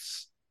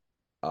strengths.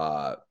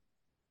 Uh,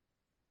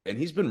 and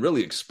he's been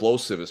really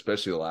explosive,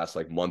 especially the last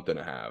like month and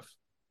a half.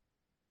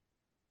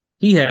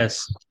 He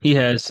has. He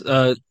has.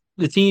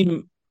 The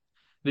team,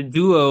 the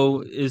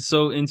duo is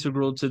so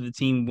integral to the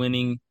team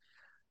winning.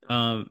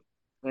 Um,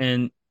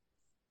 and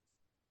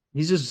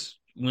he's just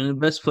one of the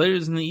best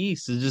players in the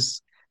East. It's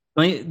just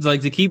plain,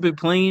 like to keep it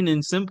plain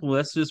and simple.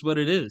 That's just what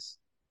it is.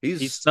 He's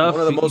He's one tough.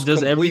 of the He most does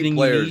complete everything you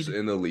players need.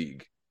 in the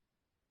league.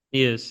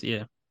 He is.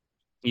 Yeah,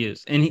 he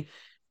is. And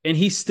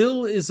he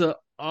still is a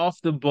off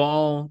the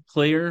ball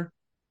player.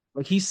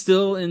 Like he's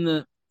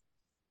in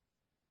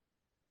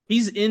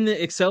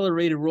the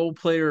accelerated role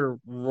player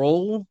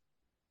role,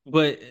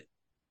 but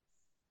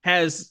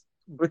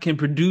but can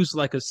produce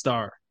like a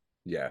star.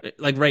 Yeah.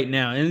 Like right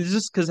now. And it's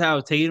just because how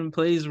Tatum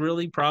plays,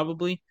 really,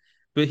 probably.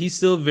 But he's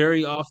still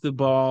very off the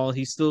ball.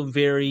 He's still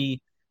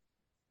very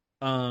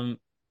um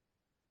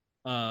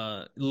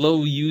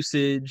low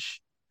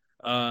usage.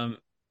 Um,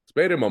 It's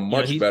made him a you know,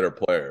 much he better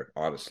player,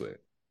 honestly.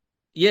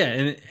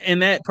 yeah,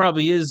 and that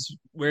probably is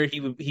where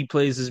he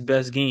plays his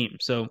best game.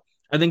 So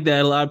I think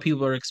that a lot of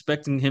people are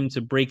expecting him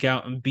to break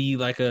out and be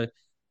like a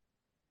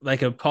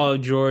Paul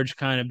George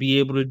kind of be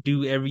able to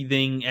do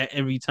everything at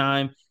every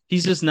time.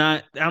 He's just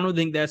not. I don't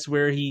think that's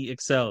where he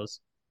excels.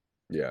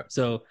 Yeah.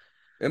 So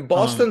And um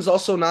Boston's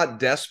also not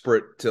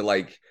desperate to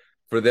like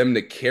for them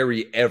to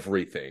carry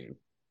everything.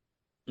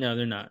 no,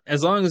 they're not.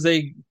 As long as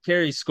they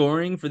carry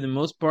scoring for the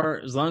most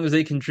part, as long as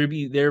they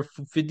contribute their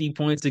 50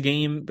 points a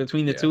game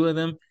between the Yeah. two of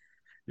them,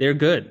 they're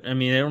good. I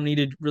mean, they don't need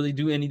to really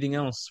do anything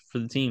else for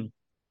the team.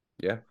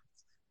 Yeah.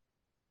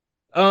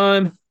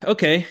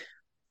 Okay.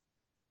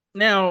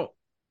 Now,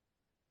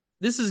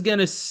 this is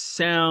gonna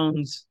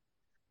sound,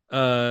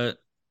 uh,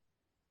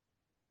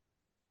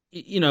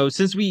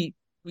 since we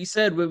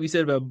said what we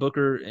said about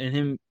Booker and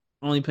him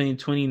only playing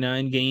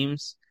 29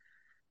 games,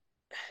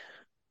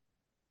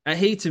 I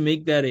hate to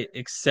make that an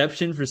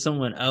exception for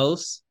someone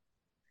else.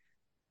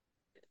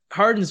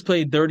 Harden's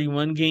played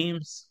 31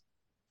 games.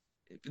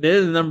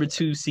 They're the number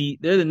two seed.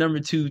 They're the number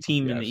two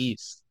team in the Yes.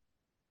 East.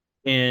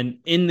 And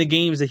in the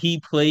games that he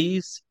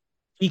plays,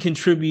 he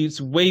contributes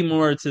way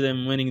more to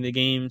them winning the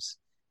games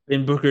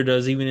than Booker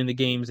does, even in the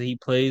games that he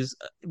plays.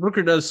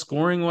 Booker does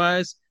scoring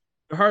wise,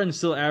 but Harden's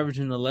still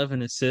averaging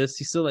 11 assists.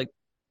 He's still like,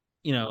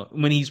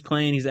 when he's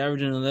playing, he's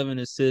averaging 11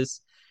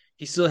 assists.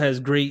 He still has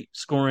great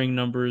scoring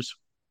numbers.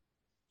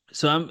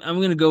 So I'm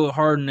gonna go with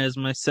Harden as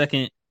my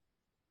second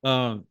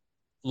um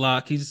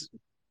lock. He's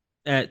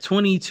at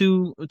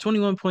 22,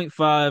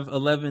 21.5,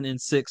 11 and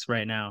 6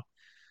 right now.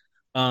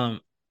 Um,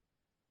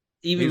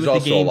 even He's with the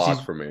also a games lock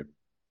he's for me.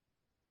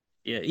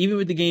 yeah, even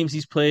with the games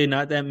he's played,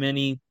 not that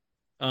many.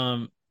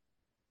 Um,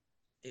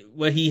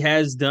 what he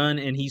has done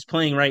and he's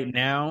playing right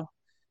now,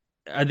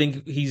 I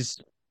think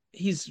he's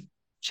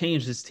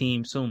changed his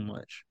team so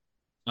much.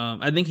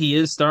 I think he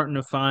is starting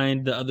to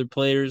find the other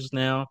players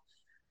now.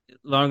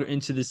 Longer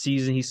into the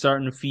season, he's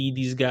starting to feed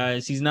these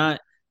guys. He's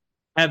not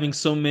having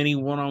so many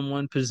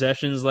one-on-one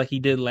possessions like he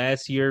did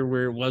last year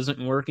where it wasn't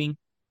working.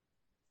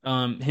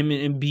 Him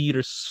and Embiid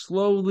are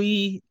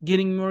slowly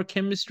getting more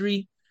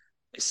chemistry.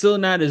 Still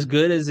not as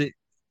good as it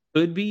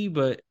could be,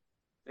 but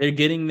they're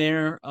getting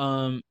there.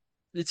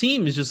 The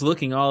team is just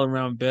looking all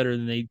around better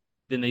than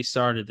they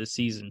started the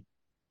season.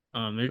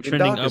 They're I mean,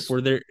 trending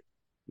upward. They're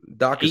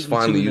Doc is 8-2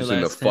 finally in their using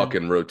the last 10.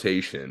 fucking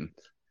rotation.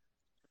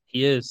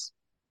 He is.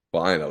 He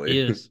Finally.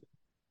 is.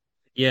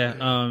 Yeah.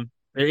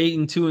 They're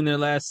 8-2 in their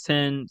last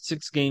 10,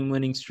 6 game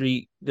winning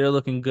streak. They're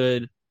looking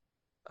good.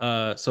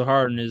 So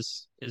Harden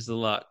is the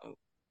lot.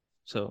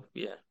 So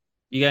yeah.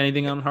 You got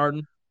anything on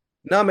Harden?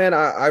 No, man,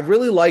 I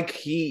really like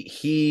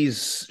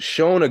he's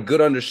shown a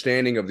good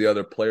understanding of the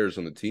other players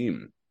on the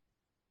team.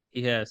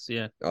 He has,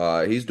 yeah.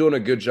 He's doing a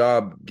good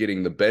job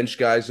getting the bench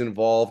guys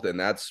involved, and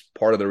that's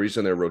part of the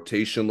reason their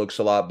rotation looks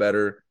a lot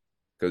better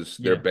because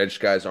their Yeah. bench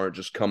guys aren't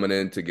just coming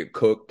in to get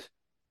cooked.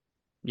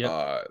 Yep.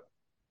 Uh,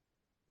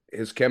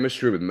 his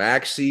chemistry with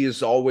Maxey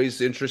is always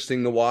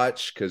interesting to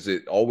watch because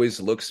it always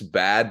looks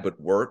bad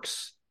but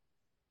works.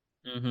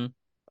 Mm-hmm.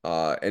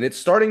 And it's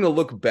starting to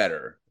look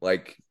better.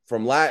 Like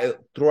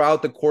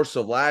throughout the course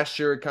of last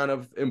year, it kind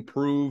of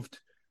improved.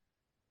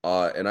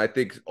 And I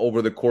think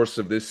over the course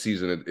of this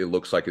season, it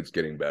looks like it's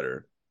getting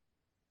better.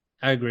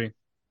 I agree.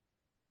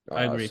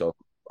 I agree. So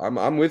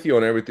I'm with you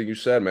on everything you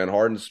said, man.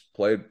 Harden's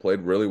played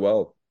really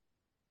well.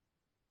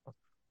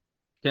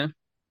 Okay.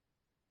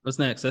 What's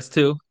next? That's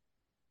two.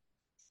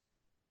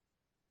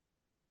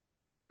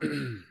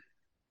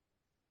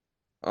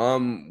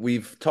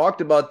 We've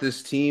talked about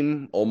this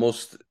team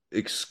almost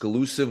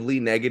exclusively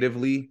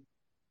negatively.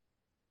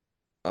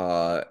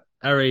 Uh,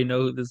 I already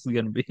know who this is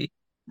gonna be.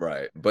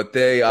 right, but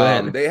they Go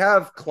ahead. they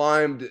have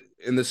climbed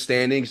in the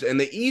standings, and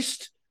the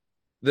East,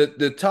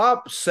 the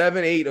top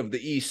 7, 8 of the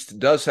East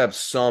does have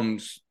some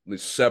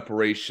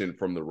separation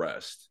from the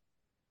rest.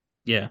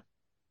 Yeah.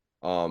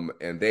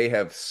 And they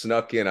have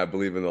snuck in, I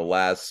believe, in the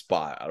last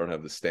spot. I don't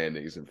have the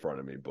standings in front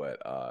of me,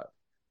 but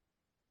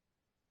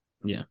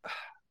Yeah.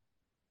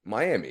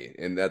 Miami,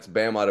 and that's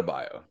Bam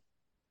Adebayo.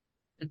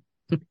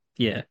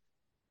 Yeah.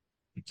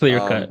 Clear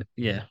cut. Um,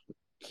 Yeah.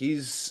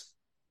 he's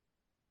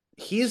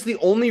he's the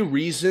only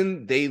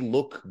reason they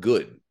look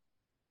good,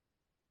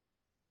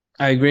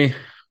 I agree.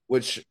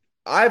 which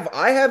I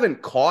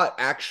haven't caught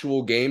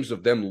actual games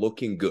of them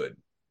looking good.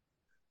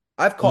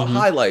 I've caught Mm-hmm.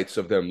 highlights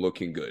of them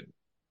looking good.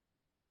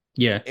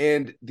 Yeah.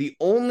 And the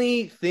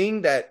only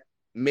thing that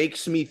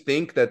makes me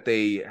think that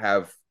they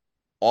have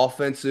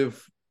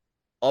offensive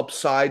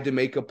upside to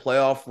make a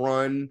playoff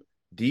run,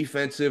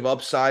 defensive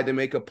upside to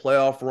make a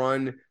playoff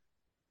run,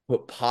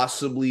 but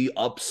possibly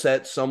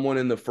upset someone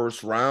in the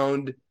first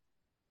round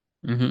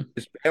Mm-hmm.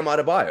 is Bam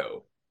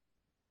Adebayo.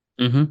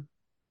 Mm-hmm.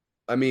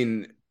 I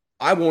mean,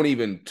 I won't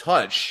even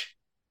touch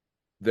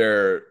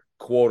their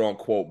quote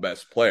unquote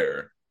best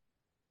player.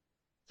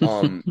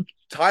 Um,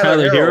 Tyler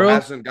Tyler Harrow Hero?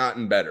 hasn't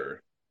gotten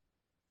better.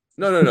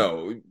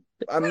 No.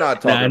 I'm not Nah, I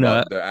talking know.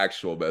 about the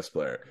actual best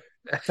player.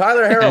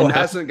 Tyler I Harrow know.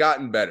 hasn't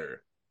gotten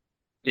better.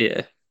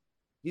 Yeah.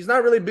 He's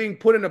not really being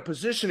put in a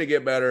position to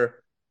get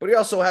better, but he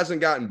also hasn't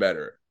gotten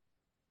better.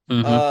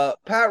 Mm-hmm.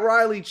 Pat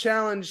Riley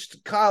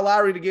challenged Kyle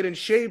Lowry to get in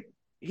shape.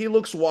 He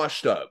looks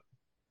washed up.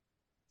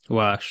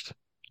 Washed.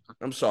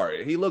 I'm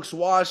sorry. He looks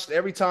washed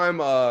every time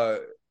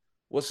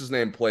what's his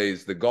name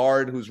plays, the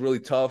guard who's really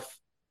tough.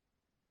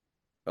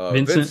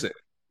 Vincent? Vincent.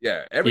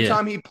 Yeah. Every Yeah.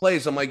 time he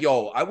plays, I'm like,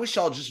 yo, I wish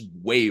y'all just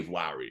wave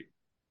Lowry.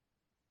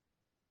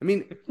 I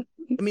mean,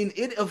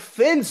 it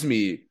offends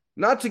me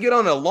not to get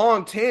on a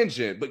long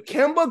tangent, but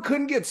Kemba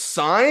couldn't get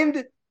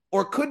signed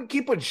or couldn't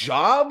keep a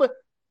job,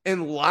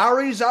 and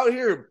Lowry's out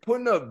here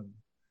putting up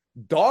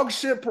dog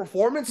shit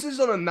performances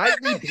on a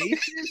nightly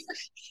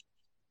basis.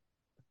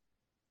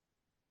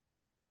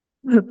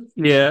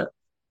 Yeah.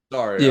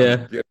 Sorry, I'm Yeah.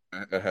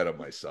 getting ahead of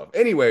myself.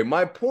 Anyway,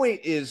 my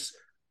point is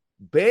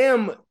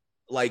Bam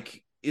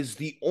like is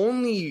the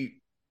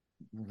only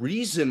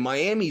reason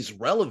Miami's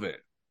relevant.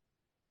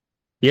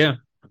 Yeah.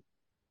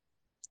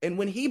 And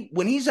when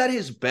he's at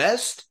his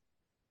best,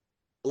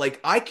 like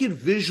I could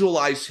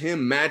visualize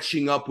him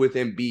matching up with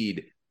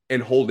Embiid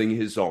and holding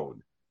his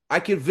own. I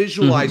could Hmm.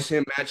 visualize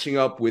him matching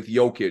up with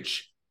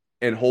Jokic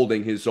and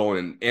holding his own,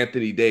 and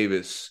Anthony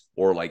Davis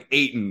or like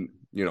Aiton,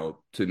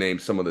 to name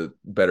some of the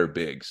better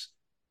bigs.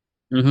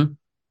 Hmm.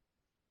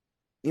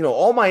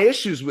 All my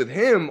issues with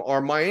him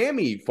are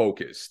Miami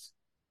focused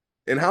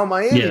and how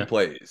Miami Yeah.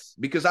 plays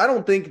because I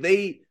don't think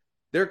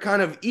they're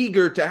kind of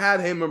eager to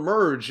have him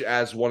emerge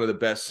as one of the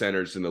best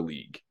centers in the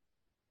league.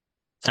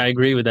 I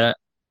agree with that.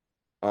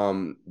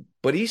 Um,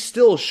 but he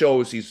still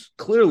shows he's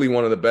clearly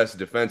one of the best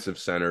defensive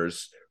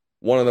centers,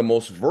 one of the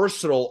most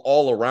versatile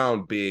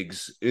all-around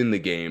bigs in the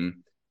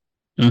game,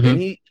 and Hmm.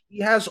 he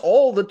has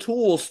all the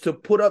tools to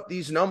put up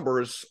these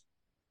numbers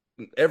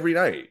every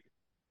night.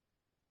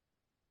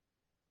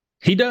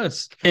 He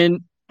does.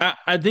 And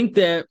I think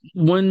that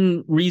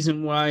one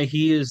reason why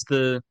he is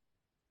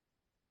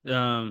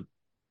um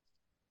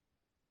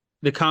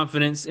the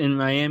confidence in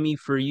Miami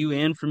for you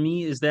and for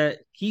me is that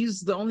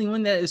he's the only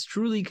one that is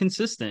truly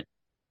consistent.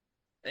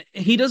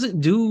 He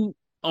doesn't do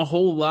a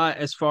whole lot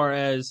as far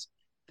as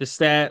the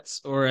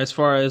stats or as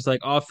far as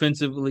like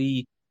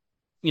offensively,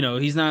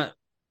 he's not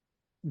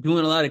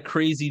doing a lot of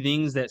crazy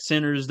things that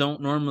centers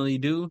don't normally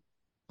do,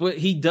 but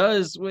he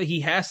does what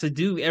he has to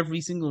do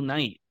every single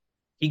night.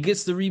 He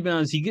gets the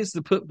rebounds, he gets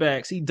the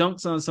putbacks, he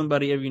dunks on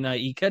somebody every night,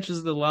 he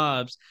catches the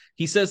lobs,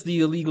 he sets the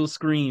illegal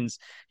screens,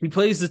 he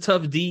plays the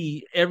tough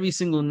D every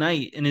single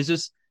night, and it's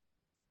just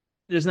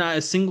there's not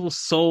a single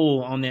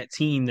soul on that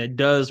team that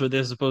does what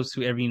they're supposed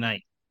to every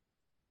night.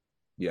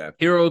 Yeah.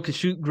 Hero could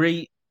shoot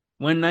great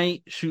one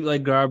night, shoot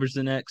like garbage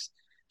the next.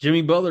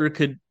 Jimmy Butler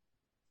could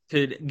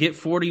get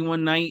 40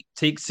 one night,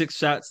 take 6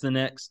 shots the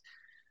next.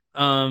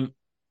 Um,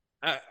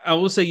 I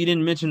will say you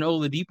didn't mention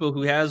Oladipo,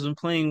 who has been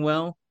playing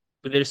well,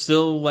 but they're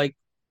still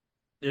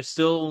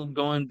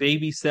going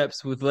baby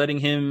steps with letting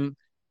him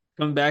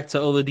come back to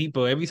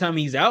Oladipo. Every time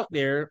he's out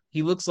there,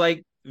 he looks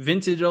like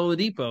vintage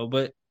Oladipo,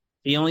 but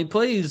he only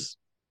plays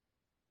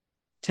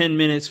 10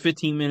 minutes,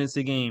 15 minutes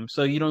a game.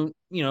 So you don't,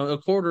 a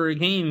quarter a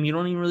game, you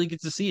don't even really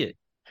get to see it.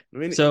 I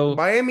mean, So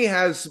Miami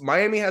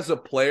has a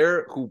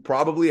player who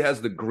probably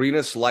has the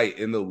greenest light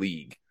in the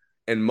league,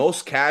 and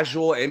most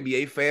casual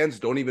NBA fans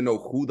don't even know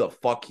who the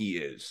fuck he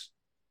is.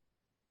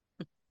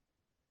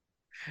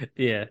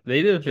 yeah,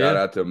 they do. Shout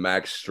Yeah. out to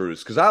Max Strus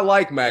because I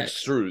like I, Max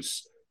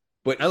Strus,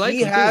 but I like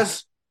he him too.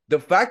 has the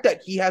fact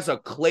that he has a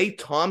Klay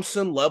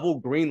Thompson level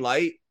green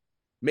light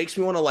makes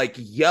me want to like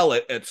yell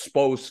it at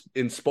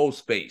Spo's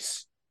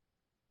face.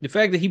 The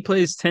fact that he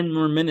plays 10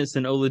 more minutes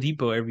than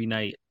Oladipo every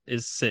night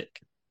is sick.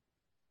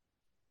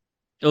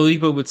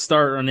 Oladipo would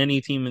start on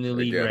any team in the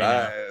league Again,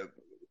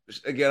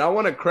 right now. I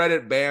want to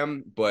credit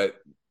Bam, but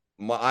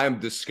I'm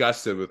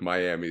disgusted with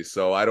Miami,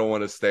 so I don't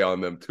want to stay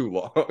on them too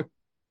long.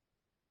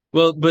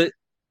 Well, but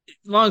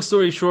long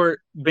story short,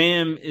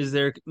 Bam is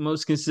their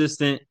most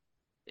consistent,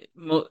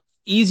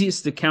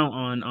 easiest to count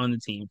on the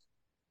team.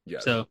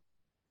 Yes. So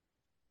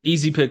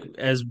easy pick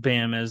as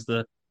Bam as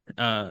the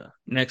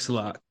next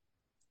lock.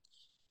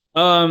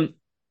 Um,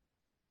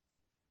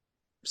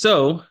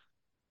 so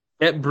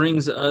that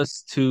brings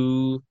us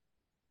to,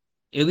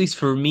 at least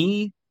for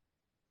me,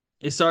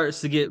 it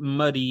starts to get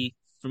muddy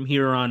from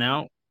here on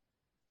out.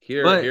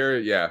 But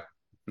Yeah,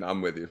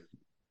 I'm with you.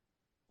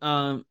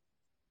 um,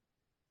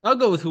 I'll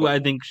go with who But I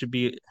think should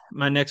be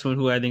my next one.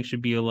 Who I think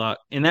should be a lock,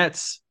 and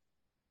that's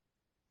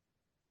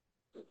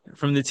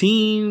from the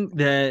team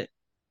that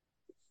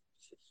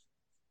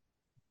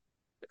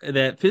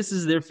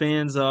pisses their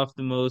fans off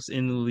the most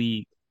in the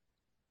league.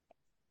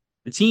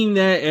 The team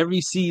that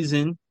every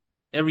season,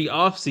 every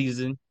off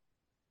season,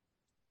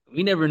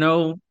 we never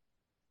know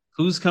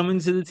who's coming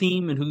to the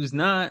team and who's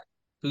not,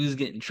 who's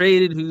getting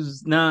traded,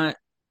 who's not.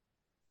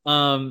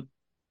 Um,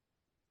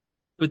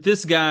 but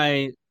this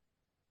guy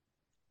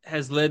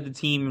has led the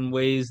team in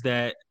ways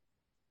that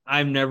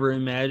I've never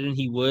imagined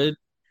he would.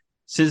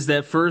 Since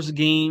that first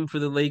game for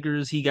the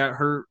Lakers, he got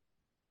hurt,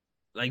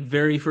 like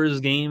very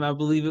first game, I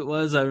believe it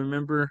was. I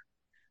remember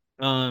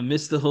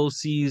missed the whole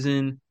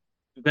season,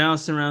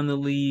 bounced around the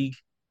league,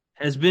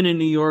 has been in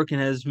New York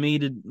and has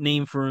made a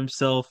name for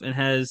himself and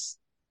has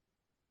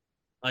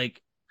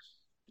like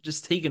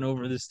just taken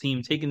over this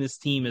team, taken this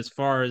team as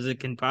far as it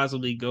can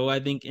possibly go, I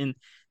think, in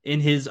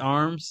his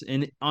arms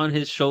and on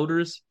his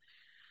shoulders.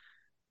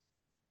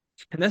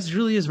 And that's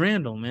Julius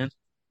Randle, man.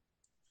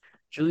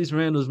 Julius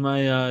Randle's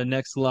my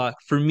next lock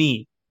for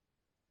me.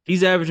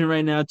 He's averaging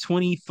right now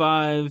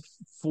 25,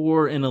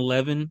 4, and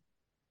 11.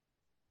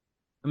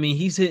 I mean,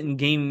 he's hitting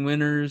game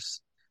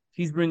winners.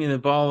 He's bringing the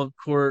ball up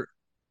court.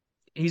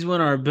 He's one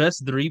of our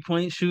best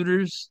 3-point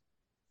shooters.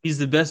 He's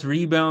the best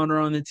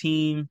rebounder on the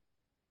team.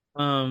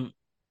 Um,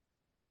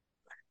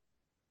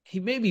 he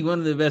may be one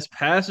of the best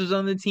passers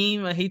on the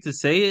team. I hate to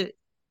say it.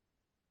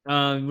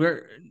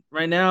 We're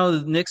right now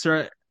the Knicks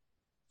are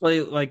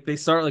play like they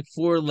start like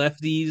four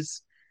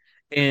lefties,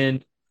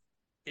 and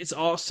it's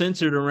all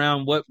centered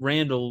around what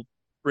Randall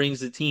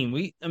brings the team.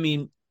 I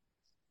mean,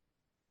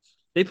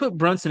 they put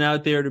Brunson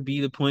out there to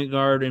be the point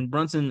guard, and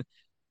Brunson,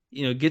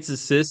 gets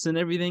assists and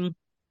everything,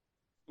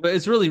 but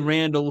it's really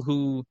Randall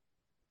who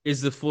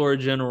is the floor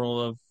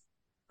general of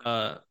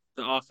uh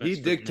the He offense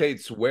for the Nets.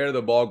 dictates where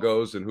the ball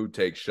goes and who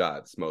takes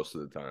shots most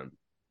of the time.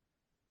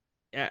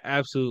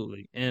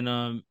 Absolutely, and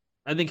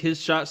I think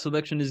his shot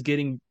selection is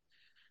getting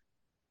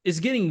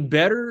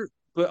better,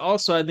 but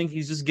also I think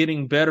he's just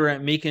getting better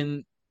at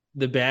making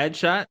the bad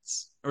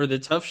shots or the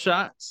tough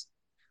shots,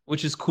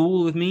 which is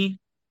cool with me.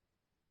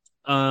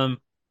 Um,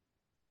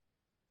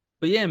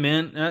 but yeah,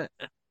 man,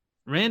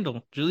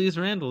 Julius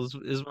Randle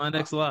is my I,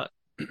 next lock.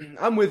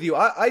 I'm with you.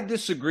 I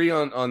disagree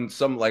on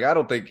some, like, I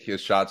don't think his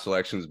shot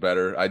selection is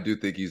better. I do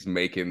think he's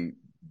making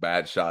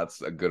bad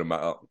shots a good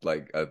amount,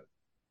 like a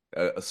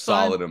It's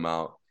fine. solid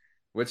amount.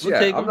 Which, We'll yeah,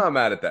 take I'm him. not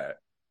mad at that.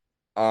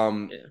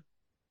 Um, Yeah.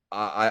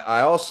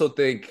 I also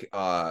think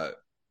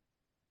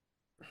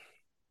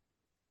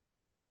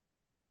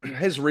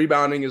his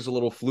rebounding is a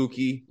little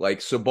fluky. Like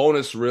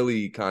Sabonis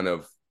really kind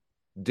of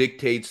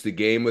dictates the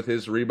game with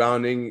his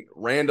rebounding.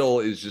 Randall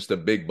is just a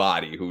big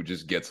body who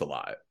just gets a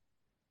lot.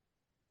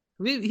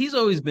 He's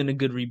always been a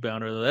good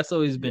rebounder though. That's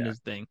always been Yeah. his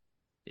thing.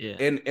 Yeah.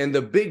 And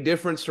the big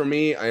difference for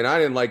me, and I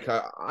didn't like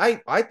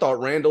I thought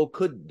Randall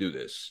could do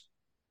this.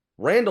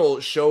 Randall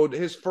showed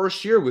his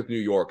first year with New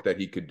York that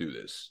he could do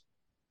this.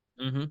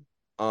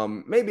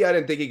 Mm-hmm. Maybe I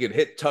didn't think he could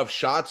hit tough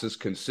shots as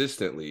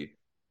consistently,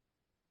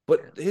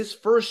 but Yeah. his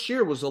first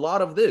year was a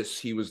lot of this.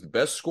 He was the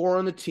best scorer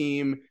on the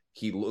team.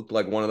 He looked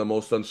like one of the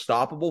most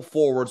unstoppable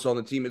forwards on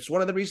the team. It's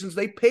one of the reasons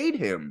they paid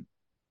him.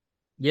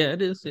 Yeah,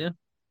 it is. Yeah.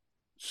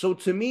 So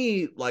to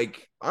me,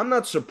 like, I'm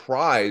not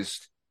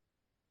surprised.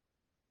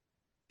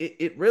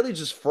 It really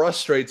just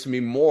frustrates me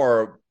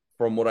more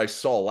from what I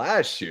saw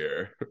last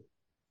year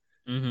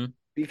Mm-hmm.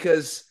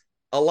 because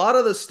a lot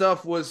of the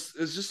stuff is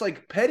just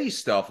like petty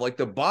stuff. Like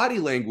the body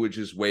language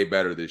is way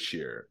better this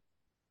year.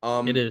 It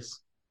Um, is.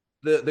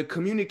 the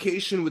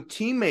communication with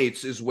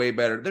teammates is way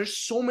better. There's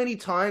so many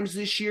times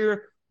this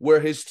year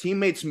where his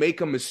teammates make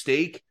a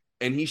mistake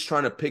and he's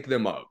trying to pick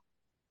them up.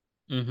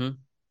 Mm-hmm.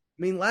 I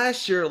mean,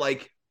 last year,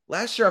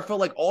 I felt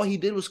like all he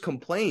did was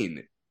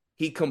complain.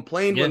 He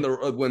complained Yeah.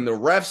 when the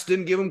refs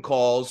didn't give him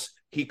calls.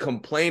 He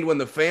complained when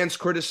the fans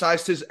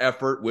criticized his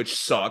effort, which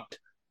sucked.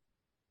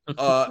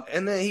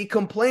 And then he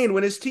complained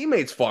when his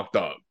teammates fucked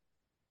up.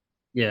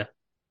 Yeah.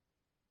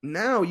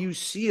 Now you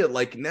see it,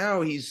 like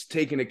now he's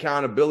taking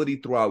accountability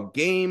throughout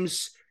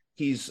games.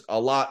 He's a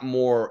lot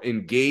more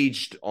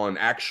engaged on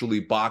actually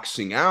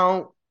boxing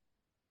out.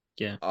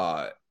 Yeah.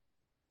 Uh,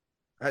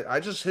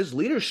 I just his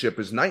leadership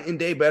is night and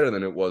day better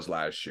than it was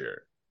last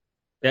year.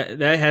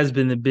 That has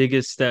been the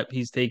biggest step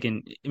he's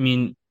taken. I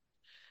mean,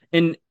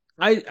 and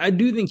I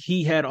do think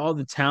he had all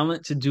the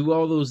talent to do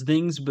all those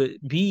things, but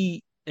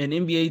be an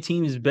NBA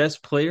team's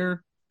best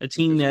player, a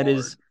team It's that hard.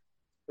 is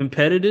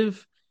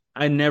competitive.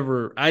 I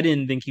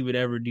didn't think he would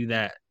ever do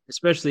that,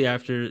 especially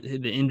after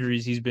the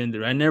injuries he's been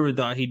through. I never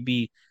thought he'd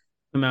be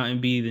come out and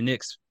be the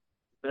Knicks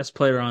best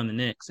player on the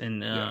Knicks.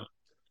 And Yeah.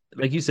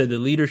 like you said, the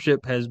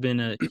leadership has been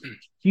a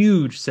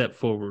huge step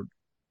forward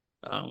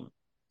um,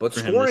 But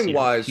for him this scoring year.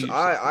 wise, Huge step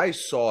forward. I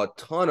saw a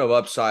ton of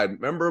upside.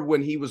 Remember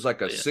when he was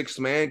like a But yeah, six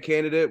man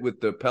candidate with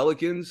the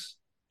Pelicans?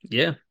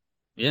 yeah,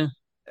 yeah,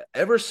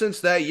 Ever since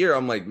that year,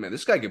 I'm like, man,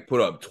 this guy could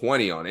put up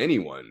 20 on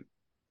anyone,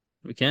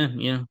 we can.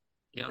 Yeah,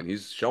 yeah, and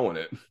he's showing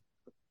it.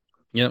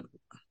 yep,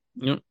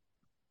 yep.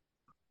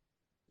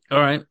 All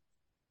right.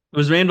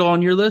 Was Randall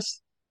on your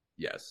list?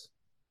 Yes.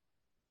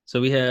 So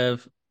we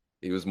have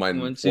He was my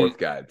one, two, fourth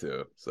guy too.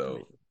 three.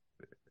 So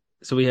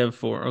So we have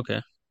four.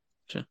 Okay.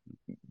 Sure.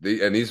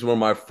 and these were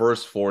my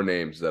first four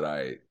names that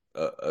I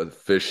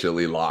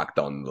officially locked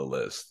on the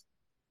list.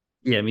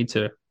 Yeah, me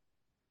too.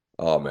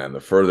 Oh man, the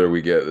further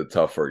we get, the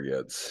tougher it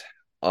gets.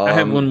 I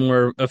have one Um,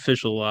 more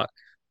official lock.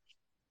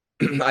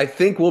 I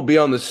think we'll be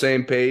on the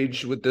same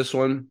page with this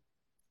one.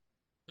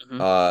 Mhm.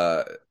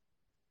 Uh,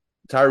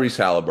 Tyrese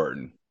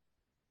Halliburton.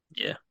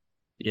 Yeah,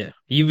 yeah.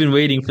 You've been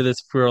waiting for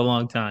this for a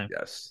long time.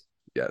 Yes,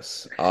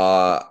 yes.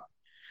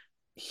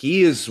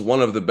 He is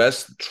one of the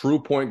best true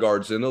point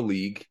guards in the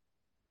league.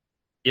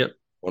 Yep,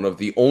 One of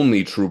the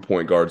only true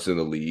point guards in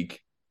the league.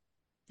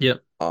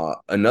 yep.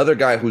 Another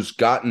guy who's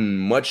gotten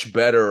much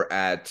better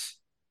at,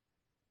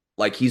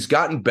 like, he's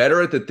gotten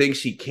better at the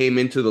things he came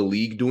into the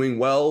league doing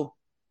well,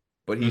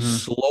 but he's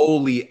Hmm.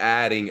 slowly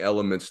adding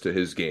elements to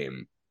his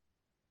game.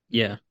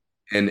 Yeah,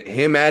 And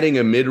him adding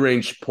a mid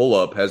range pull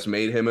up has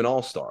made him an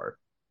all star.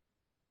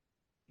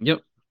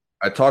 yep.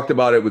 I talked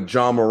about it with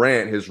John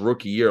Morant his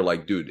rookie year.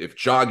 Like, dude,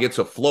 if Ja gets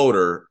a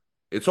floater,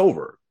 it's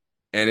over.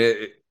 And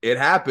it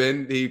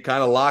happened. He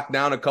kind of locked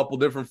down a couple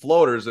different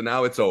floaters, and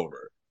now it's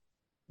over.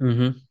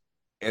 Hmm.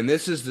 And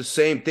this is the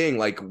same thing.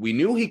 Like, we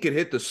knew he could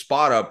hit the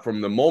spot up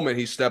from the moment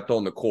he stepped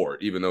on the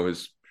court, even though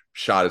his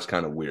shot is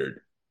kind of weird.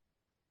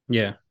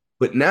 Yeah,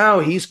 But now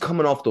he's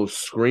coming off those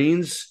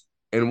screens,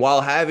 and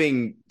while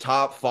having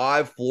top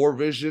five floor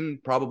vision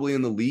probably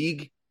in the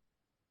league,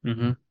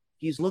 Mm-hmm.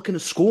 He's looking to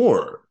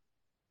score.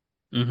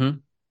 Mm-hmm.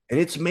 And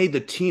it's made the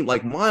team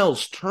like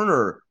Miles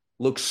Turner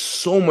looks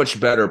so much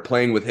better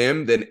playing with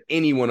him than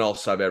anyone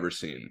else I've ever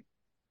seen.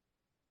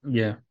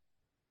 Yeah.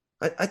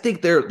 I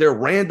think they're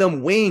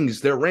random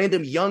wings. They're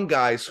random young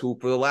guys who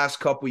for the last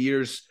couple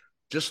years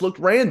just looked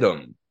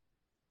random.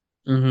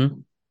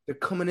 Mm-hmm. They're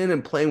coming in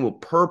and playing with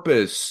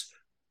purpose.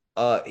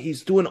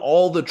 He's doing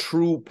all the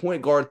true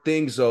point guard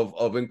things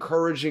of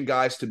encouraging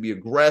guys to be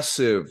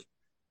aggressive.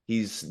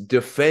 He's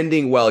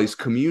defending well. He's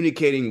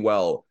communicating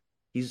well.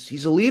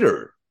 He's a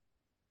leader.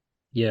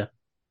 Yeah.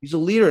 He's a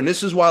leader, and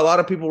this is why a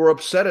lot of people were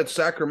upset at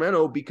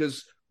Sacramento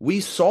because we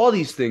saw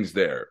these things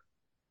there.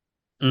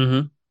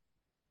 Mm-hmm.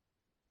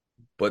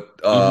 But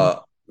Mm-hmm.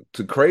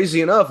 to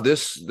crazy enough,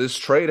 this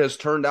trade has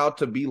turned out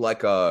to be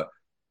like a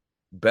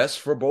best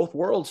for both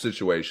worlds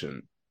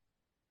situation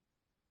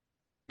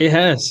It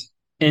has.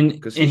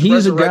 because And he's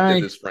he's a resurrected guy,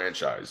 this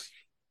franchise.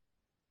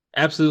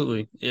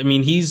 absolutely. I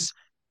mean, he's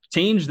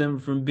changed them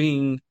from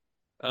being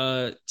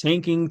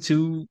tanking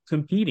to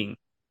competing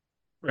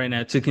right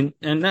now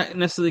and not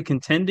necessarily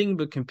contending,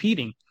 but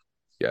competing.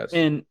 Yes.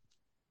 And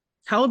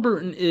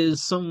Halliburton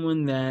is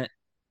someone that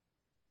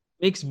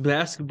makes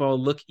basketball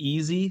look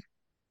easy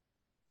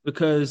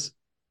because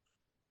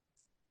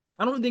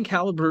I don't think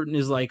Halliburton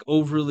is like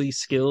overly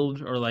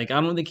skilled or like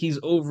I don't think he's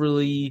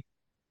overly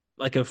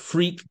like a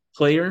freak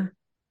player.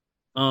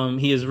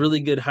 He has really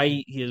good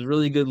height, he has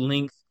really good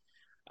length.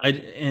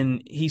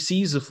 And he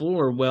sees the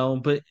floor well,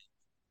 but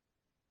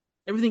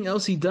everything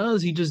else he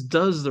does, he just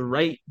does the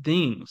right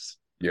things.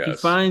 He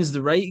Yes. finds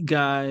the right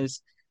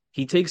guys,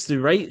 he takes the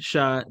right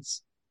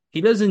shots.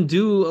 He doesn't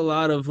do a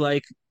lot of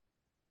like,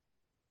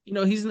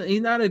 he's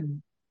not a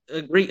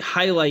great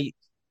highlight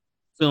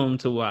film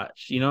to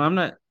watch. I'm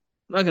not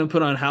gonna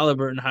put on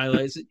Halliburton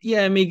highlights.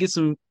 Yeah, I may get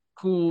some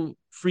cool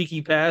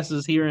freaky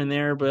passes here and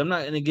there, but I'm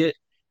not gonna get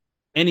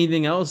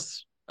anything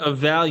else of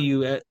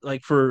value at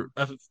like for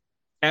a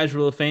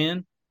casual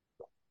fan.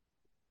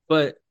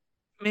 But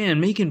man,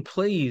 making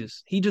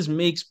plays, he just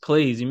makes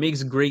plays. He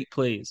makes great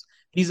plays.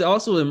 He's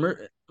also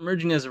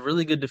emerging as a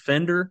really good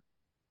defender.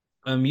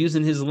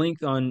 Using his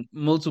length on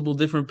multiple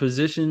different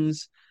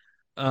positions.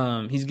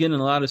 He's getting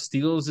a lot of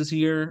steals this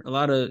year, a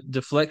lot of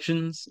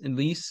deflections at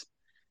least,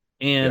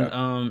 and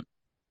Yeah.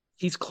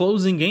 he's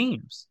closing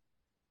games,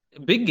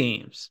 big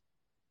games,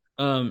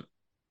 um,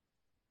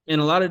 in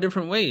a lot of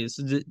different ways.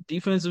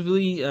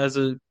 Defensively, as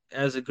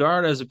a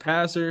guard, as a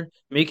passer,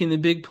 making the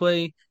big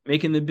play,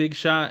 making the big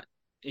shot.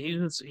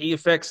 He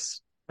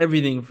affects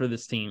everything for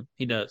this team.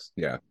 He does.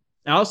 Yeah.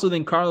 I also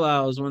think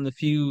Carlisle is one of the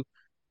few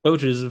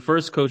coaches, the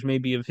first coach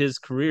maybe of his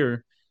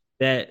career,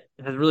 that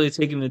has really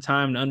taken the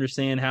time to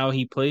understand how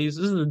he plays.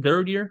 This is the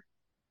third year,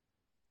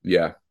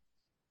 Yeah.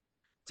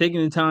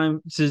 taking the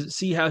time to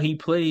see how he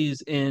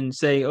plays and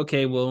say,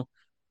 okay, well,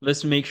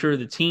 let's make sure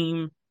the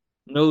team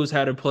knows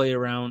how to play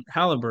around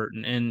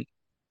Halliburton. And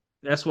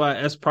that's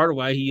part of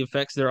why he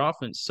affects their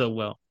offense so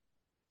well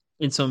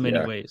in so many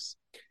Yeah. ways.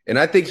 And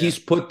I think Yeah. he's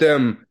put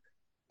them.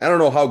 I don't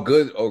know how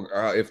good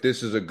or if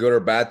this is a good or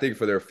bad thing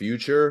for their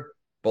future,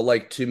 but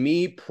like to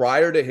me,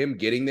 prior to him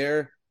getting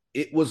there,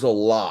 it was a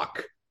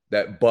lock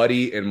that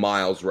Buddy and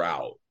Miles were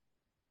out.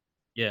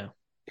 Yeah.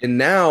 And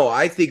now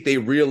I think they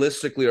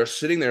realistically are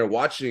sitting there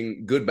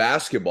watching good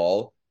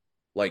basketball.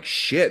 Like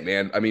shit,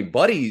 man. I mean,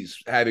 Buddy's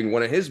having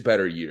one of his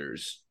better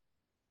years.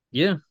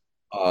 Yeah.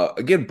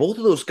 Again, both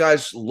of those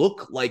guys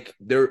look like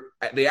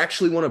they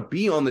actually want to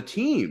be on the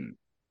team.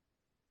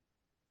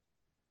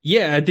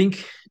 Yeah. I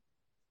think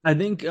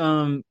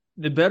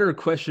the better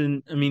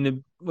question, I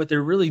mean, what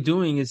they're really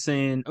doing is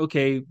saying,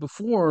 okay,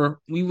 before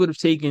we would have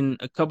taken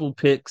a couple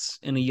picks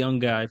and a young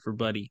guy for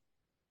Buddy.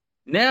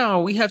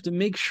 Now we have to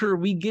make sure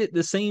we get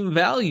the same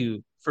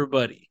value for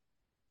Buddy.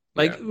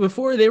 Like Yeah,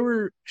 before they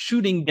were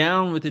shooting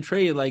down with the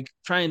trade, like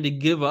trying to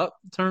give up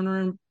Turner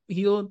and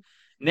Heald.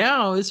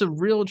 Now it's a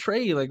real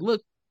trade. Like,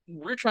 look,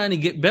 we're trying to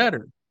get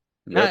better,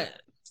 not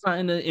yep.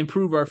 trying to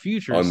improve our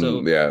future.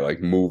 So Yeah,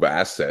 like move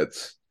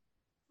assets.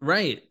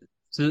 right.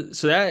 So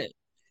that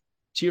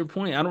to your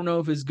point, I don't know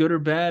if it's good or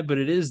bad, but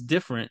it is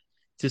different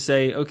to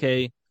say,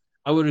 okay,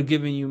 I would have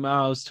given you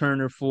Miles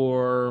Turner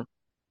for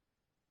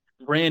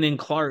Brandon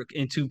Clark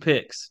and two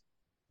picks.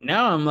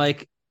 Now I'm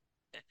like,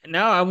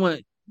 now I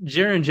want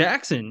Jaren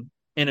Jackson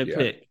in a Yeah.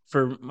 pick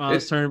for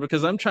Miles It, Turner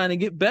because I'm trying to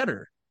get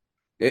better.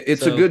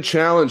 it's a So good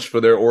challenge for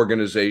their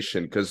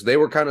organization because they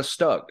were kind of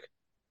stuck.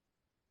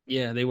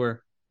 yeah, they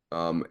were. They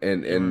were.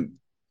 And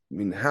I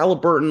mean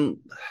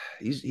Halliburton,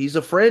 he's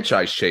a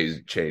franchise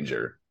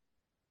changer,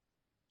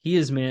 He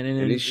is, man. And and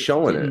then he's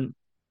showing it.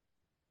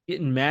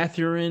 getting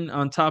Mathurin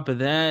on top of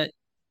that.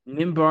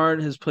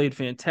 Nimbard has played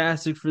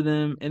fantastic for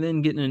them, and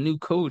then getting a new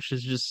coach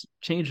is just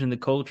changing the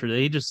culture.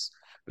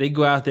 They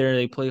go out there,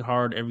 they play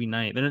hard every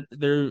night.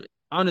 They're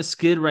on a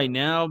skid right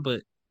now,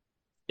 but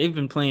they've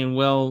been playing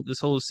well this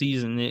whole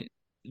season.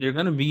 They're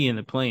going to be in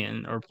the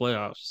play-in or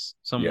playoffs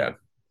Yeah, somewhere.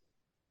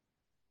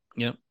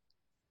 Yep.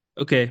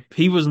 Okay.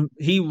 He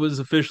was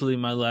officially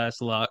my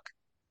last lock.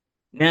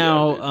 yeah,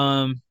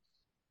 Now, dude.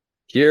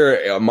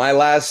 Here, my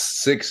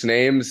last six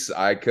names,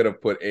 I could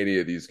have put any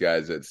of these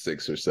guys at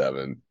 6 or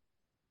 7.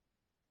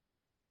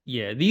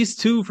 Yeah, these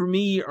two for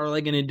me are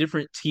like in a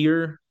different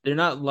tier. They're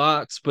not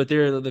locks, but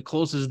they're the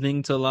closest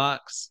thing to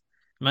locks.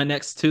 My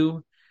next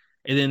two,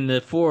 and then the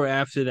four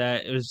after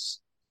that, it was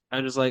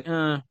I was like,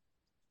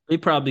 they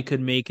probably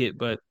could make it,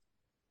 but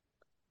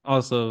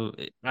also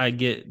I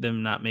get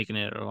them not making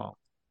it at all.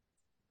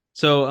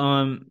 So,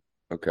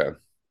 Okay.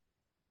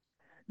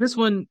 this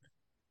one,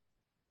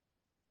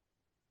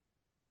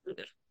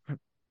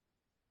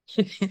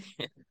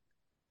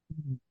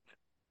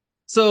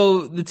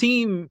 so the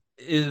team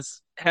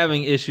is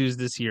having issues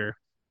this year,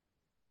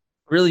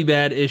 really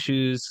bad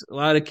issues, a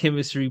lot of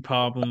chemistry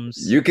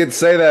problems. You could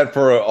say that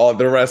for all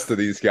the rest of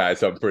these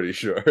guys, I'm pretty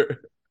sure.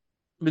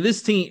 But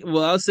this team,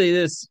 well, I'll say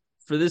this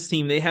for this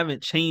team, they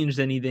haven't changed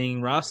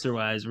anything roster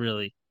wise,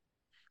 really.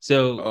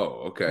 So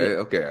Oh, the, okay.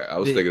 Okay. I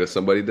was the thinking of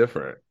somebody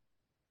different.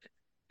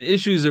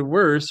 issues are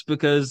worse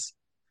because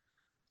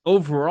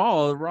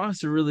overall the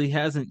roster really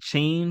hasn't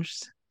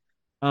changed.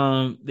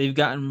 They've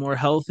gotten more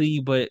healthy,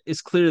 but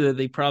it's clear that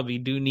they probably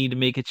do need to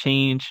make a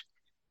change.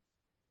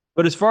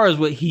 But as far as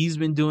what he's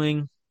been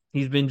doing,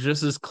 he's been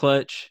just as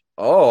clutch.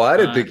 Oh, I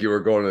didn't Uh, think you were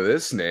going to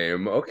this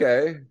name.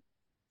 Okay.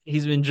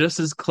 he's been just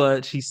as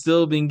clutch. He's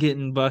still been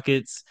getting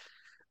buckets.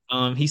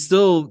 He's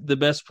still the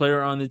best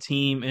player on the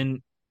team,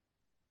 and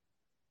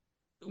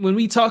when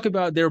we talk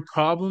about their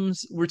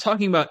problems, we're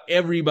talking about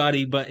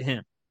everybody but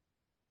him.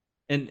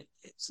 And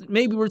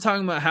maybe we're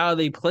talking about how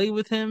they play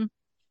with him,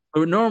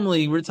 but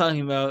normally we're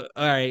talking about,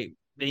 all right,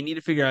 they need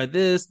to figure out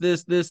this,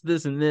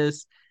 and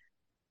this,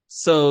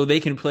 so they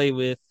can play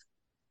with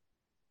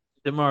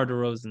DeMar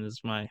DeRozan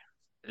is my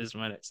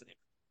next name.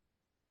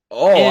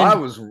 Oh, I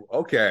And was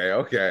okay.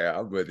 Okay.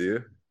 I'm with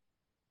you.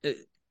 uh,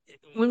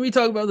 when we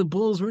talk about the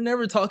Bulls, we're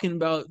never talking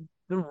about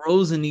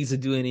DeRozan needs to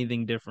do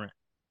anything different.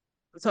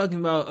 We're talking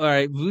about all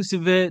right,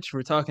 Vucevic.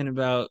 We're talking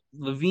about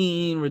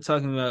Levine. We're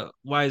talking about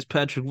why is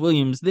Patrick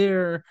Williams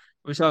there?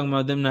 We're talking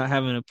about them not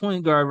having a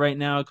point guard right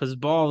now because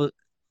Ball.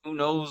 Who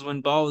knows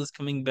when Ball is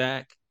coming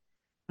back?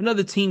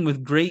 Another team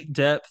with great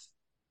depth.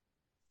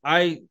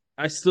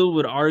 I still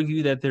would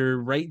argue that they're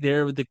right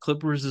there with the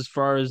Clippers as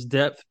far as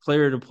depth,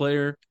 player to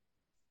player.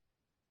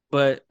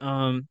 But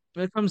when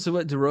it comes to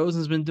what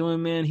DeRozan's been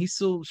doing, man, he's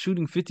still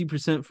shooting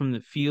 50% from the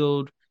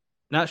field,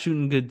 not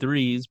shooting good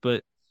threes,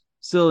 but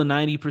still a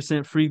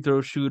 90% free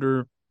throw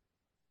shooter.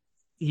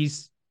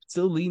 He's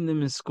still leading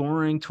them in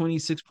scoring,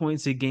 26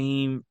 points a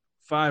game,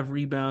 5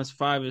 rebounds,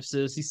 5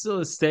 assists. He's still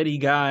a steady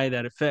guy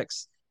that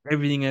affects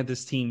everything that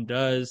this team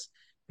does.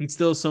 He's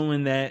still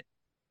someone that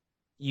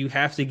you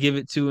have to give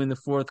it to in the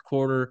fourth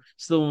quarter.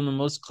 Still one of the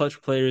most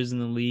clutch players in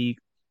the league.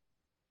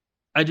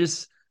 I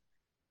just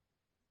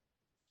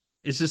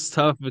it's just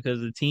tough because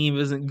the team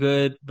isn't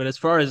good. But as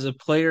far as a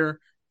player,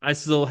 I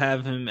still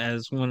have him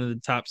as one of the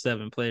top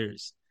 7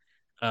 players.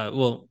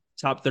 Well,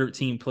 top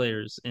 13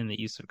 players in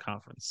the Eastern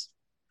Conference.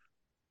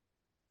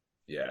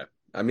 Yeah.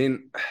 I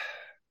mean,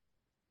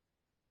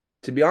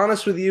 to be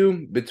honest with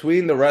you,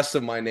 between the rest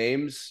of my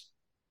names,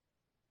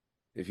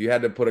 if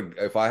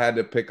I had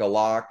to pick a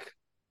lock,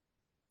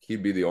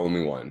 he'd be the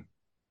only one.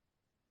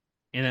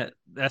 And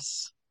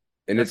that's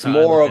And that's it's how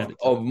I more look at of it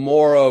too.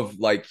 more of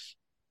like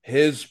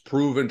his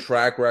proven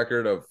track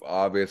record of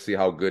obviously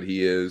how good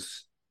he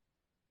is.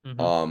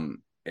 Hmm.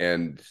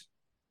 And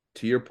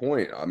to your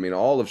point, I mean,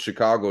 all of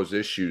Chicago's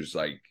issues,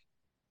 like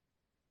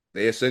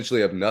they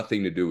essentially have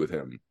nothing to do with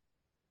him.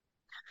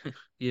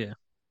 Yeah,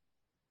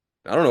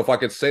 I don't know if I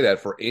could say that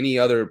for any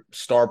other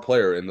star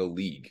player in the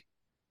league.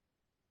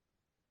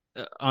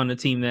 on a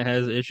team that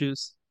has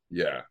issues.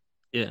 Yeah.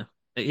 Yeah,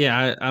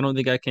 yeah. I don't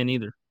think I can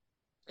either.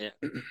 Yeah,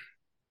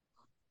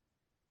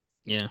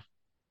 yeah.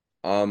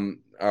 All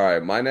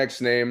right, my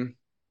next name,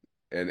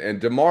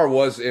 and DeMar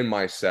was in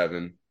my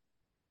 7,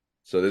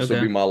 so this will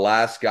Okay, be my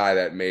last guy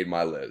that made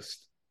my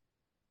list.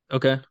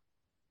 okay.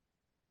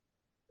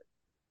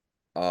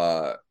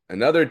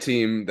 Another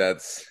team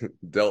that's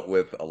dealt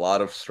with a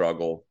lot of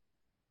struggle.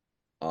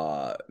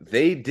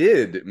 They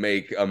did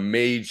make a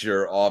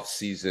major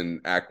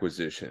offseason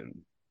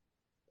acquisition,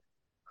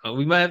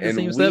 We might have the and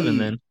same 7 we,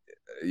 then.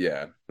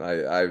 yeah,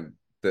 I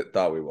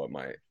thought we would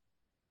might.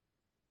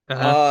 Uh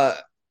huh. Uh,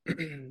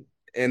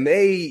 and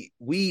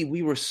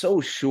we were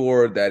so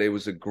sure that it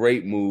was a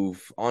great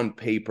move. On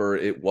paper,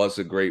 it was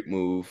a great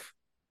move.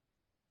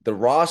 The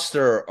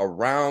roster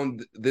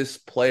around this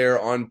player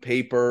on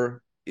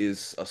paper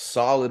is a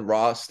solid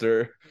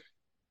roster.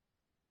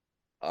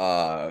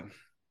 Uh,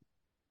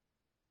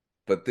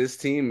 but this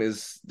team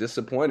is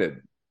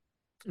disappointed.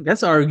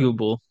 That's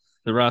arguable.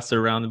 The roster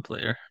around the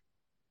player.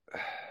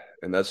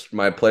 And that's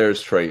my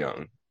player's Trey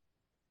Young.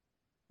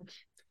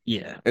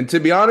 Yeah. And to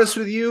be honest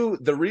with you,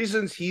 the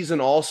reasons he's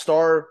an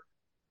all-star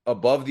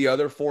above the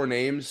other four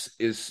names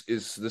is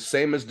the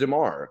same as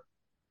DeMar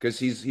because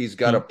he's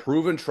got a Hmm.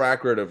 proven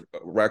track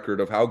record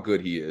of how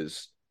good he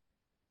is.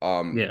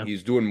 Yeah.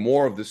 He's doing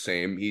more of the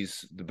same.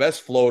 He's the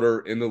best floater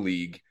in the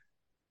league,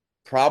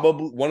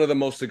 probably one of the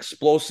most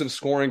explosive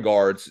scoring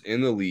guards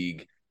in the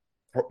league.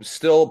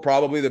 Still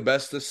probably the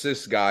best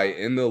assist guy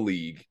in the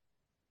league.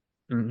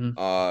 Hmm.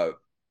 Uh,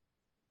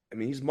 I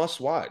mean, he's must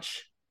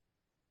watch.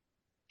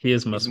 He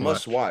is He's must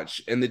must watch.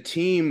 watch. And the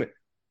team,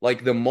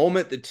 like the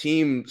moment the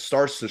team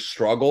starts to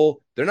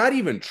struggle, they're not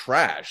even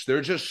trash.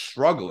 They're just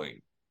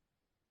struggling.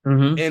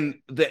 Hmm. And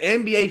the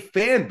NBA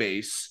fan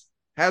base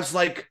has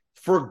like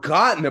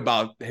forgotten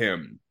about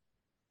him.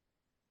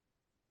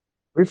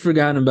 We've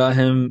forgotten about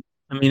him.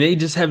 I mean, they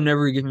just have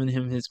never given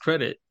him his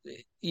credit.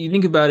 You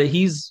think about it,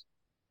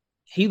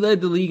 he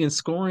led the league in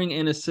scoring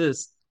and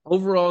assists,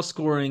 overall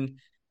scoring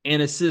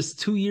and assists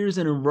 2 years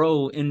in a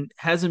row, and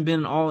hasn't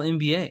been an all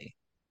NBA.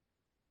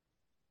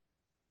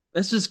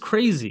 That's just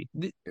crazy.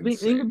 Think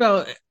Insane.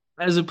 about,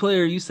 as a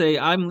player, you say,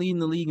 I'm leading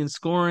the league in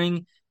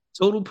scoring,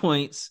 total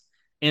points,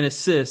 and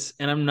assists,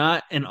 and I'm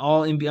not an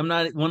all NBA. I'm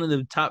not one of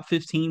the top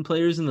 15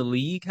 players in the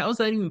league. How is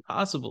that even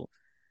possible?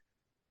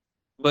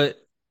 But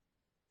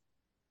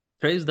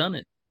Trey's done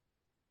it.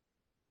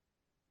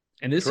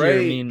 And this year, I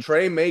mean,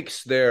 Trey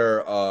makes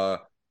their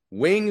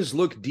wings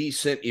look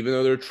decent even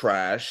though they're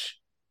trash.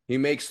 He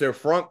makes their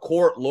front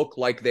court look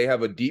like they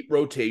have a deep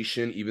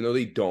rotation even though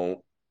they don't.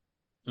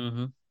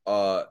 mhm,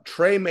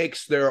 Trey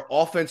makes their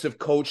offensive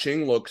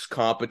coaching looks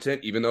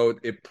competent even though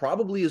it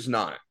probably is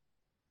not.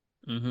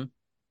 mhm,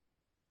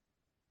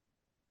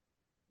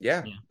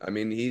 Yeah, yeah. I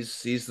mean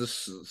he's the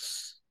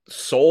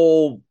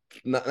sole.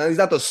 He's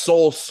not the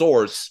sole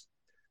source,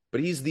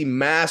 but he's the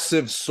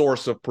massive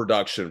source of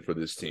production for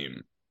this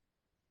team.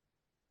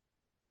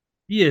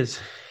 He is.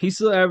 He's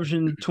still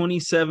averaging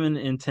 27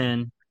 and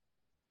 10.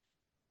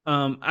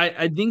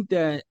 I think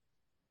that,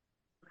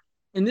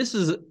 and this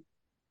is,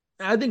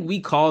 I think we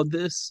called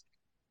this,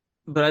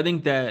 but I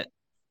think that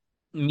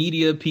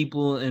media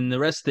people and the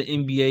rest of the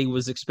NBA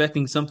was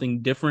expecting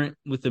something different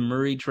with the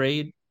Murray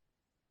trade.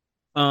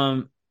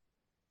 Um,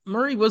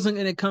 Murray wasn't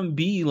going to come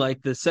be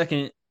like the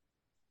second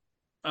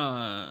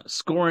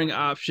scoring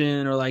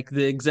option, or like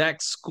the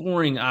exact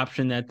scoring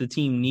option that the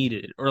team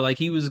needed, or like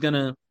he was going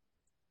to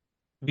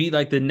be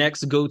like the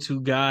next go-to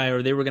guy,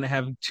 or they were going to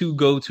have two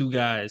go-to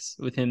guys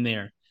with him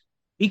there.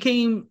 He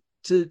came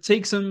to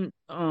take some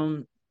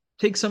of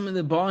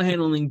the ball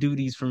handling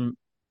duties from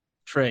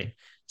Trey,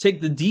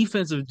 take the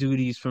defensive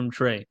duties from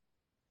Trey,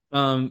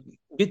 um,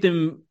 get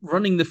them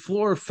running the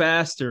floor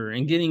faster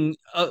and getting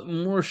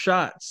more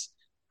shots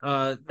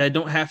that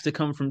don't have to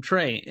come from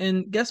Trey.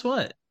 And guess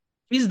what?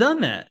 He's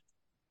done that.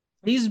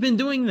 He's been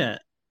doing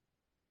that.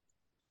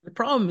 The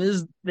problem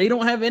is they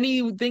don't have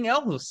anything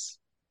else.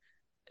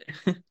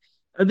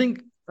 I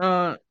think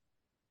I'm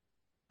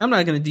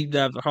not going to deep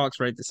dive the Hawks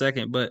right this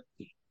second, but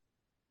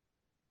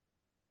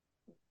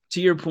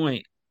to your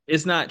point,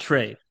 it's not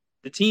Trey.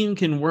 The team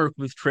can work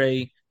with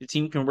Trey. The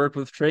team can work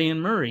with Trey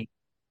and Murray.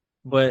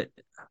 But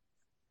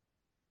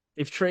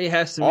if Trey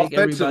has to make Offensively,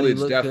 everybody it's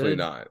look definitely good,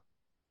 not.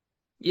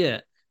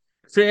 yeah,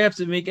 Trey have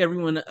to make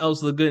everyone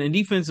else look good. And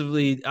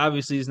defensively,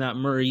 obviously, it's not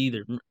Murray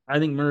either. I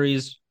think Murray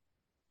is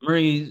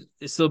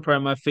still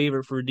probably my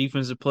favorite for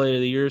defensive player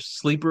of the year,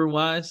 sleeper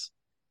wise.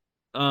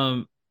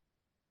 Um,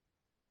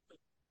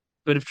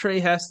 but if Trey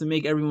has to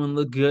make everyone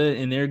look good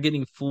and they're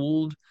getting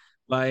fooled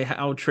by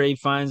how Trey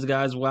finds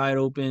guys wide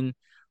open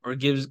or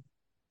gives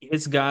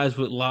hits guys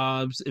with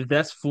lobs, if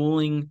that's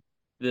fooling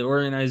the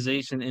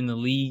organization in the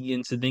league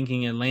into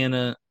thinking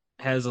Atlanta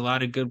has a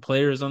lot of good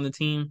players on the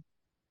team,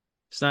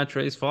 it's not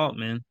Trey's fault,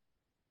 man.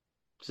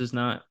 It's just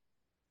not.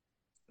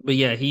 But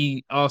yeah,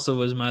 he also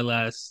was my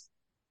last.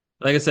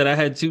 Like I said, I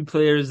had two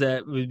players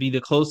that would be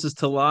the closest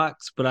to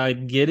locks, but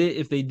I'd get it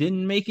if they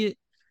didn't make it.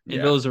 And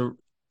Yeah,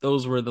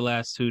 those were the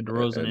last two,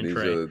 DeRozan and and these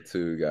Trey. are the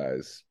two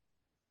guys.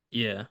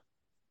 Yeah,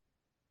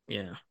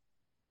 yeah.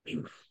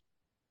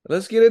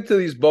 Let's get into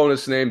these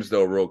bonus names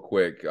though, real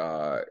quick.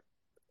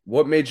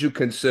 What made you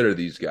consider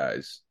these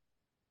guys,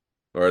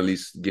 or at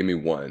least give me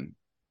one?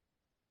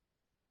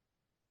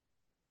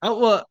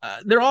 Well,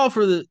 they're all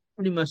for the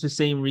pretty much the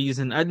same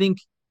reason. I think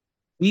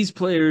these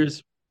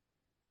players,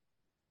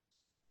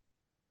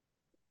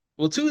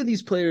 well, two of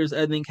these players,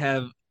 I think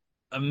have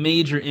a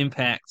major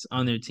impact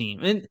on their team,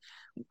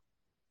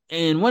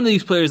 and one of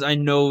these players I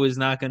know is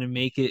not going to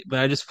make it, but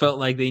I just felt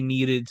like they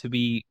needed to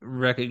be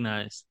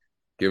recognized.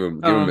 Give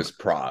him Um, his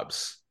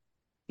props.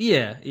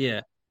 yeah,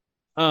 yeah.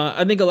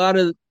 I think a lot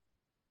of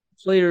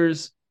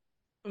players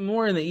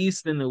more in the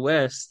East than the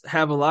West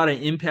have a lot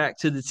of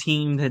impact to the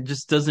team that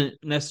just doesn't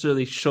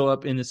necessarily show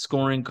up in the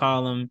scoring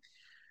column,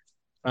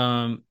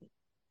 um,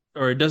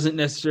 or it doesn't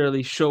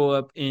necessarily show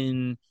up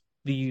in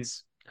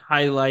these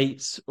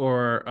highlights,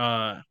 or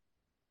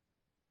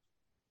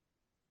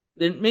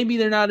maybe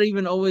they're not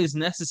even always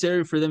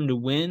necessary for them to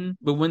win.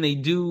 But when they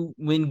do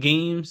win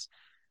games,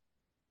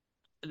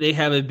 they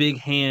have a big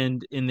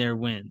hand in their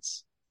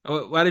wins.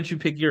 Why did you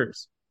pick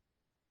yours?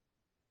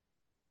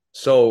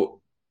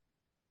 So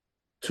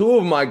two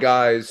of my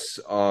guys,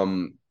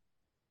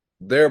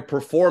 they're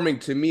performing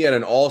to me at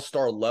an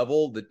all-star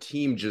level. The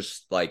team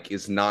just like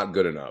is not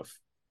good enough,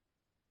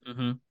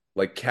 Mm-hmm.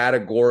 like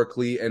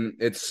categorically. And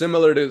it's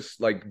similar to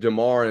like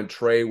DeMar and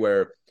Trey,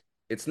 where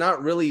It's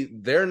not really,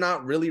 they're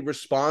not really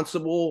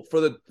responsible for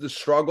the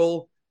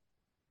struggle.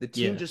 The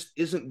team Yeah. just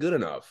isn't good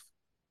enough.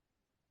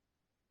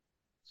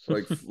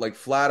 Like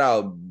flat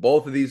out,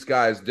 both of these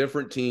guys,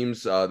 different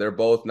teams, they're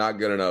both not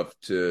good enough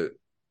to.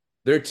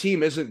 Their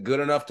team isn't good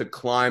enough to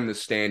climb the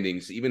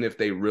standings, even if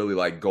they really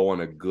like go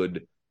on a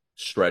good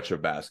stretch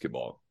of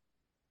basketball.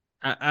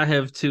 I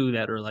have two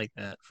that are like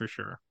that for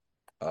sure.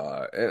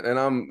 And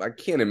I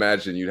can't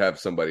imagine you'd have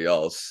somebody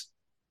else.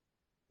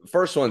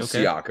 First one,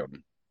 Okay.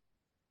 Siakam.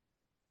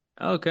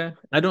 Okay.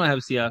 I don't have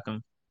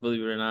Siakam,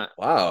 believe it or not.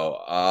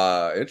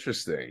 Wow,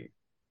 interesting.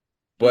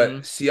 But Hmm.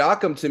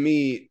 Siakam to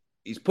me,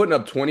 he's putting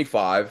up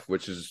 25,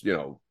 which is,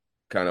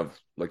 kind of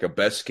like a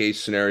best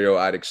case scenario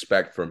I'd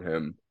expect from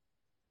him.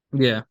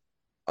 Yeah.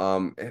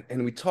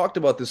 And we talked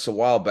about this a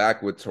while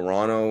back with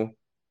Toronto.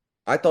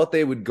 I thought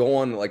they would go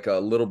on like a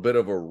little bit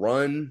of a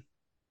run,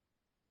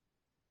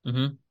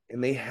 Hmm.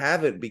 and they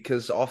haven't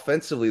because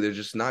offensively they're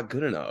just not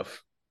good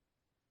enough.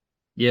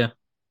 Yeah.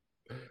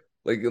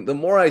 Like the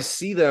more I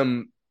see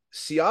them,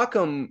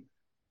 Siakam,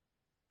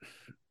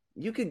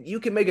 you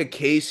can make a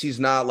case he's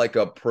not like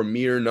a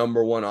premier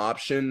number one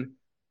option,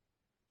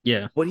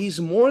 Yeah. but he's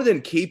more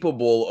than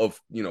capable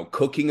of,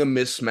 cooking a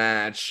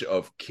mismatch,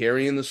 of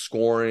carrying the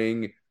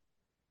scoring,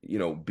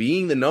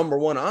 being the number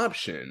one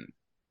option.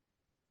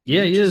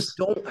 Yeah, he is.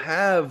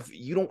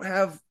 You don't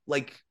have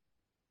like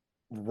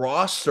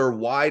roster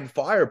wide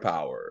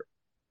firepower.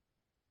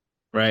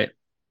 Right.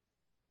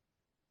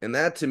 And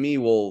that to me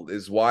will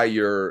is why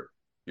you're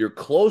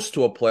close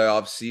to a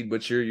playoff seed,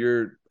 but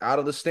you're out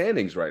of the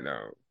standings right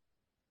now.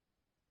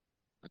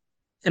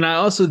 And I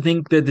also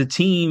think that the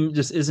team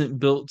just isn't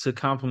built to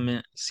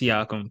complement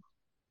Siakam.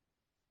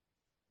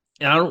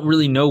 And I don't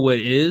really know what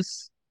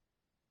is,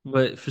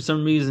 but for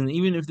some reason,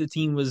 even if the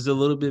team was a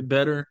little bit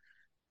better,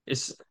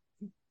 it's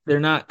they're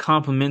not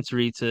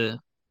complementary to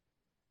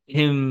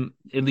him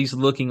at least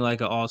looking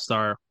like an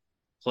all-star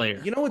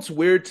player. You know what's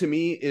weird to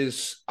me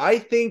is I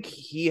think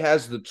he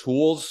has the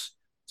tools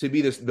to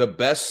be the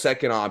best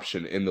second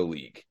option in the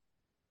league.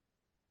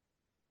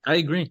 I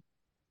agree.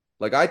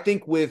 Like I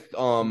think with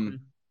Hmm.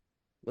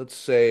 let's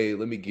say,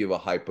 let me give a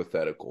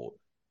hypothetical.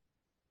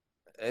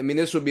 I mean,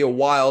 this would be a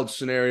wild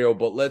scenario,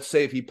 but let's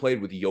say if he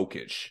played with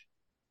Jokic.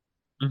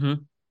 Hmm.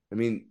 I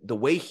mean, the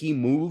way he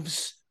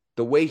moves,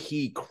 the way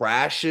he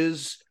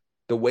crashes,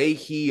 the way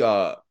he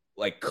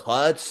like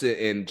cuts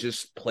and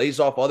just plays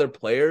off other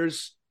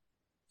players,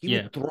 he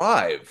Yeah. would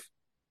thrive.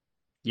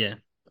 Yeah.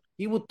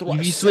 He would If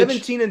thrive. you switch,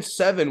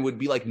 17-7 would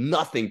be like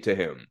nothing to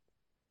him.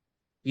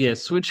 yeah,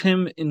 switch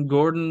him and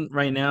Gordon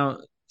right now,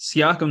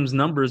 Siakam's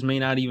numbers may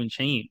not even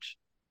change.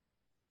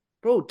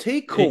 Bro,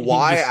 take He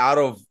Kawhi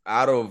just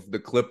out of the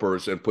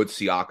Clippers and put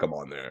Siakam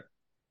on there.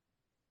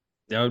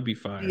 that would be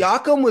fire.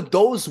 Siakam with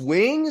those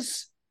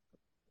wings?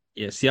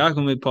 Yeah,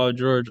 Siakam with Paul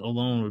George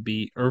alone would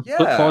be, or put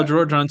Paul Yeah.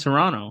 George on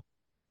Toronto.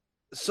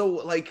 So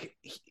like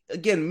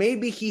again,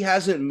 maybe he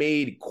hasn't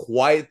made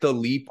quite the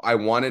leap I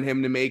wanted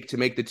him to make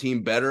the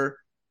team better,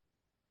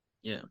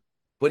 Yeah.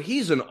 but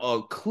he's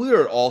a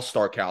clear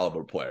all-star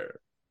caliber player.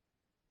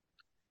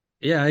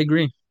 Yeah, I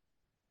agree.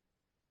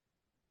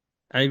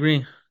 I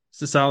agree.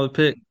 It's a solid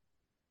pick.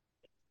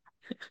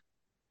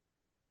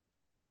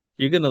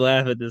 You're gonna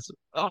laugh at this.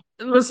 Oh,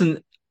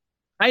 listen,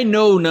 I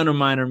know none of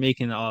mine are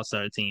making the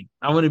All-Star team.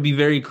 I want to be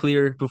very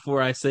clear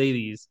before I say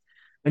these.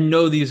 I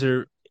know these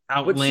are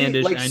But see,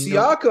 outlandish. like I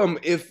know. Siakam,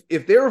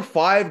 if they were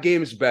 5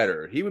 games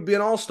better, he would be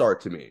an all-star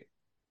to me.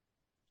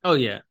 Oh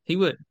yeah, he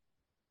would.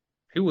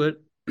 He would.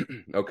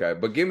 Okay,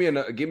 but give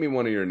me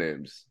one of your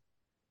names.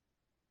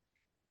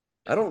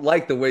 I don't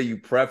like the way you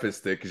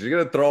prefaced it because you're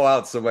gonna throw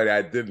out somebody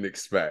I didn't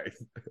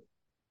expect.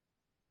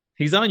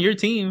 He's on your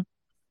team.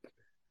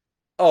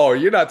 Oh,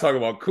 you're not talking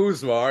about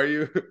Kuzma, are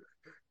you?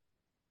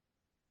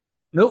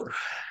 Nope.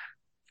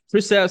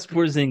 Kristaps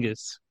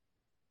Porzingis.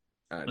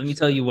 I Let me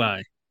tell understand. you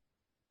why.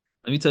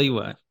 Let me tell you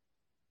why.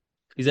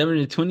 He's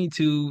averaging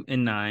 22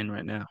 and 9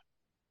 right now.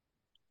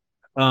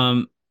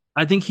 Um,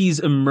 I think he's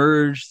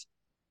emerged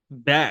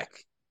back.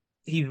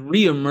 He's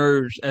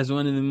reemerged as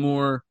one of the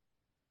more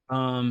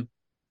um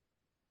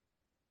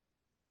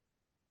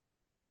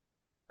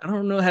I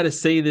don't know how to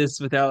say this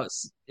without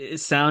it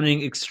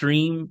sounding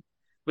extreme,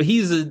 but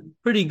he's a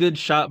pretty good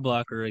shot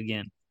blocker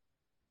again.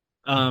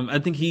 I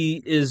think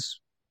he is.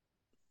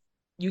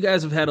 You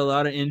guys have had a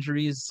lot of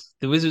injuries.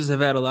 The Wizards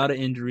have had a lot of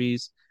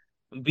injuries.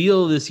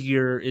 Beal this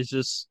year is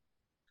just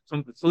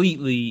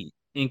completely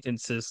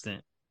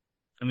inconsistent.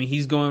 I mean,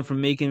 he's going from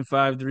making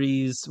five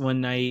threes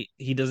one night.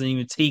 He doesn't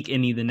even take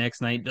any the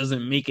next night,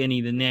 doesn't make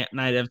any the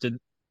night after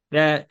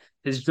that.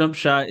 His jump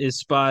shot is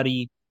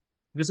spotty.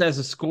 Just as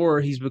a scorer,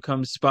 he's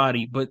become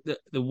spotty. But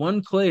the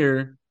one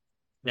player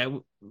that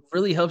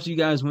really helps you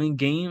guys win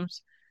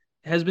games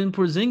has been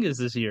Porzingis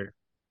this year.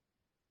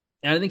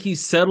 And I think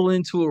he's settled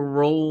into a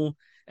role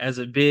as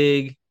a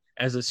big,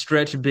 as a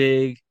stretch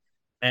big,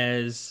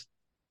 as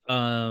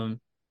um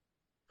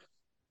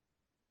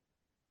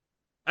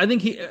I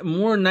think he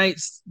more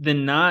nights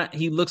than not,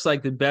 he looks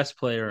like the best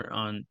player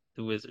on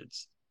the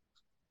Wizards.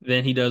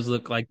 then he does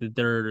look like the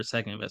third or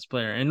second best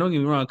player. And don't get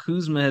me wrong,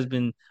 Kuzma has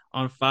been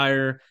on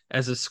fire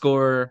as a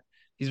scorer.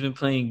 He's been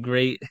playing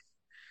great.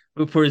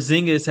 But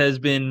Porzingis has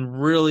been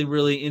really,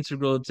 really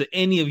integral to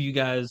any of you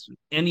guys,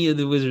 any of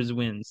the Wizards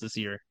wins this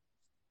year.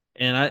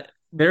 And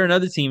they're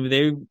another team.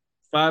 They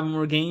 5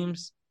 more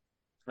games.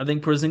 I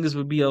think Porzingis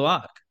would be a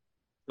lock,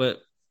 but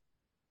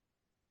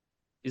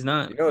he's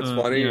not. You know what's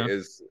funny You know,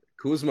 is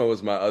Kuzma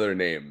was my other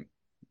name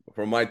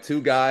for my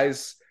two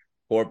guys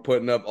who are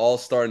putting up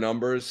all-star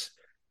numbers.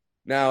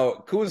 Now,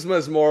 Kuzma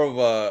is more of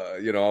a,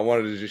 I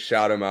wanted to just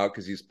shout him out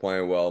because he's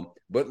playing well.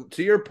 But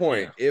to your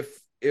yeah, point,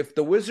 if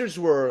the Wizards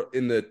were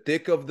in the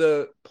thick of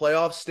the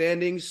playoff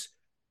standings,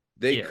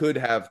 they yeah, could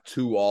have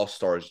two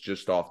all-stars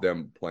just off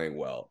them playing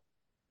well.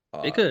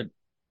 they Uh, could.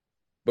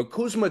 but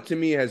Kuzma to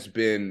me has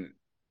been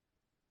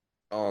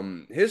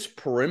his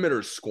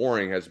perimeter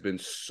scoring has been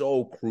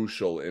so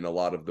crucial in a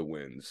lot of the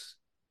wins.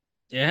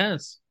 It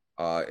has.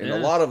 In It a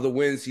lot has. of the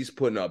wins, he's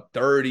putting up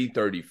 30,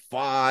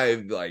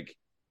 35. Like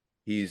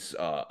he's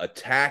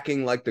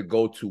attacking like the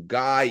go-to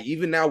guy.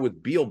 Even now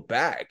with Beal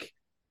back,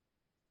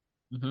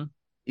 Hmm.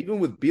 even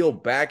with Beal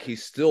back,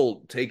 he's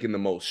still taking the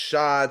most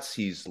shots.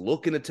 He's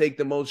looking to take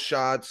the most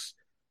shots.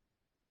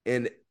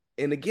 And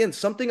and again,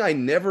 something I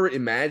never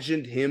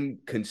imagined him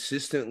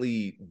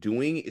consistently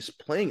doing is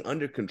playing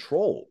under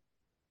control.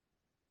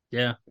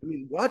 Yeah, I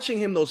mean, watching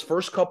him those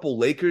first couple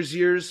Lakers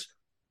years,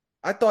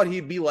 I thought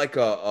he'd be like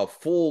a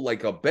full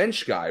like a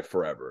bench guy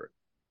forever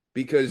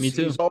because me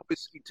too.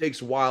 he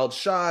takes wild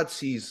shots.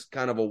 He's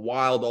kind of a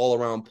wild all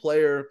around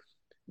player,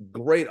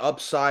 great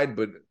upside,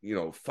 but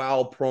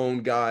foul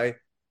prone guy.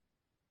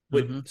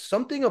 But Hmm.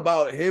 something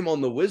about him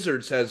on the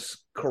Wizards has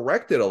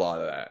corrected a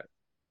lot of that.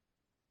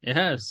 It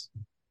has.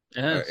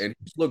 It has. And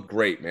he's looked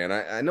great, man.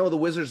 I know the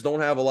Wizards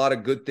don't have a lot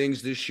of good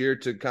things this year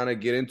to kind of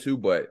get into,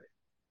 but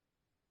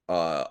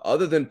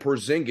other than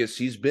Porzingis,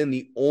 he's been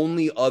the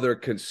only other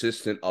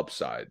consistent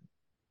upside.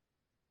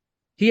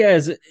 He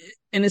has,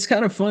 and it's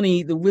kind of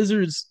funny. The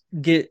Wizards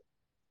get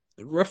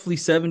roughly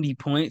 70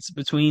 points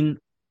between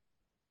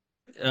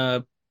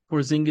uh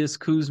Porzingis,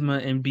 Kuzma,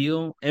 and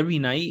Beal every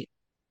night.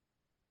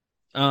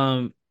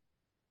 Um,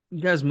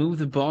 you guys move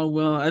the ball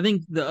well. I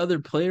think the other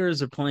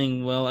players are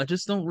playing well. I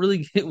just don't really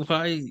get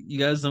why you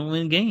guys don't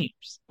win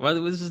games. Why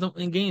the Wizards don't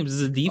win games?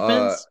 Is it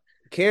Uh, defense?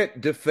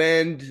 can't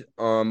defend.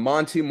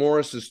 Monty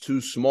Morris is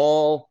too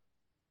small.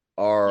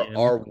 Our Yeah.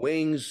 our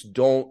wings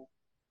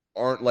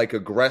aren't like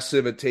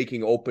aggressive at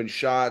taking open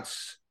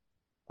shots.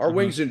 Our Hmm.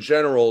 wings in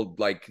general,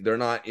 like they're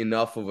not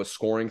enough of a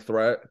scoring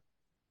threat.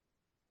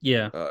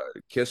 Yeah. Uh,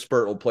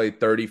 Kispert will play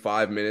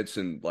 35 minutes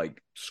and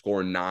like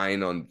score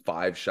 9 on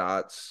 5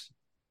 shots,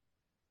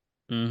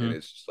 and Hmm.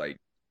 it's just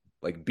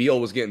like Beal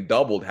was getting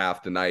doubled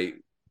half the night.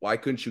 Why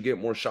couldn't you get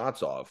more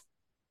shots off?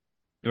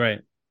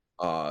 Right.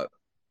 Uh,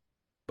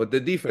 but the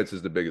defense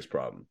is the biggest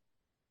problem.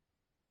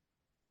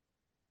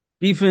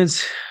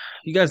 Defense,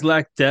 you guys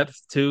lack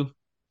depth too.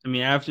 I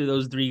mean, after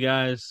those three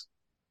guys,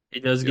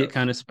 it does get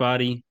kind Yes. of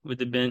spotty with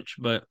the bench,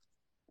 but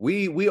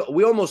We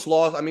almost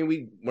lost. I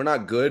mean, we're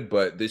not good,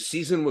 but the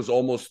season was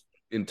almost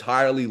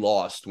entirely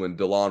lost when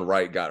DeLon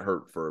Wright got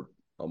hurt for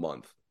a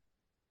month.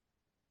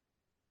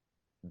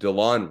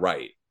 DeLon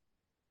Wright,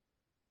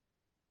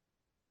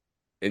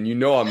 and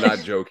I'm not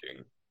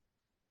joking.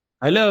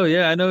 I know,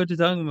 yeah, I know what you're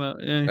talking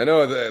about. Yeah. I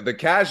know the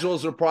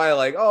casuals are probably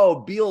like, "Oh,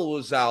 Beal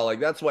was out. Like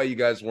that's why you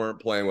guys weren't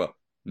playing well."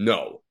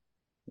 No,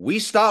 we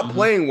stopped Hmm.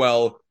 playing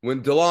well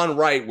when DeLon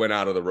Wright went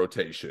out of the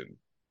rotation.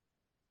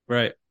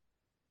 Right.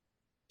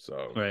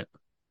 So, Right.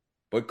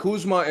 but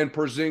Kuzma and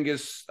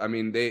Porzingis, I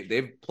mean,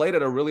 they've played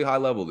at a really high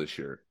level this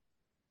year.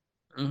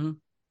 Hmm.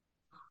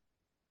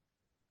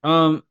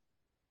 Um,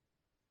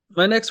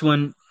 my next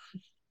one,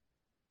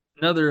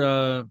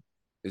 another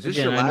Is this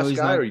again, your I know last he's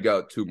guy, not or you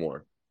got two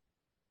more?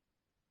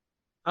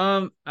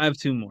 I have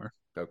two more.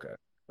 Okay.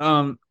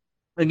 Um,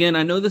 again,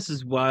 I know this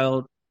is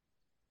wild,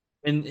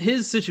 and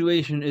his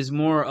situation is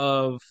more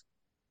of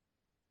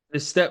a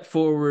step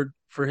forward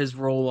for his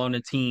role on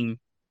a team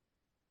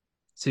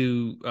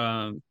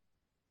to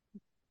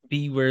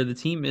be where the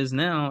team is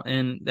now,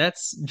 and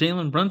that's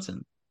Jalen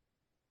Brunson.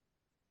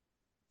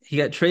 He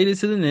got traded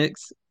to the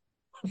Knicks.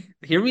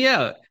 Hear me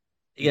out.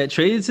 He got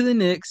traded to the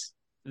Knicks,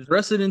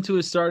 thrusted into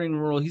a starting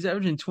role. He's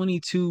averaging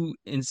 22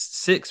 and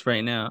 6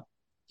 right now.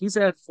 He's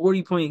had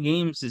 40-point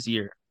games this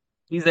year.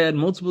 He's had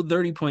multiple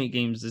 30-point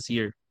games this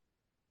year.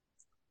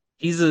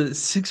 He's a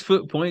 6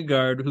 foot point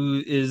guard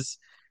who is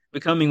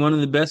becoming one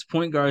of the best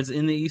point guards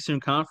in the Eastern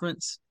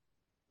Conference.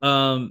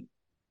 Um,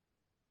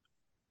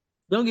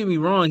 don't get me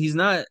wrong, he's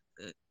not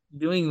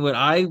doing what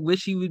I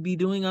wish he would be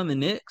doing on the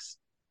Knicks,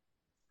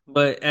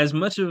 but as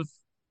much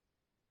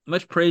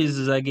praise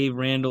as I gave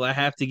Randall, I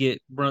have to give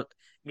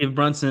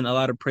Brunson a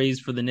lot of praise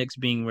for the Knicks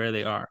being where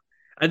they are.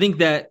 I think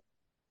that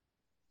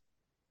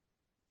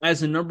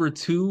as a number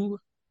two,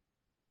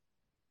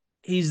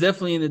 he's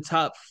definitely in the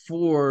top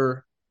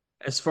four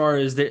as far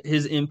as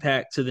his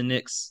impact to the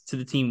Knicks to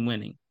the team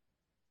winning.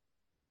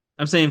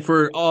 I'm saying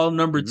for all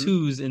number Mm-hmm.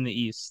 twos in the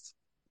East.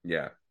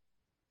 Yeah.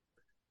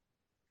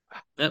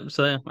 Yep.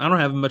 So yeah, I don't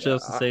have much Yeah,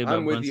 else to say I'm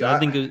about with you. Brunson. I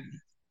think a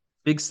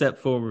big step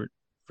forward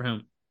for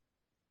him.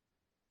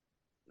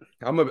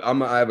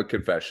 I have a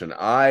confession.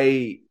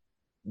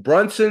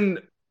 Brunson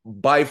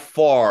by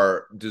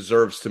far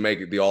deserves to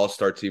make the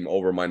All-Star team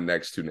over my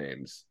next two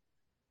names.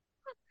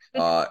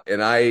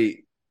 And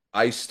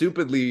I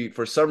stupidly,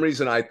 for some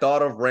reason, I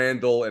thought of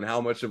Randall and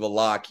how much of a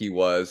lock he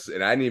was,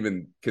 and I didn't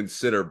even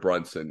consider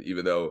Brunson,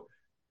 even though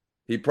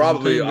he He's been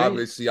probably, playing great.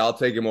 obviously, I'll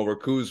take him over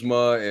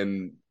Kuzma,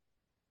 and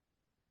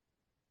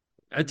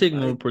I take him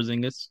over I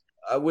Porzingis.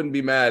 I wouldn't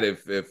be mad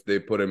if they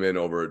put him in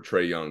over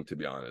Trey Young, to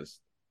be honest.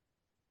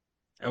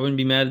 I wouldn't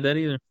be mad at that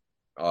either.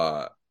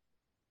 Uh,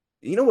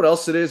 you know what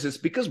else it is? It's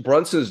because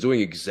Brunson is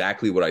doing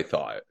exactly what I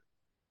thought.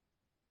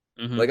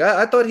 Hmm. Like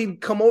I thought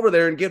he'd come over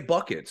there and get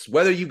buckets.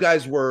 Whether you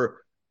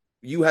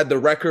had the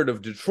record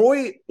of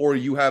Detroit, or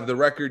you have the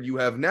record you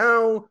have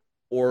now,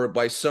 or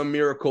by some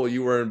miracle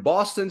you were in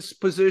Boston's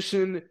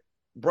position,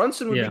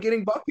 Brunson would be Yeah.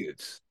 getting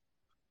buckets.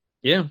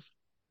 Yeah.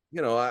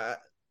 You know,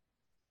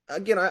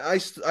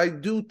 I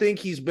do think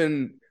he's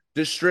been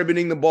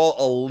distributing the ball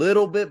a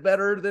little bit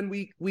better than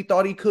we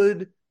thought he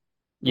could,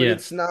 but Yeah.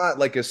 it's not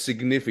like a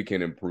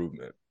significant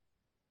improvement.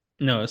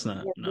 No, it's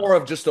not. More No.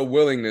 of just a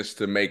willingness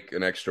to make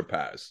an extra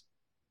pass.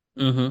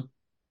 Hmm.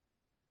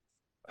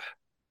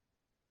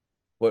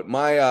 But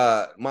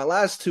my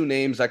last two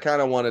names, I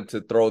kind of wanted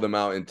to throw them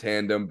out in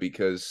tandem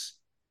because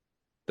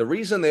the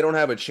reason they don't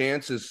have a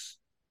chance is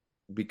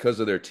because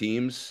of their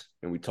teams,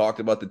 and we talked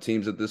about the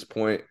teams at this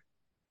point.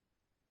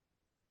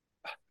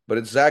 But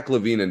it's Zach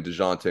LaVine and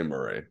DeJounte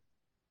Murray.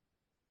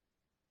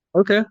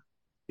 Okay.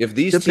 If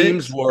these Good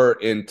teams picks. were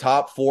in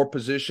top four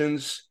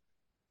positions,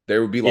 they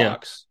would be Yeah.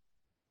 locks.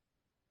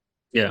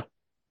 Yeah.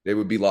 They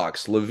would be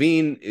locks.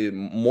 LaVine is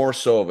more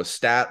so of a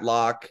stat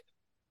lock.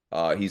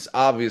 He's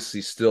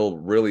obviously still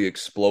really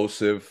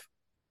explosive,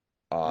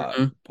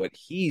 Hmm. but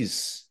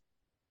he's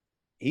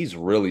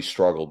really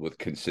struggled with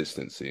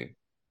consistency.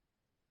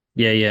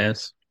 Yeah.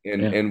 Yes.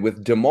 And Yeah. and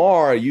with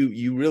DeMar,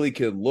 you really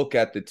could look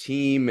at the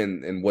team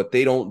and what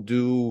they don't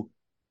do,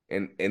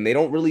 and they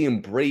don't really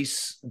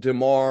embrace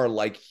DeMar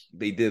like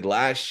they did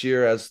last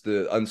year as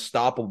the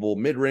unstoppable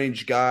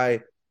mid-range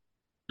guy.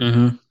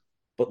 Hmm.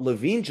 But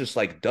Levine just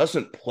like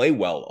doesn't play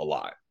well a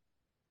lot.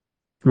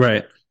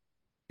 Right.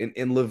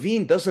 And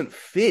Levine doesn't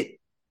fit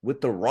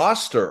with the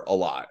roster a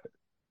lot.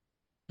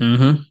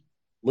 Hmm.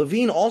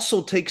 Levine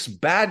also takes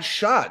bad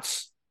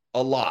shots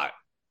a lot.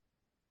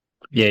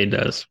 Yeah, he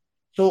does.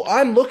 So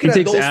I'm looking He at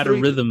takes those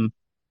three.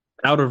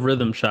 out of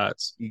rhythm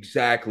shots.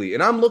 Exactly.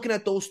 And I'm looking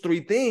at those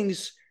three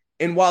things.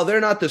 And while they're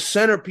not the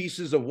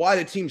centerpieces of why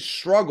the team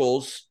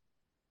struggles,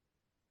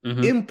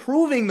 Hmm.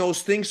 improving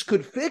those things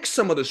could fix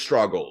some of the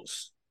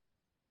struggles.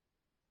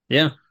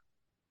 Yeah.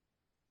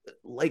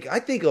 Like I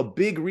think a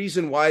big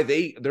reason why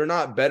they're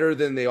not better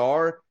than they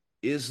are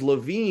is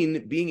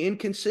Levine being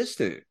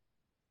inconsistent.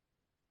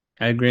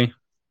 I agree.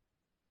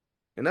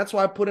 And that's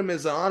why I put him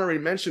as an honorary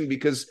mention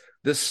because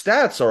the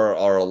stats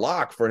are a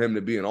lock for him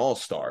to be an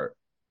all-star.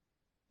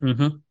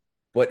 Hmm.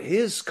 But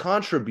his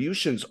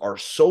contributions are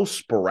so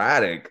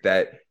sporadic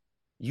that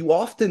you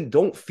often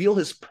don't feel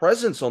his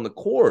presence on the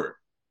court.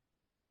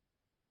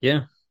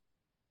 Yeah.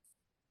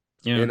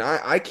 Yeah. And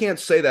I can't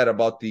say that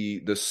about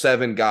the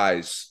seven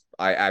guys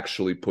I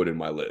actually put in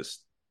my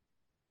list.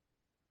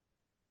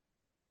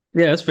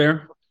 Yeah, that's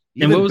fair.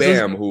 And what Even was this?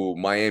 Bam, who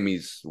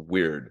Miami's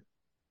weird.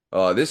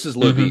 This is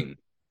Hmm. Levine And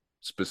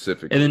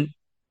specifically. then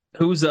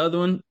who was the other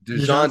one?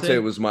 DeJounte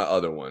DeJounte? was my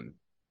other one.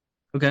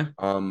 Okay.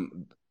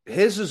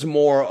 His is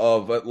more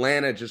of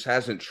Atlanta just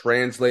hasn't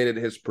translated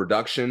his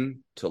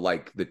production to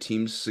like the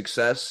team's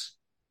success.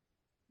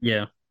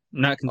 Yeah.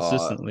 Not Uh,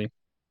 consistently.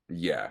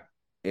 yeah,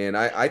 and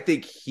I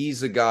think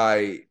he's a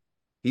guy.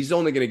 He's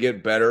only going to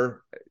get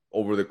better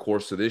over the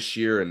course of this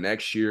year and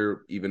next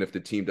year, even if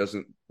the team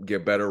doesn't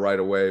get better right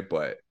away.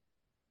 But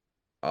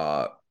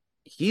uh,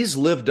 he's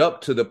lived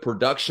up to the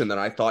production that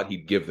I thought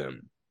he'd give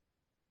them.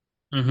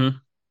 Hmm.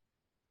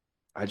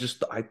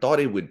 I thought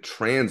it would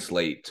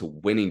translate to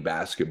winning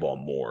basketball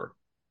more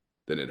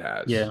than it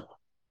has. Yeah.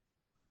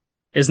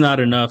 It's not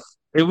enough.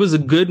 It was a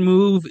good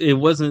move. It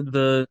wasn't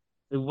the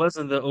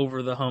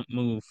over the hump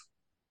move.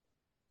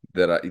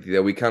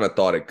 That we kind of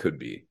thought it could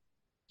be.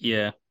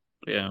 Yeah.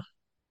 Yeah.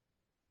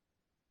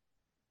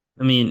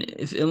 I mean,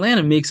 if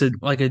Atlanta makes a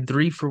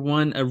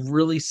 3-for-1, a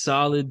really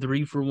solid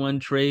 3-for-1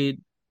 trade,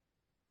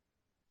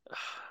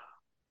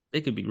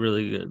 they could be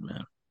really good,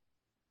 man.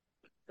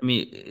 I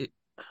mean,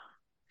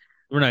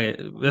 we're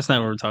not that's not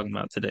what we're talking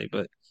about today,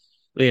 but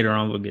later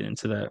on we'll get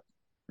into that.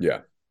 Yeah.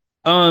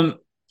 Um,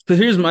 so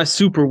here's my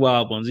super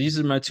wild ones. These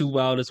are my two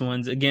wildest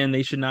ones. Again,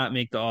 they should not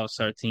make the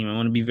All-Star team. I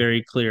want to be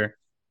very clear.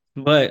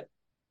 But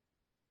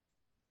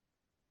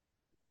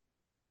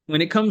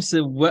when it comes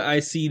to what I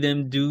see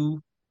them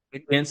do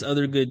against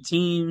other good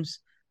teams,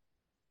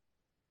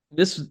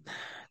 this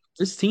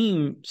this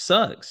team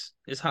sucks.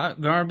 It's hot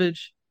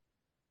garbage,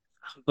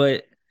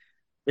 but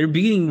they're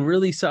beating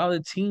really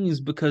solid teams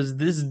because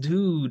this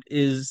dude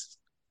is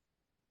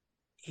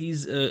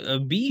he's a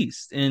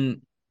beast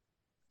and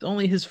it's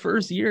only his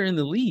first year in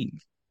the league.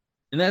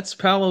 and that's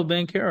Paolo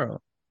Banchero.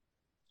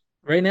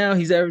 Right now,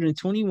 he's averaging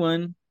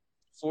 21,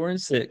 4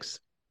 and 6.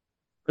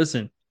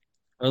 Listen,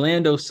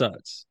 Orlando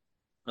sucks.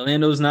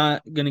 Orlando's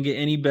not gonna get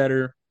any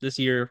better this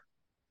year,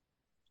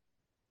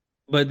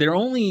 but they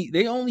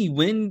only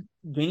win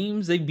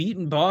games. They've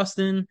beaten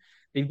Boston.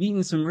 They've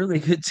beaten some really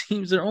good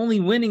teams. They're only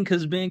winning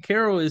because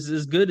Banchero is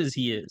as good as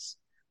he is.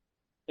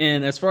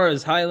 And as far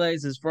as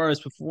highlights, as far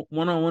as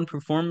one-on-one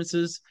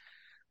performances,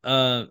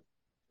 uh,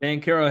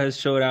 Banchero has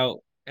showed out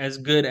as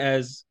good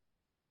as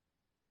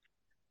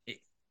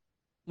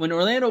when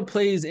Orlando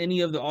plays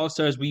any of the All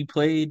Stars we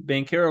played.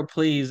 Banchero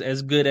plays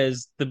as good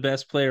as the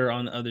best player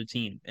on the other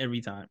team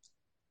every time,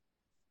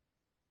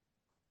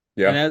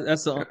 and Yeah.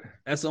 that's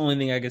the only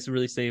thing I guess to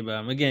really say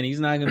about him. Again, he's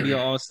not going to be an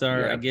All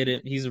Star. I Yeah. get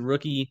it. He's a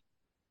rookie.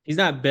 He's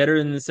not better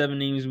than the seven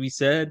names we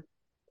said,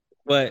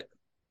 but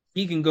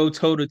he can go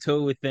toe to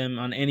toe with them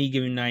on any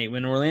given night.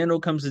 When Orlando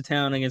comes to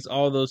town against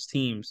all those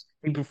teams,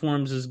 he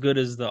performs as good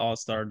as the All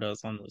Star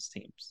does on those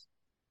teams.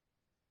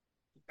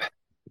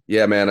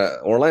 Yeah, man.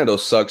 Orlando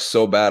sucks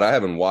so bad. I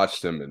haven't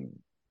watched him in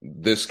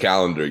this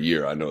calendar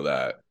year. I know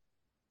that.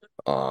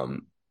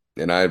 Um,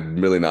 and I'm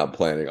really not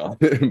planning on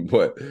it.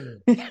 But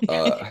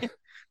uh,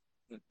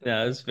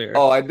 Yeah, that's fair.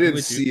 oh, I I'm did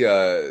with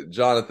you. see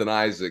Jonathan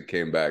Isaac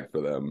came back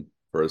for them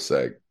for a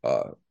sec.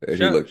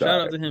 He looked all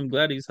Shout out right. to him.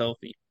 Glad he's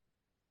healthy.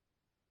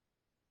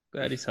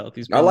 Glad he's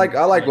healthy. He's I been like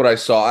playing. what I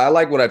saw. I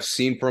like what I've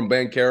seen from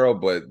Bankero,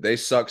 but they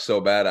suck so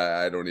bad.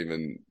 I didn't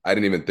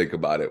even think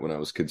about it when I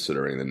was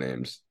considering the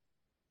names.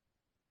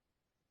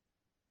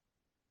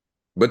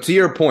 But to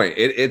your point,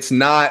 it's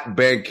not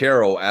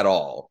Bankero at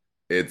all.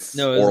 It's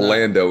No, it's not.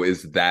 Orlando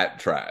is that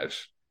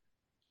trash.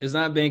 It's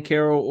not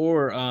Bankero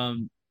or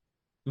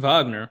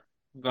Wagner.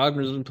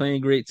 Wagner's been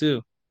playing great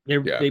too. Yeah,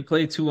 They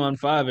play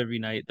 2-on-5 every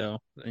night though,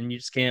 and you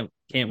just can't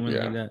win like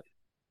yeah. that.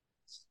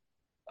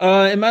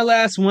 And my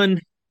last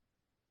one,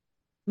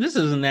 this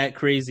isn't that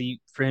crazy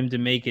for him to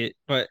make it,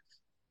 but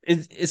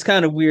it's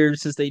kind of weird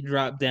since they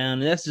dropped down.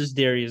 And that's just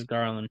Darius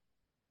Garland.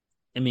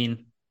 I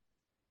mean,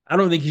 I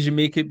don't think he should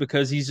make it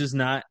because he's just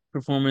not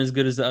performing as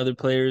good as the other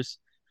players.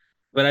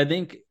 But I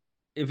think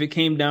if it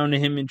came down to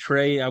him and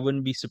Trey, I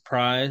wouldn't be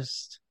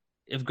surprised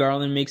if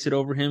Garland makes it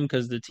over him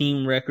because the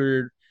team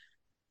record,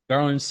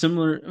 Garland's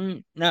similar,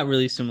 not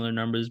really similar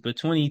numbers, but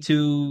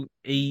 22,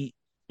 8,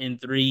 and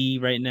 3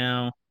 right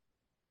now.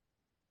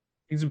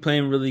 He's been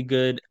playing really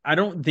good. I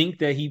don't think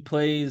that he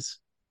plays.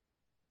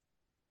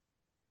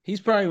 He's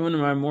probably one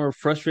of my more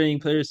frustrating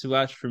players to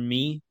watch for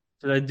me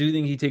because I do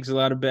think he takes a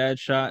lot of bad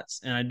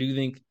shots, and I do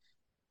think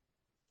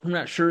I'm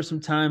not sure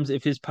sometimes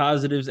if his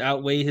positives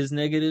outweigh his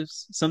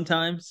negatives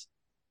sometimes.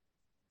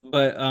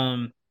 But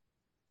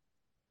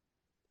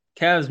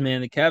Cavs,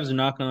 man, the Cavs are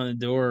knocking on the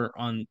door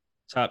on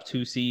top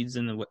two seeds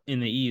in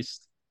the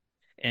East,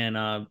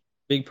 and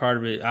big part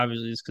of it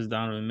obviously is because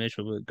Donovan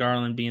Mitchell, but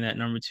Garland being that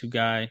number two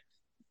guy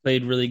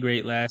played really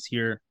great last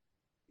year.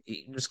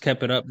 He just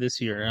kept it up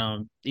this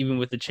year, even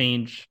with the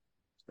change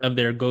of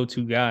their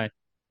go-to guy,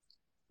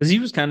 because he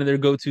was kind of their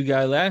go-to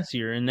guy last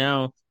year, and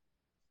now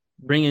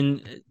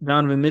bringing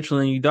Donovan Mitchell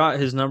and you thought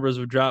his numbers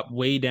would drop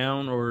way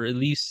down, or at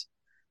least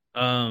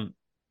um,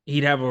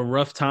 he'd have a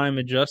rough time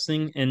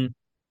adjusting, and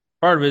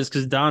part of it is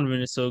because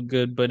Donovan is so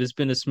good, but it's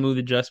been a smooth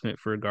adjustment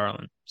for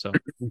Garland. So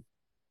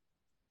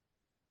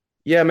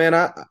Yeah, man.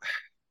 I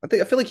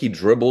feel like he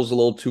dribbles a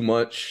little too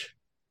much.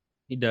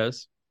 he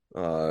does.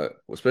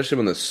 Especially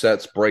when the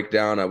sets break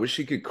down. I wish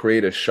he could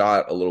create a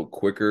shot a little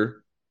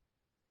quicker.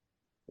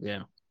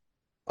 Yeah.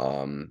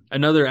 Um,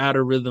 Another out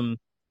of rhythm.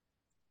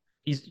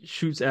 He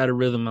shoots out of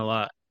rhythm a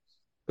lot.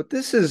 but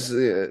this is,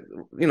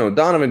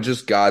 Donovan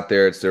just got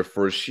there. It's their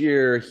first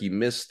year. He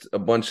missed a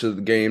bunch of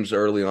the games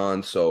early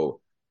on, so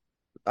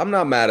I'm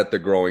not mad at the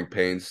growing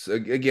pains.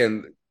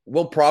 Again,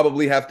 we'll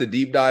probably have to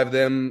deep dive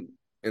them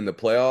in the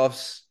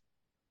playoffs.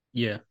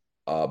 Yeah.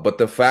 But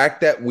the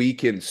fact that we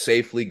can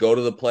safely go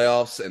to the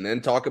playoffs and then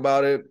talk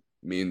about it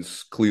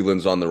means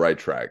Cleveland's on the right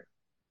track.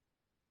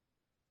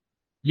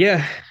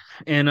 Yeah.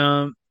 And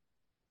the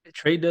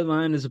trade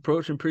deadline is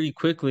approaching pretty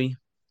quickly.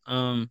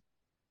 Um,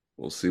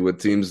 We'll see what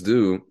teams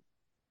do.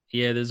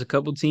 yeah, there's a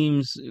couple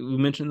teams. We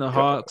mentioned the Yeah,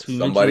 Hawks. We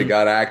somebody mentioned,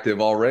 got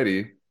active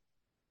already.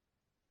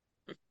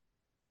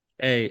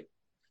 hey,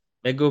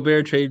 that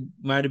Gobert trade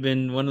might have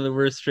been one of the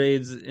worst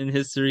trades in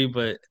history,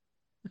 but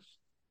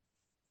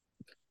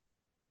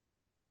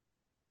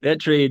that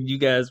trade you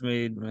guys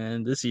made,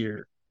 man, this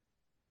year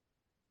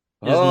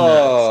is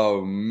nuts.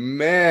 Oh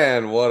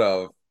man, what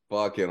a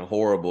fucking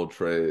horrible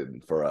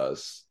trade for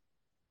us.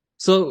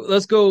 So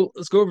let's go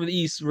over the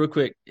East real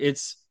quick.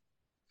 It's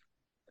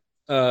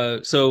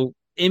so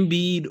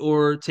Embiid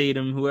or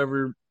Tatum,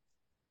 whoever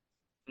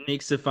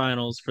makes the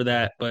finals for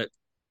that. But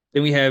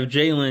then we have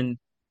Jalen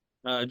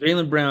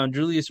Brown,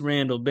 Julius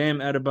Randle, Bam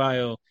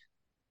Adebayo,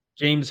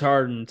 James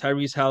Harden,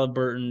 Tyrese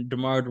Halliburton,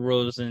 DeMar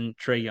DeRozan,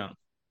 Trey Young,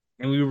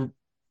 and we were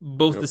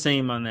both the Yep.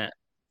 same on that.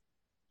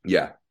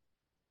 Yeah.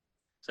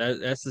 So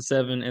that's the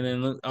seven. And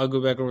then I'll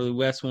go back over the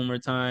West one more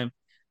time.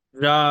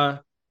 Ja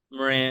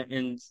Morant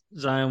and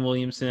Zion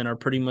Williamson are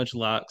pretty much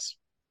locks.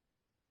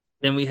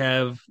 Then we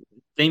have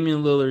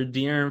Damian Lillard,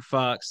 De'Aaron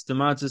Fox,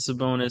 Domantas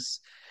Sabonis,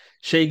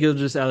 Shea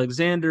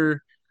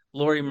Gilgeous-Alexander,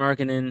 Lauri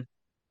Markkanen,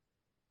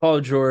 Paul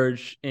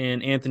George,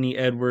 and Anthony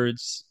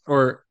Edwards,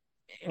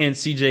 and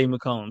CJ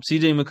McCollum.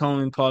 CJ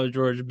McCollum and Paul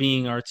George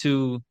being our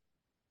two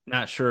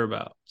not sure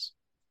about.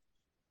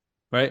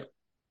 Right?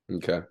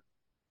 Okay.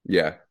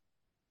 Yeah.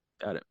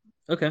 Got it.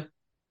 Okay.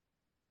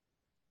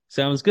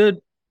 Sounds good.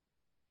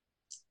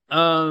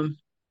 Um,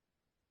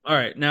 all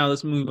right, now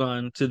let's move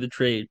on to the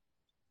trade.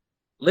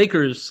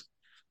 Lakers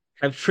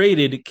have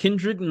traded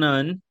Kendrick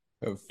Nunn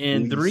Have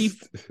and three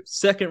fleeced.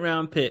 second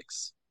round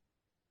picks.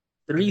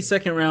 Three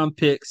second round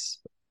picks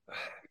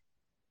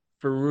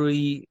for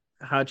Rui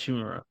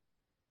Hachimura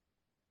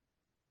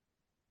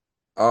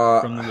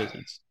Uh, from the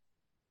Wizards.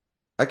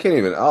 I can't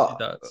even. What's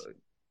your thoughts?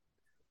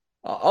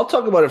 I'll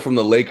talk about it from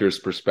the Lakers'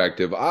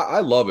 perspective. I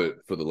love it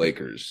for the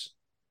Lakers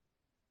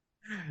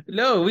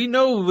No, we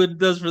know what it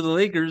does for the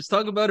Lakers.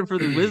 Talk about it for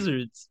the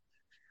Wizards.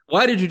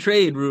 Why did you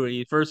trade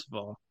Rui, first of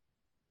all?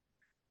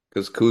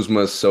 because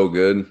Kuzma is so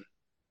good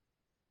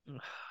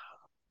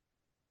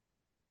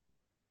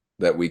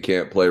that we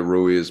can't play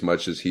Rui as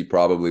much as he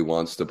probably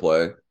wants to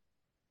play.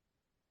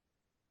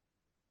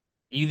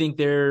 You think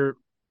they're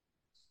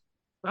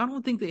I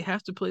don't think they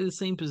have to play the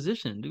same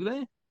position, do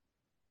they?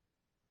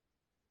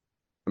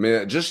 I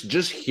mean,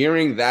 just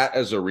hearing that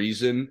as a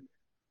reason.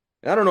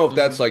 I don't know if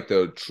that's Hmm. like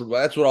that's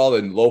what all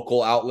the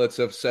local outlets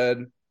have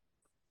said.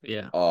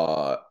 Yeah.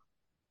 Uh,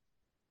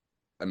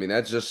 I mean,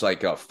 that's just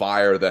like a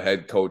fire the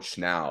head coach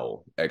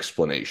now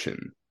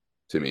explanation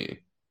to me.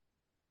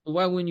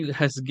 Why wouldn't you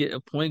guys get a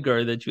point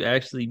guard that you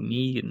actually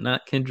need and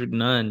not Kendrick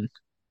Nunn?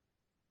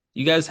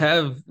 You guys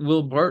have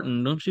Will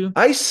Barton, don't you?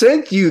 I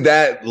sent you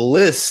that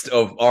list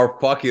of our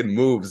fucking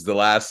moves the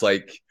last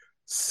like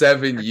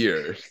 7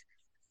 years.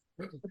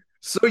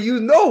 So you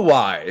know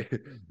why.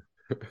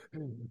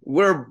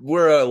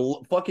 We're a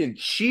fucking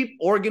cheap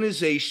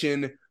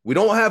organization. We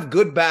don't have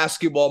good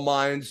basketball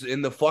minds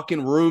in the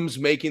fucking rooms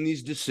making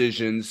these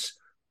decisions.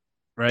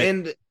 Right.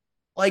 And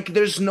like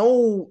there's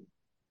no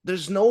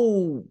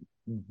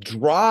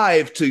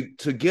drive to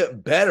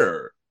get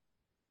better.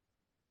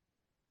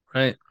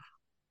 Right.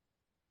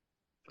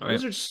 Right.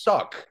 Wizards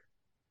suck.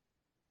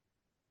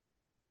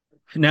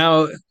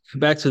 Now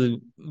back to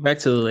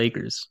the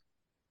Lakers.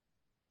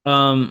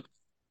 Um,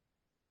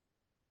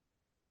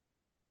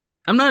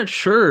 I'm not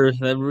sure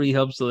that really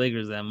helps the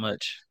Lakers that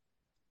much.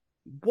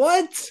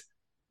 What?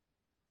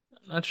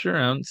 Not sure.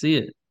 I don't see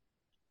it.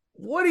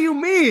 What do you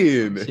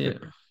I don't mean? see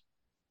it.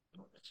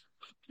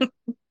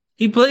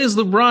 He plays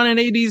LeBron and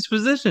AD's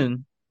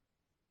position.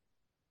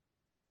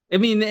 I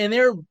mean, and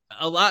they're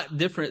a lot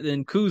different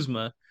than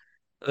Kuzma.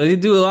 They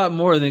do a lot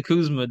more than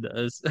Kuzma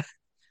does.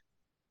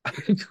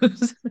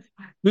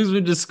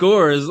 Kuzma just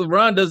scores.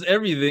 LeBron does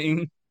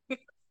everything.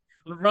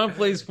 LeBron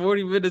plays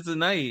 40 minutes a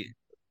night.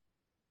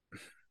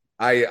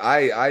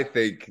 I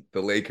think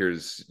the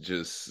Lakers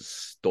just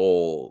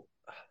stole.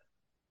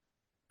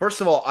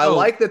 First of all, I Oh,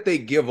 like that they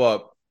give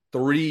up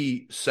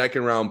 3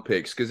 second round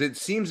picks because it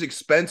seems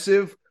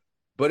expensive,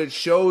 but it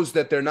shows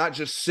that they're not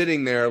just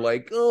sitting there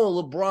like,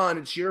 oh, LeBron,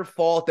 it's your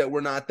fault that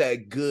we're not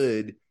that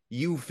good.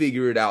 You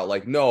figure it out.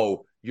 Like,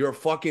 no, you're a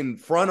fucking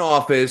front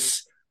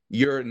office.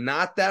 You're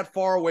not that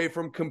far away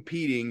from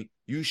competing.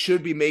 You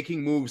should be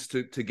making moves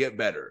to get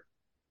better.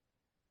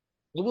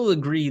 we will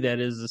agree that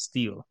is a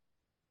steal.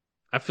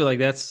 I feel like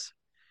that's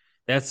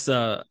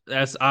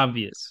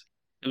obvious.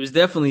 It was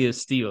definitely a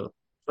steal.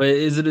 But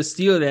is it a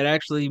steal that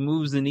actually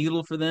moves the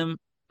needle for them?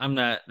 I'm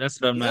not that's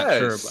what I'm not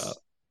sure about.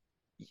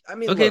 Yes. I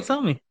mean, Okay, look,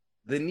 tell me.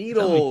 the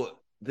Tell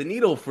me.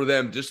 needle for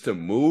them just to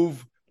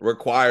move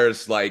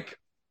requires like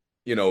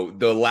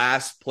the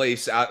last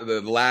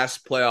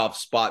playoff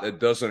spot that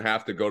doesn't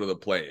have to go to the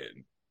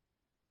play-in.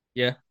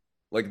 Yeah.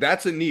 Like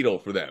that's a needle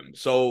for them.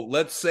 So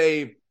let's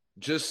say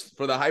just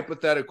for the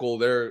hypothetical,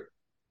 their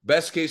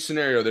best case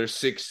scenario, they're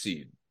 6th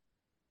seed.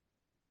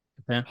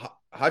 Okay.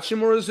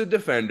 Hachimura is a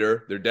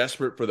defender. They're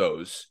desperate for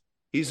those.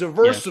 He's a Yeah.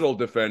 versatile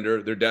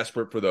defender. They're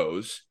desperate for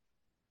those.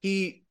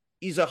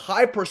 He's a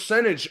high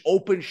percentage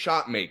open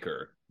shot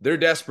maker. They're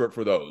desperate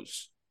for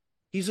those.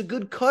 He's a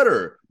good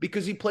cutter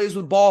because he plays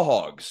with ball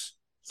hogs.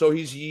 So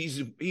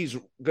he's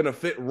gonna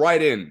fit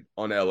right in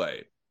on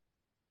LA.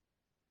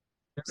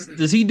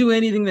 Does he do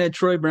anything that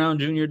Troy Brown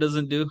Jr.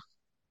 doesn't do?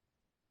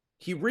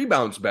 He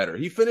rebounds better.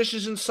 He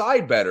finishes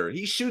inside better.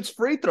 He shoots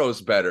free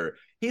throws better.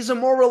 He's a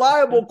more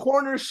reliable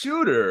corner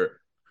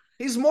shooter.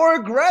 He's more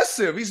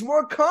aggressive. He's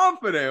more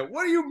confident.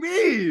 What do you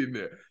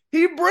mean?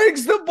 He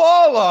brings the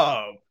ball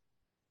up.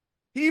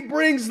 He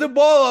brings the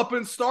ball up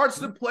and starts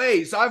the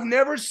plays. I've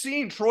never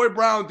seen Troy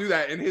Brown do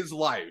that in his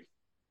life.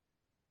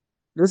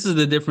 This is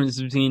the difference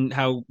between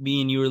how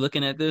me and you are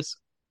looking at this.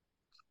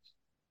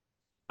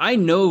 I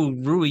know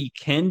Rui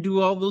can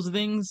do all those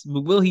things,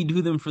 but will he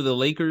do them for the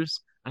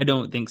Lakers? I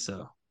don't think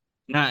so.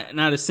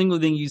 Not a single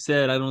thing you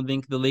said. I don't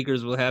think the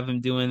Lakers will have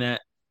him doing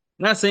that.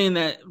 Not saying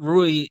that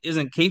Rui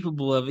isn't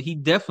capable of it. He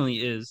definitely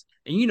is.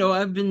 And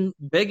I've been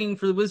begging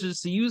for the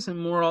Wizards to use him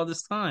more all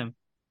this time.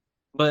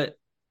 But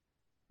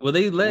will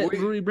they let Rui,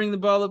 Rui bring the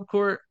ball up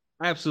court?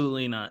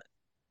 Absolutely not.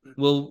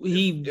 Will If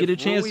he get if a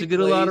chance Rui to get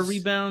a lot of plays,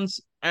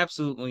 rebounds?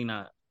 Absolutely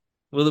not.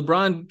 Will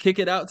LeBron kick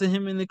it out to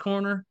him in the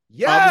corner?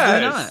 Probably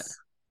not. yes.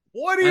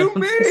 What do I you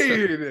don't think so.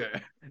 mean?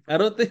 I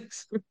don't think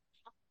so.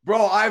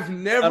 Bro, I've I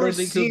never don't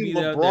think he'll seen be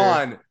out there.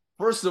 LeBron.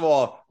 First of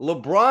all,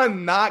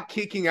 LeBron not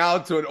kicking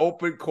out to an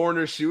open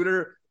corner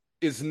shooter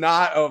is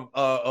not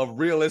a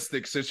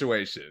realistic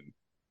situation.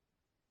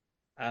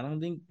 I don't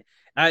think.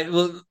 I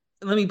well.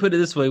 Let me put it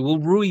this way: will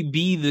Rui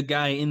be the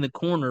guy in the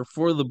corner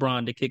for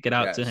LeBron to kick it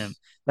out to him? Yes.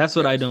 That's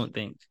what I Yes. don't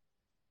think.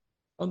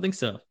 I don't think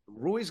so.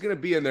 Rui's going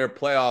to be in their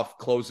playoff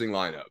closing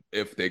lineup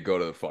if they go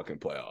to the fucking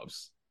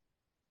playoffs.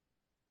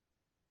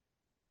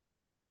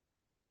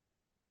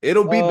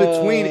 It'll be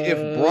between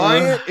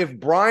Uh, If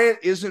Bryant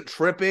isn't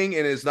tripping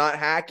and is not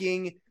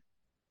hacking,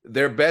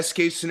 their best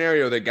case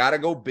scenario, they got to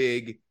go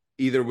big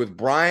either with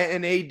Bryant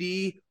and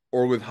AD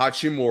or with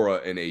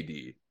Hachimura and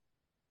AD.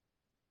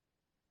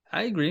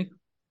 I agree,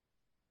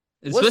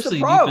 What's the especially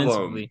problem?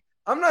 defensively.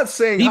 I'm not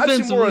saying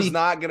Hachimura is Defensively,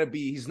 not going to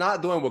be, he's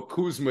not doing what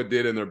Kuzma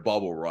did in their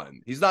bubble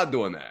run. He's not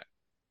doing that.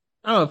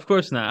 oh, of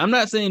course not. I'm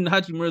not saying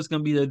Hachimura is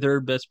going to be the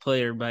third best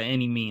player by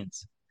any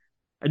means.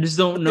 I just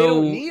don't But they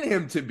don't know. need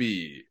him to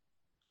be.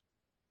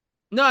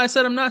 No, I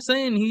said I'm not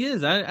saying he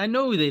is. I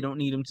know they don't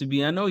need him to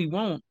be. I know he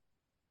won't.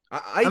 I,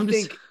 I I'm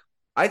just. think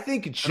I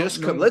think I don't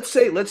just come. know.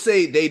 Let's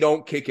say they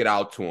don't kick it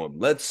out to him.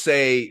 Let's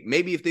say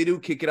maybe if they do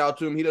kick it out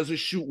to him, he doesn't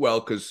shoot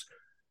well because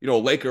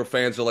Laker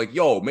fans are like,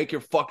 "Yo, make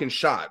your fucking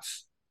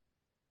shots."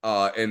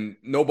 And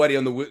nobody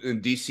in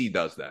DC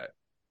does that.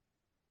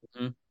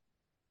 Mhm.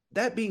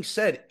 That being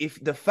said,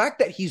 if the fact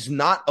that he's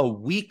not a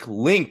weak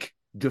link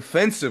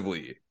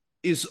defensively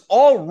is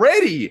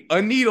already a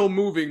needle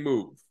moving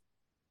move.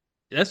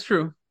 That's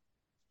true.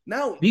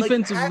 Now, like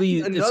Defensively,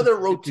 having another it's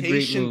a great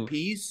rotation move.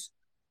 piece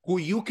who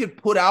you could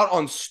put out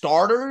on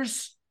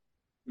starters.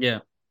 Yeah.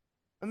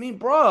 I mean,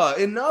 bruh,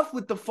 enough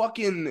with the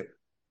fucking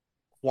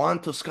Juan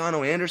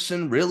Toscano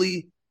Anderson.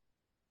 Really?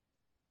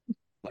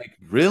 Like,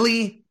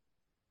 really?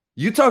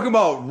 You talk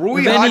about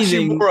Rui If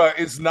anything, Hachimura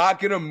is not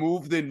going to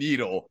move the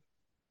needle.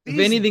 if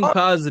These anything bums,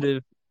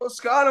 positive,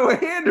 Toscano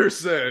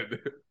Anderson.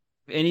 if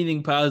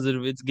anything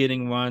positive, it's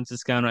getting Juan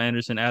Toscano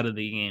Anderson out of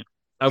the game.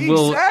 I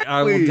will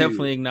Exactly.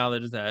 definitely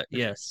acknowledge that.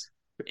 Yes.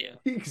 Yeah.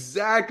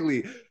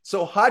 Exactly.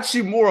 So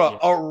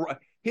Hachimura,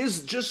 Yeah.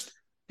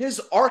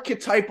 his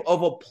archetype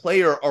of a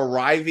player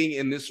arriving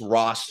in this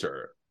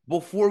roster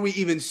before we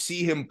even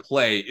see him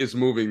play is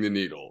moving the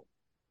needle.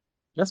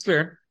 That's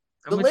fair.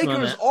 The I'm with you on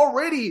Lakers that.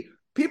 already,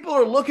 people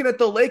are looking at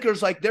the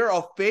Lakers like they're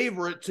a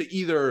favorite to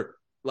either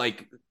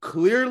like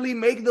clearly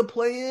make the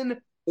play in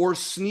or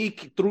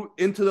sneak through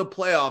into the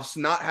playoffs,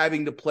 not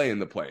having to play in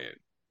the play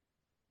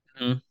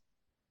Mhm.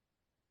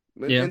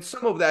 in. Yeah. And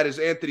some of that is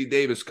Anthony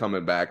Davis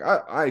coming back.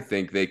 I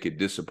think they could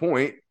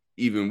disappoint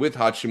even with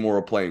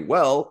Hachimura playing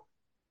well,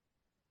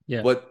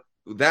 Yeah. but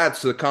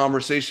that's a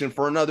conversation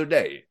for another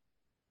day.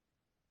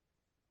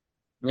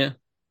 Yeah.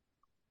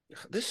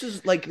 This is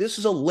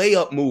a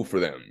layup move for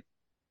them.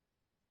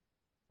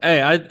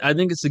 Hey, I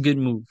think it's a good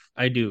move.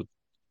 I do.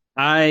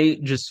 I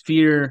just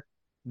fear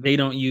they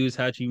don't use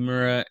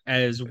Hachimura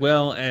as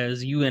well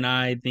as you and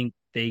I think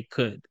they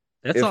could.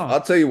 That's If all.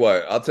 I'll tell you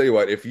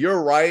what, if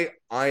you're right,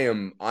 I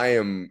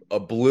am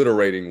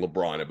obliterating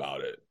LeBron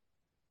about it.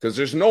 Because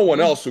there's no one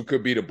Yeah. else who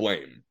could be to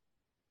blame.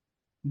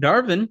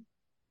 Darvin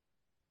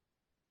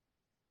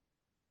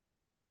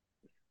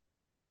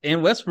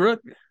and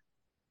Westbrook.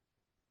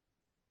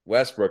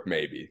 Westbrook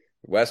maybe.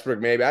 Westbrook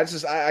maybe.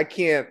 I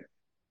can't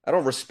I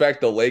don't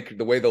respect the way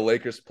the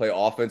Lakers play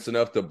offense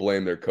enough to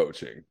blame their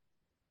coaching.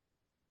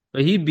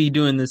 But he'd be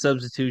doing the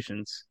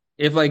substitutions.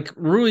 If like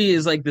Rui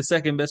is like the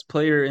second best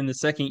player in the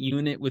second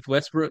unit with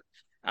Westbrook,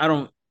 I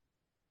don't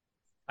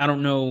I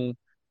don't know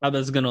how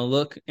that's gonna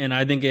look, and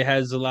I think it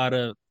has a lot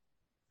of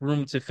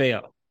room to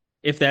fail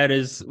if that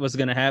is what's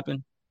gonna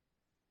happen.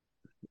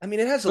 I mean,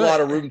 it has a lot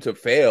But of room to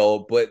fail,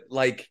 but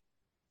like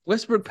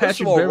Westbrook,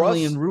 first of Patrick all,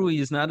 Beverly, Russ, and Rui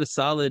is not a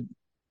solid.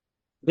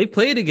 They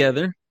play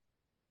together.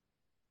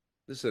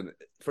 listen,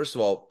 first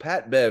of all,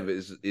 Pat Bev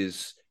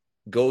is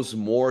goes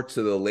more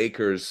to the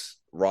Lakers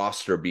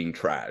roster being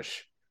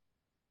trash.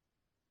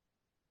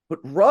 But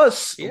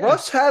Yeah,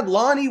 Russ had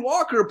Lonnie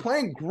Walker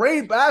playing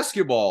great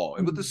basketball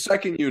with the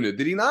second unit,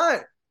 did he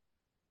not?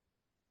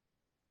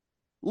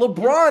 yeah.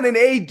 LeBron and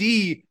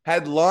AD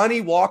had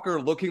Lonnie Walker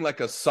looking like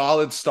a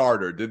solid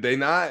starter, did they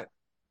not?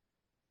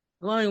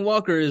 Lonnie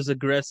Walker is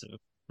aggressive.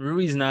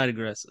 Rui's not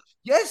aggressive.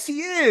 Yes,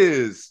 he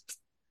is.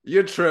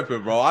 You're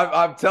tripping, bro.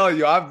 I'm telling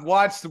you, I've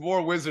watched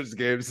more Wizards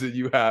games than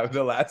you have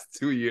the last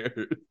 2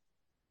 years.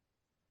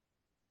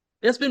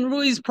 That's been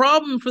Rui's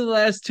problem for the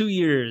last 2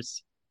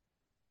 years.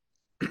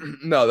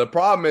 No, the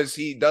problem is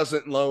he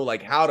doesn't know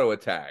like how to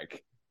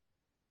attack.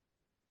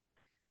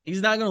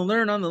 He's not gonna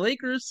learn on the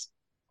Lakers.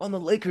 On the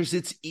Lakers,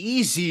 it's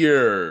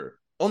easier.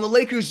 On the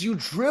Lakers, you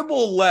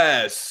dribble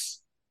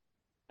less.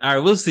 All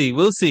right, we'll see.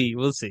 We'll see.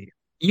 We'll see.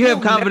 You have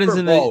You'll confidence never,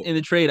 in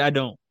the bro. trade. I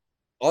don't.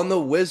 On the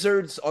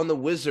Wizards,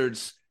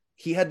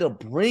 he had to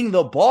bring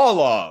the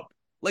ball up.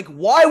 Like,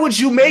 why would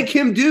you Yeah. make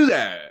him do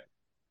that?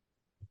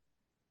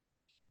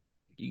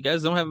 You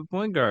guys don't have a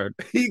point guard.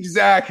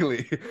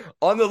 Exactly.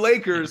 On the Yeah,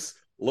 Lakers,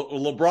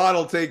 LeBron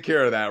will take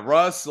care of that.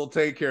 Russ will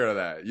take care of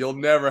that. You'll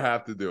never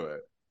have to do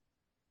it.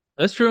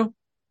 that's true.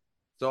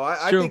 So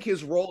It's I true. think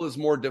his role is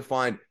more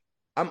defined.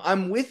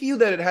 I'm with you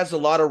that it has a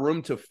lot of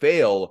room to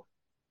fail.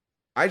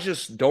 I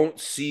just don't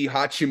see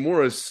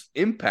Hachimura's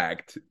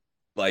impact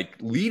like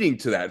leading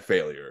to that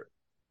failure.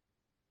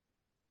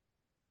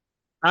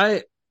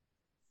 I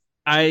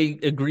I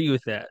agree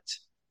with that.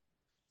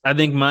 I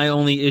think my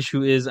only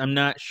issue is I'm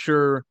not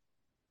sure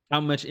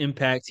how much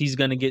impact he's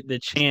going to get the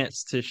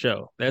chance to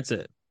show. That's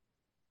it.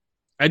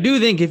 I do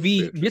think if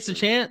he gets a Interesting.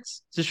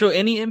 chance to show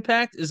any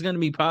impact, it's going to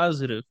be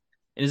positive,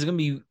 and it's going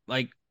to be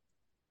like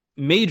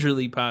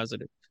majorly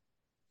positive.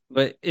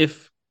 But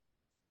if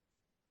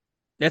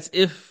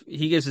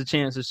he gets a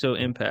chance to show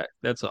impact,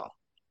 that's all.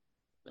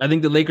 I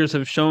think the Lakers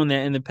have shown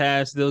that in the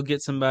past they'll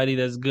get somebody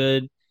that's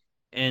good,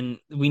 and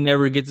we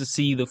never get to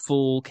see the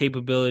full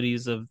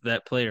capabilities of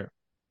that player.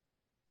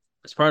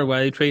 That's part of why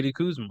they traded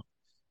Kuzma.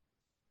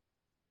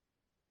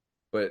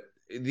 But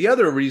the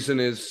other reason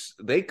is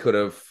they could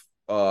have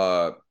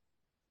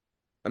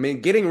I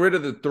mean, getting rid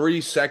of the 3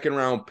 second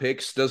round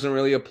picks doesn't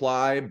really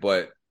apply,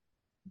 but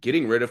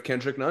getting rid of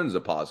Kendrick Nunn is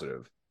a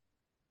positive.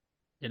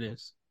 It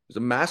is. It's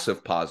a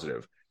massive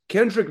positive.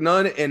 Kendrick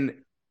Nunn and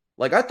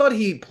like I thought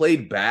he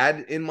played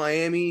bad in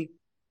Miami,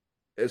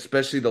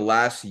 especially the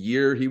last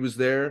year he was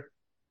there.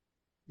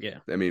 Yeah.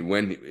 I mean,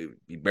 when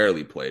he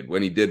barely played,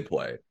 when he did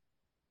play.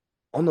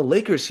 On the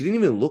Lakers, he didn't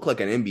even look like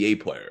an NBA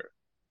player.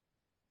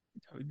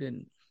 No, he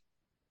didn't.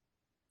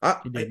 I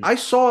He didn't. I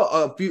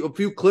saw a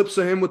few clips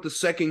of him with the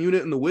second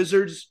unit in the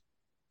Wizards.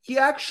 He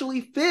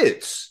actually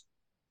fits.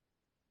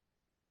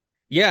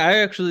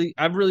 Yeah,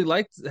 I really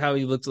liked how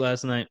he looked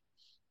last night.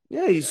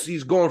 Yeah,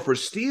 he's going for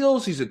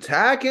steals. He's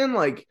attacking.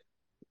 Like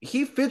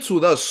he fits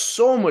with us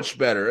so much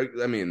better.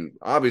 I mean,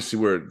 obviously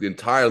we're an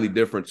entirely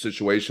different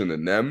situation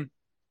than them,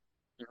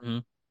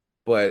 Mhm.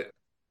 but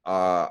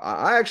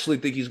I actually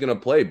think he's going to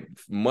play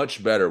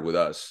much better with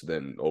us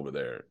than over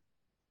there.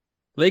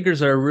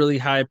 Lakers are a really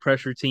high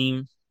pressure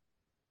team,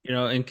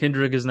 and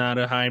Kendrick is not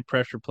a high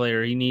pressure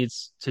player. He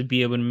needs to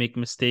be able to make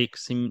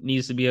mistakes. He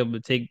needs to be able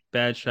to take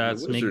bad And the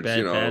shots, make Wizards,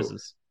 bad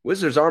passes.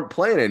 Wizards aren't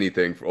playing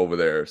anything over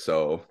there,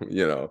 so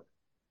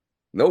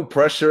no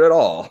pressure at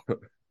all.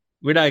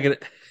 We're not gonna.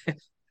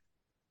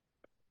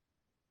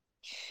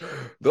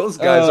 Those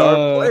guys aren't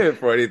Uh, playing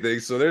for anything,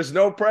 so there's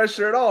no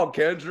pressure at all.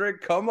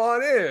 Kendrick, come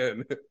on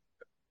in.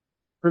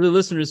 for the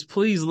listeners,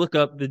 please look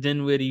up the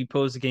Dinwiddie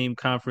post game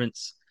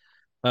conference,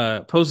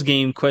 post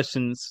game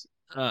questions,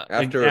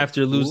 After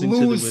after losing to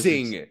the Wizards.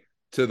 losing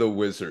to the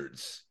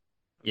Wizards.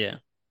 Yeah,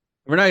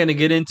 we're not gonna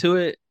get into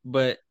it,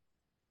 but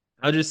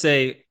I'll just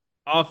say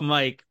off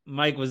mic,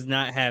 Mike was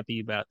not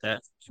happy about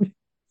that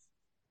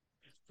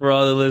for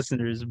all the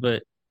listeners.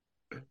 But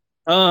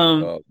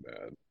um, Oh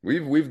man,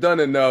 we've done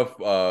enough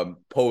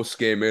post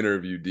game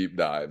interview deep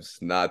dives.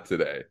 Not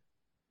today,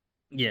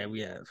 yeah,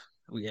 we have.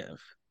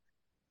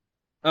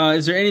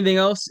 Is there anything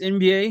else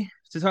NBA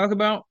to talk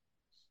about?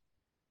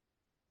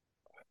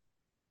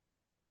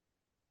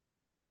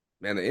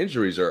 man. The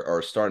injuries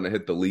are starting to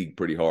hit the league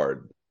pretty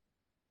hard.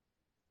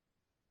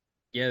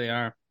 Yeah, they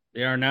are.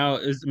 They are now.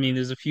 I mean,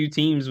 there's a few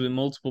teams with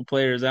multiple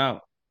players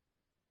out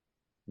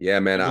Yeah,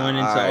 man. going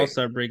into All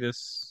Star break.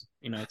 That's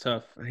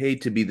tough. I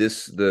hate to be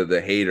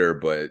the hater,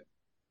 but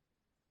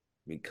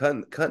I mean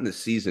cutting the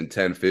season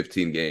 10,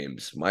 15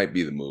 games might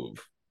be the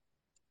move.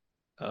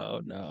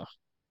 Oh no.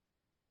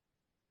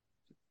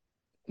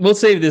 We'll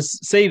save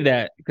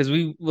that because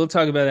we'll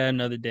talk about that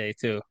another day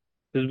too.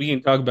 Because we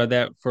can talk about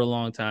that for a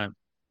long time.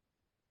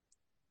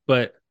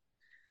 But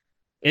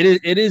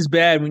it is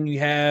bad when you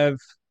have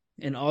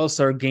an All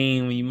Star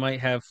game when you might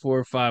have 4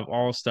 or 5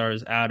 All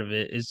Stars out of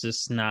it. It's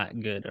just not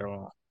good at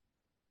all.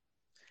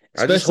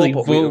 I just Especially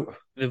hope we vote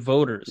the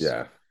voters,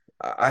 yeah.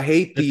 I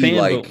hate the the fan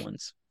vote like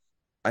ones.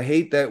 I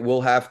hate that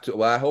we'll have to.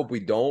 Well, I hope we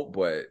don't,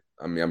 but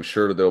I mean, I'm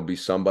sure there'll be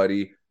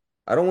somebody.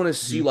 I don't want to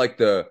see Mhm. like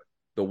the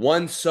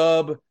one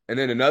sub and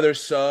then another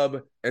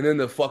sub and then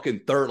the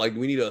fucking third. Like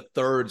we need a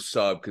third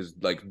sub because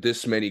like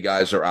this many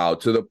guys are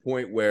out to the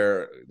point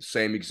where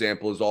same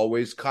example as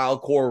always, Kyle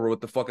Korver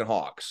with the fucking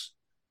Hawks.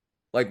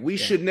 Like we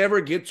Yeah. should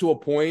never get to a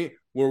point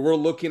where we're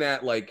looking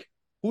at like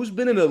who's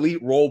been an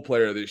elite role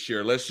player this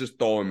year. Let's just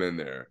throw him in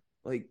there.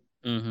 Like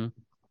Hmm.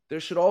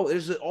 there's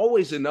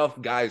always enough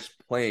guys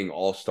playing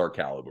all star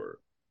caliber.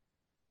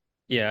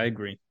 Yeah, I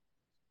agree.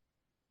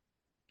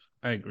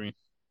 I agree.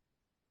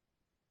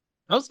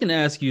 I was gonna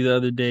ask you the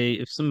other day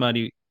if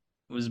somebody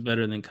was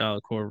better than Kyle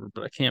Korver,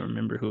 but I can't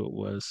remember who it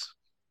was.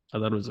 I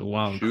thought it was a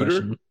wild Shooter.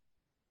 question.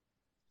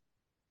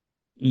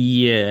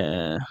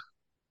 Yeah,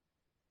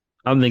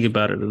 I'll think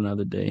about it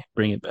another day.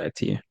 Bring it back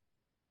to you.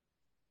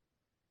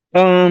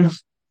 Um,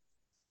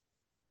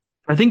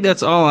 I think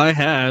that's all I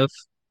have.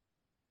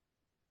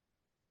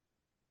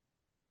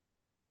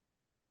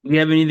 Do you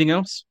have anything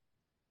else?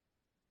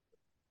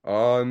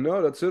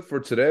 No, that's it for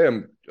today.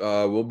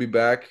 We'll be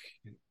back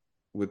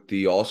with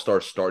the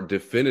All-Star start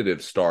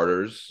definitive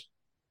starters.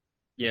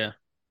 Yeah.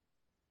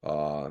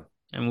 Uh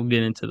and we'll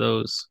get into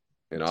those.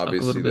 And Talk a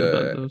obviously little bit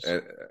about the those.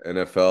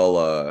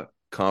 NFL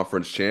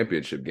conference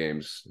championship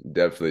games,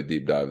 definitely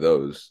deep dive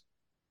those.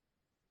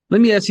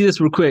 Let me ask you this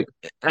real quick.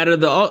 Out of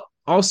the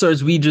all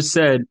stars we just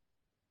said,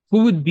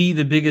 who would be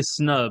the biggest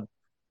snub?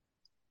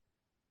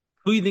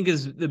 Who do you think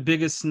is the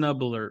biggest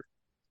snub alert?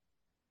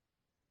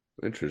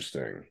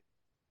 Interesting.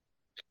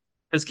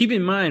 Because keep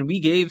in mind, we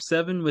gave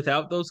 7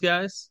 without those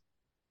guys.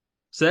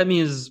 So that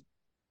means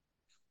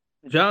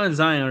John and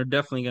Zion are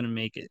definitely going to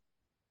make it.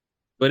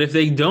 But if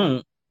they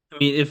don't, I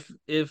mean,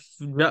 if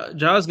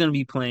Ja's going to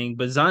be playing,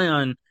 but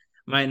Zion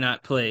might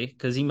not play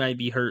because he might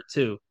be hurt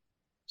too.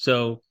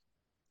 So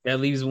that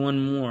leaves one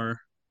more.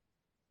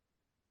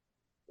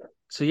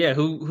 So yeah,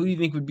 who do you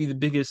think would be the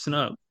biggest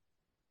snub?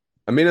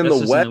 I mean, That's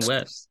just in the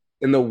West.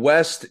 In the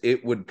West,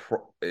 it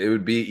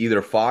would be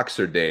either Fox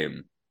or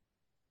Dame.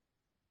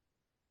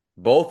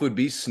 Both would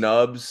be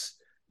snubs.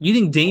 You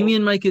think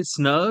Damian might get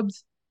snubbed?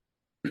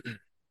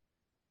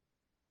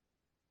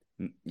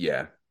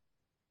 Yeah.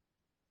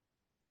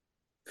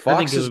 I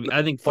think it would be.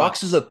 I think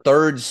Fox is a Fox.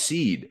 third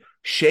seed.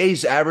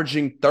 Shea's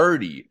averaging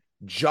 30.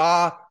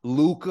 Ja,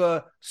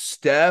 Luca,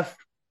 Steph,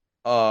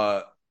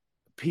 uh,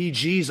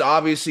 PG's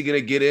obviously going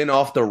to get in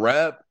off the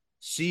rep.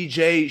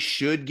 CJ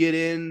should get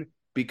in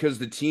because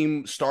the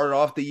team started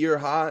off the year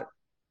hot.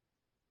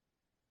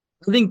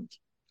 I think.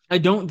 I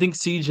don't think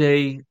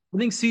CJ. I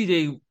think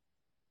CJ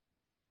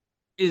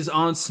is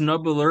on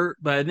snub alert,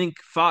 but I think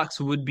Fox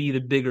would be the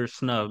bigger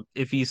snub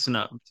if he's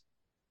snubbed.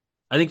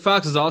 I think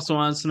Fox is also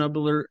on snub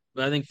alert,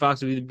 but I think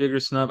Fox would be the bigger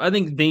snub. I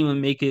think Dame would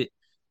make it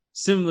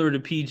similar to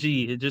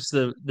PG. It just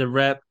the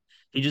rep.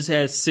 He just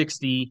has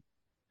 60.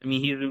 I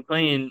mean,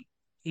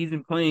 he's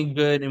been playing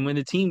good, and when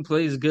the team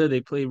plays good, they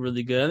play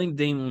really good. I think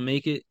Dame will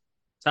make it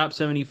top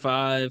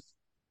 75,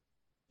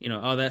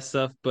 all that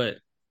stuff, but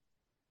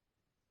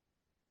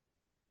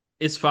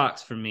it's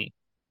Fox for me.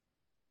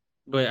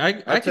 But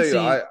I I tell could you,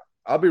 see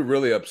I'll be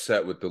really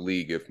upset with the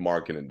league if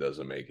Markkinen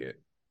doesn't make it.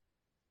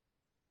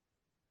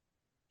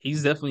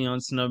 he's definitely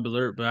on snub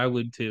alert, but I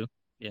would too.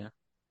 Yeah,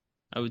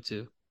 I would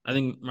too. I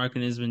think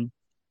Markin has been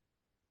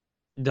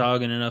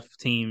dogging enough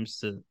teams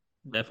to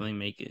definitely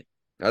make it.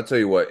 I'll tell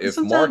you what, And if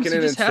sometimes you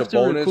Markkinen and just have to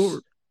Sabonis,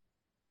 record.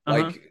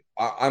 Uh-huh. like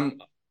I'm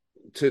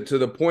to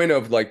the point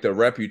of like the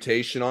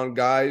reputation on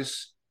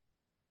guys,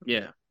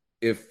 Yeah,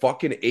 if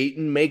fucking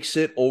Aiton makes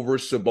it over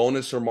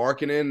Sabonis or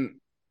Markkinen,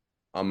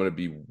 I'm gonna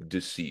be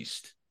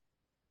deceased.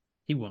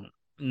 he won't.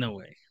 No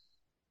way.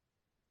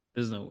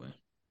 There's no way.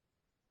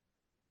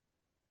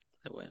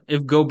 No way.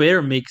 If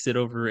Gobert makes it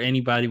over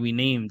anybody we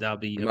named, I'll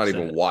be I'm not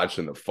even upset.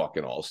 watching the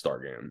fucking All-Star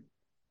game.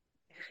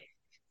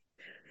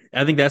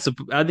 I think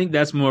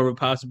that's more of a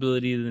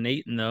possibility than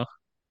Aiton though.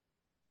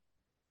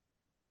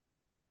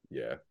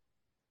 Yeah.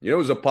 You know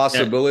who's a That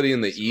possibility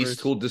in the East Spurs.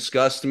 who'll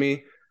disgust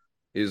me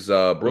is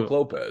Brooke Well,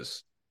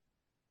 Lopez.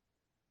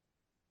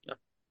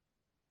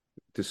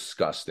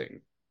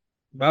 Disgusting.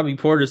 Bobby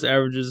Portis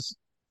averages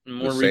The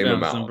more same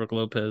rebounds than amount. Brook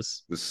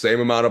Lopez. The same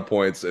amount of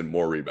points and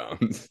more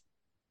rebounds.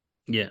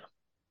 Yeah.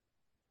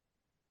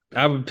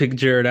 I would pick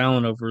Jared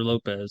Allen over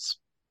Lopez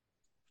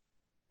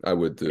I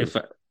would too. if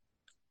I,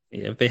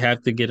 yeah, if they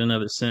have to get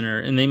another center,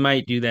 and they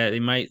might do that. They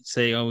might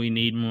say, "Oh, we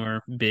need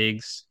more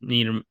bigs,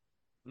 need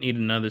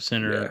another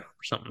center Yeah. or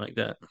something like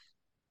that."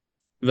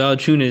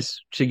 Valanciunas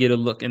should get a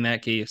look in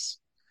that case,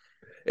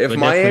 but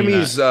definitely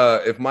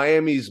not. If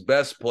Miami's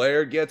best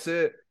player gets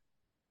it,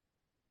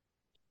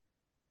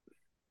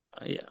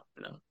 Yeah,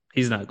 no,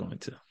 he's not going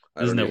to.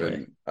 There's no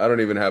way. I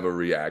don't even have a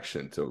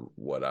reaction to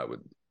what I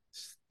would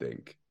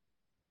think.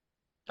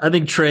 I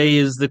think Trey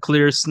is the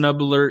clear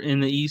snub alert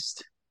in the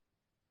East.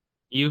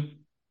 You,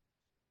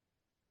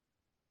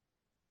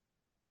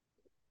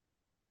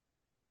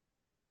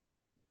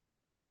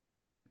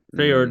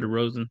 Trey or Mm,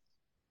 DeRozan?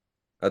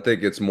 I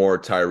think it's more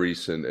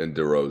Tyrese and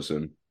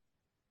DeRozan.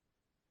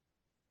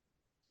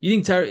 You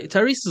think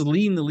Tyrese is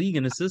leading the league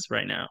in assists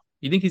right now?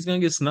 You think he's going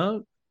to get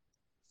snubbed?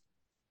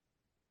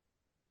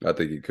 I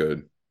think he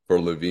could. For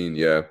Levine,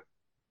 yeah.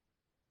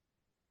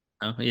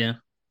 Oh yeah,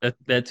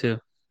 that too.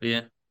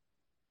 Yeah.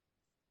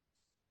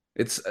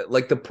 It's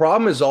like the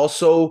problem is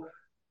also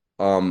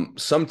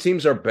some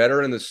teams are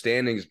better in the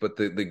standings, but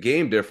the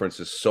game difference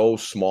is so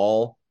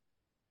small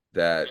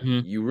that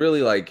Hmm. you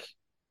really like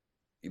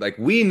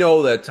we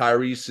know that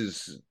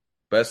Tyrese's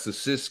best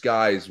assist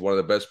guy is one of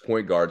the best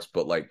point guards,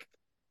 but like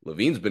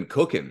Levine's been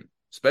cooking,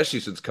 especially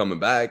since coming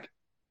back.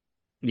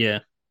 Yeah.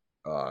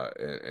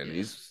 And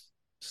he's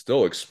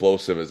still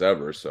explosive as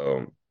ever.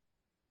 So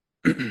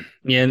and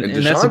Yeah,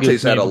 and that's a good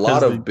DeJounte's had a point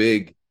lot because of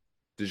big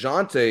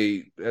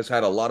DeJounte has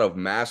had a lot of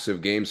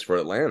massive games for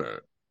Atlanta.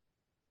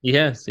 he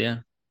has, yeah.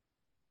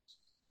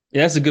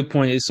 Yeah, that's a good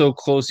point. It's so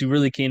close, you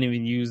really can't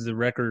even use the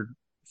record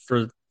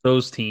for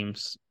those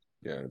teams,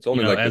 Yeah, it's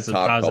only like the as a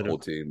top positive. couple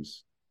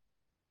teams.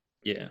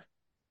 Yeah.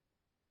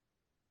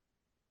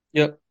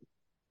 Yep.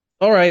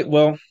 All right.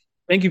 Well,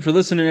 thank you for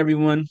listening,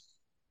 everyone.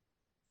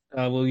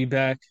 We'll be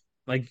back,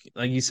 like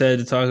you said,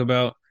 to talk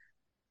about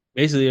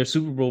basically our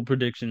Super Bowl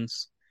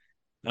predictions.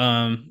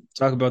 Talk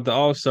about the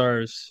All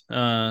Stars.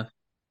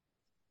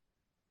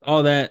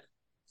 all that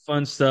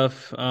fun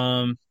stuff.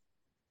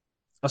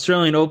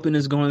 Australian Open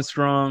is going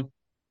strong,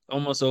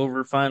 almost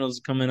over. Finals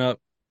coming up.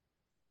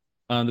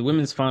 The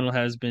women's final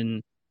has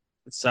been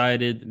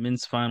decided. The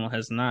men's final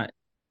has not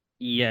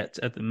yet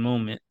at the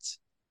moment.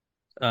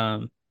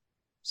 Um,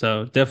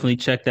 so definitely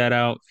check that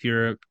out if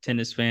you're a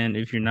tennis fan.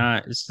 If you're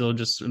not, it's still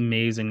just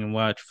amazing and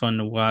fun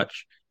to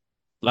watch.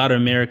 A lot of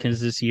Americans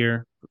this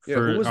year Yeah,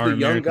 who for was our the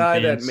young American guy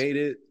that fans. made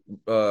it?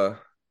 Uh,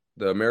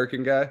 the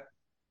American guy?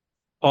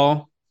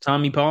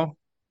 Tommy Paul,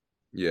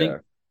 I think. Yeah.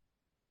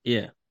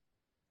 Yeah,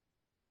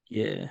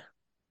 yeah,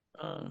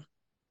 um,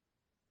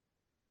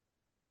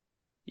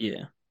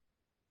 yeah,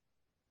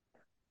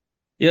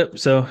 yep.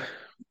 So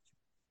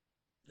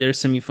their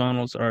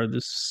semifinals are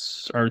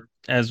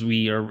as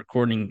we are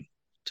recording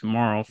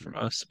tomorrow for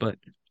us. But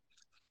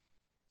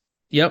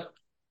yep.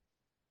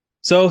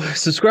 So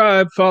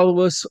subscribe,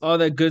 follow us, all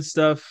that good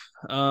stuff.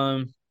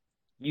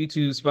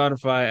 YouTube,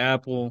 Spotify,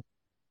 Apple,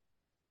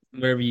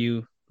 wherever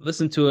you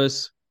listen to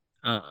us.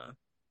 Uh,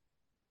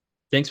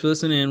 thanks for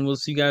listening, and we'll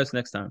see you guys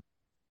next time.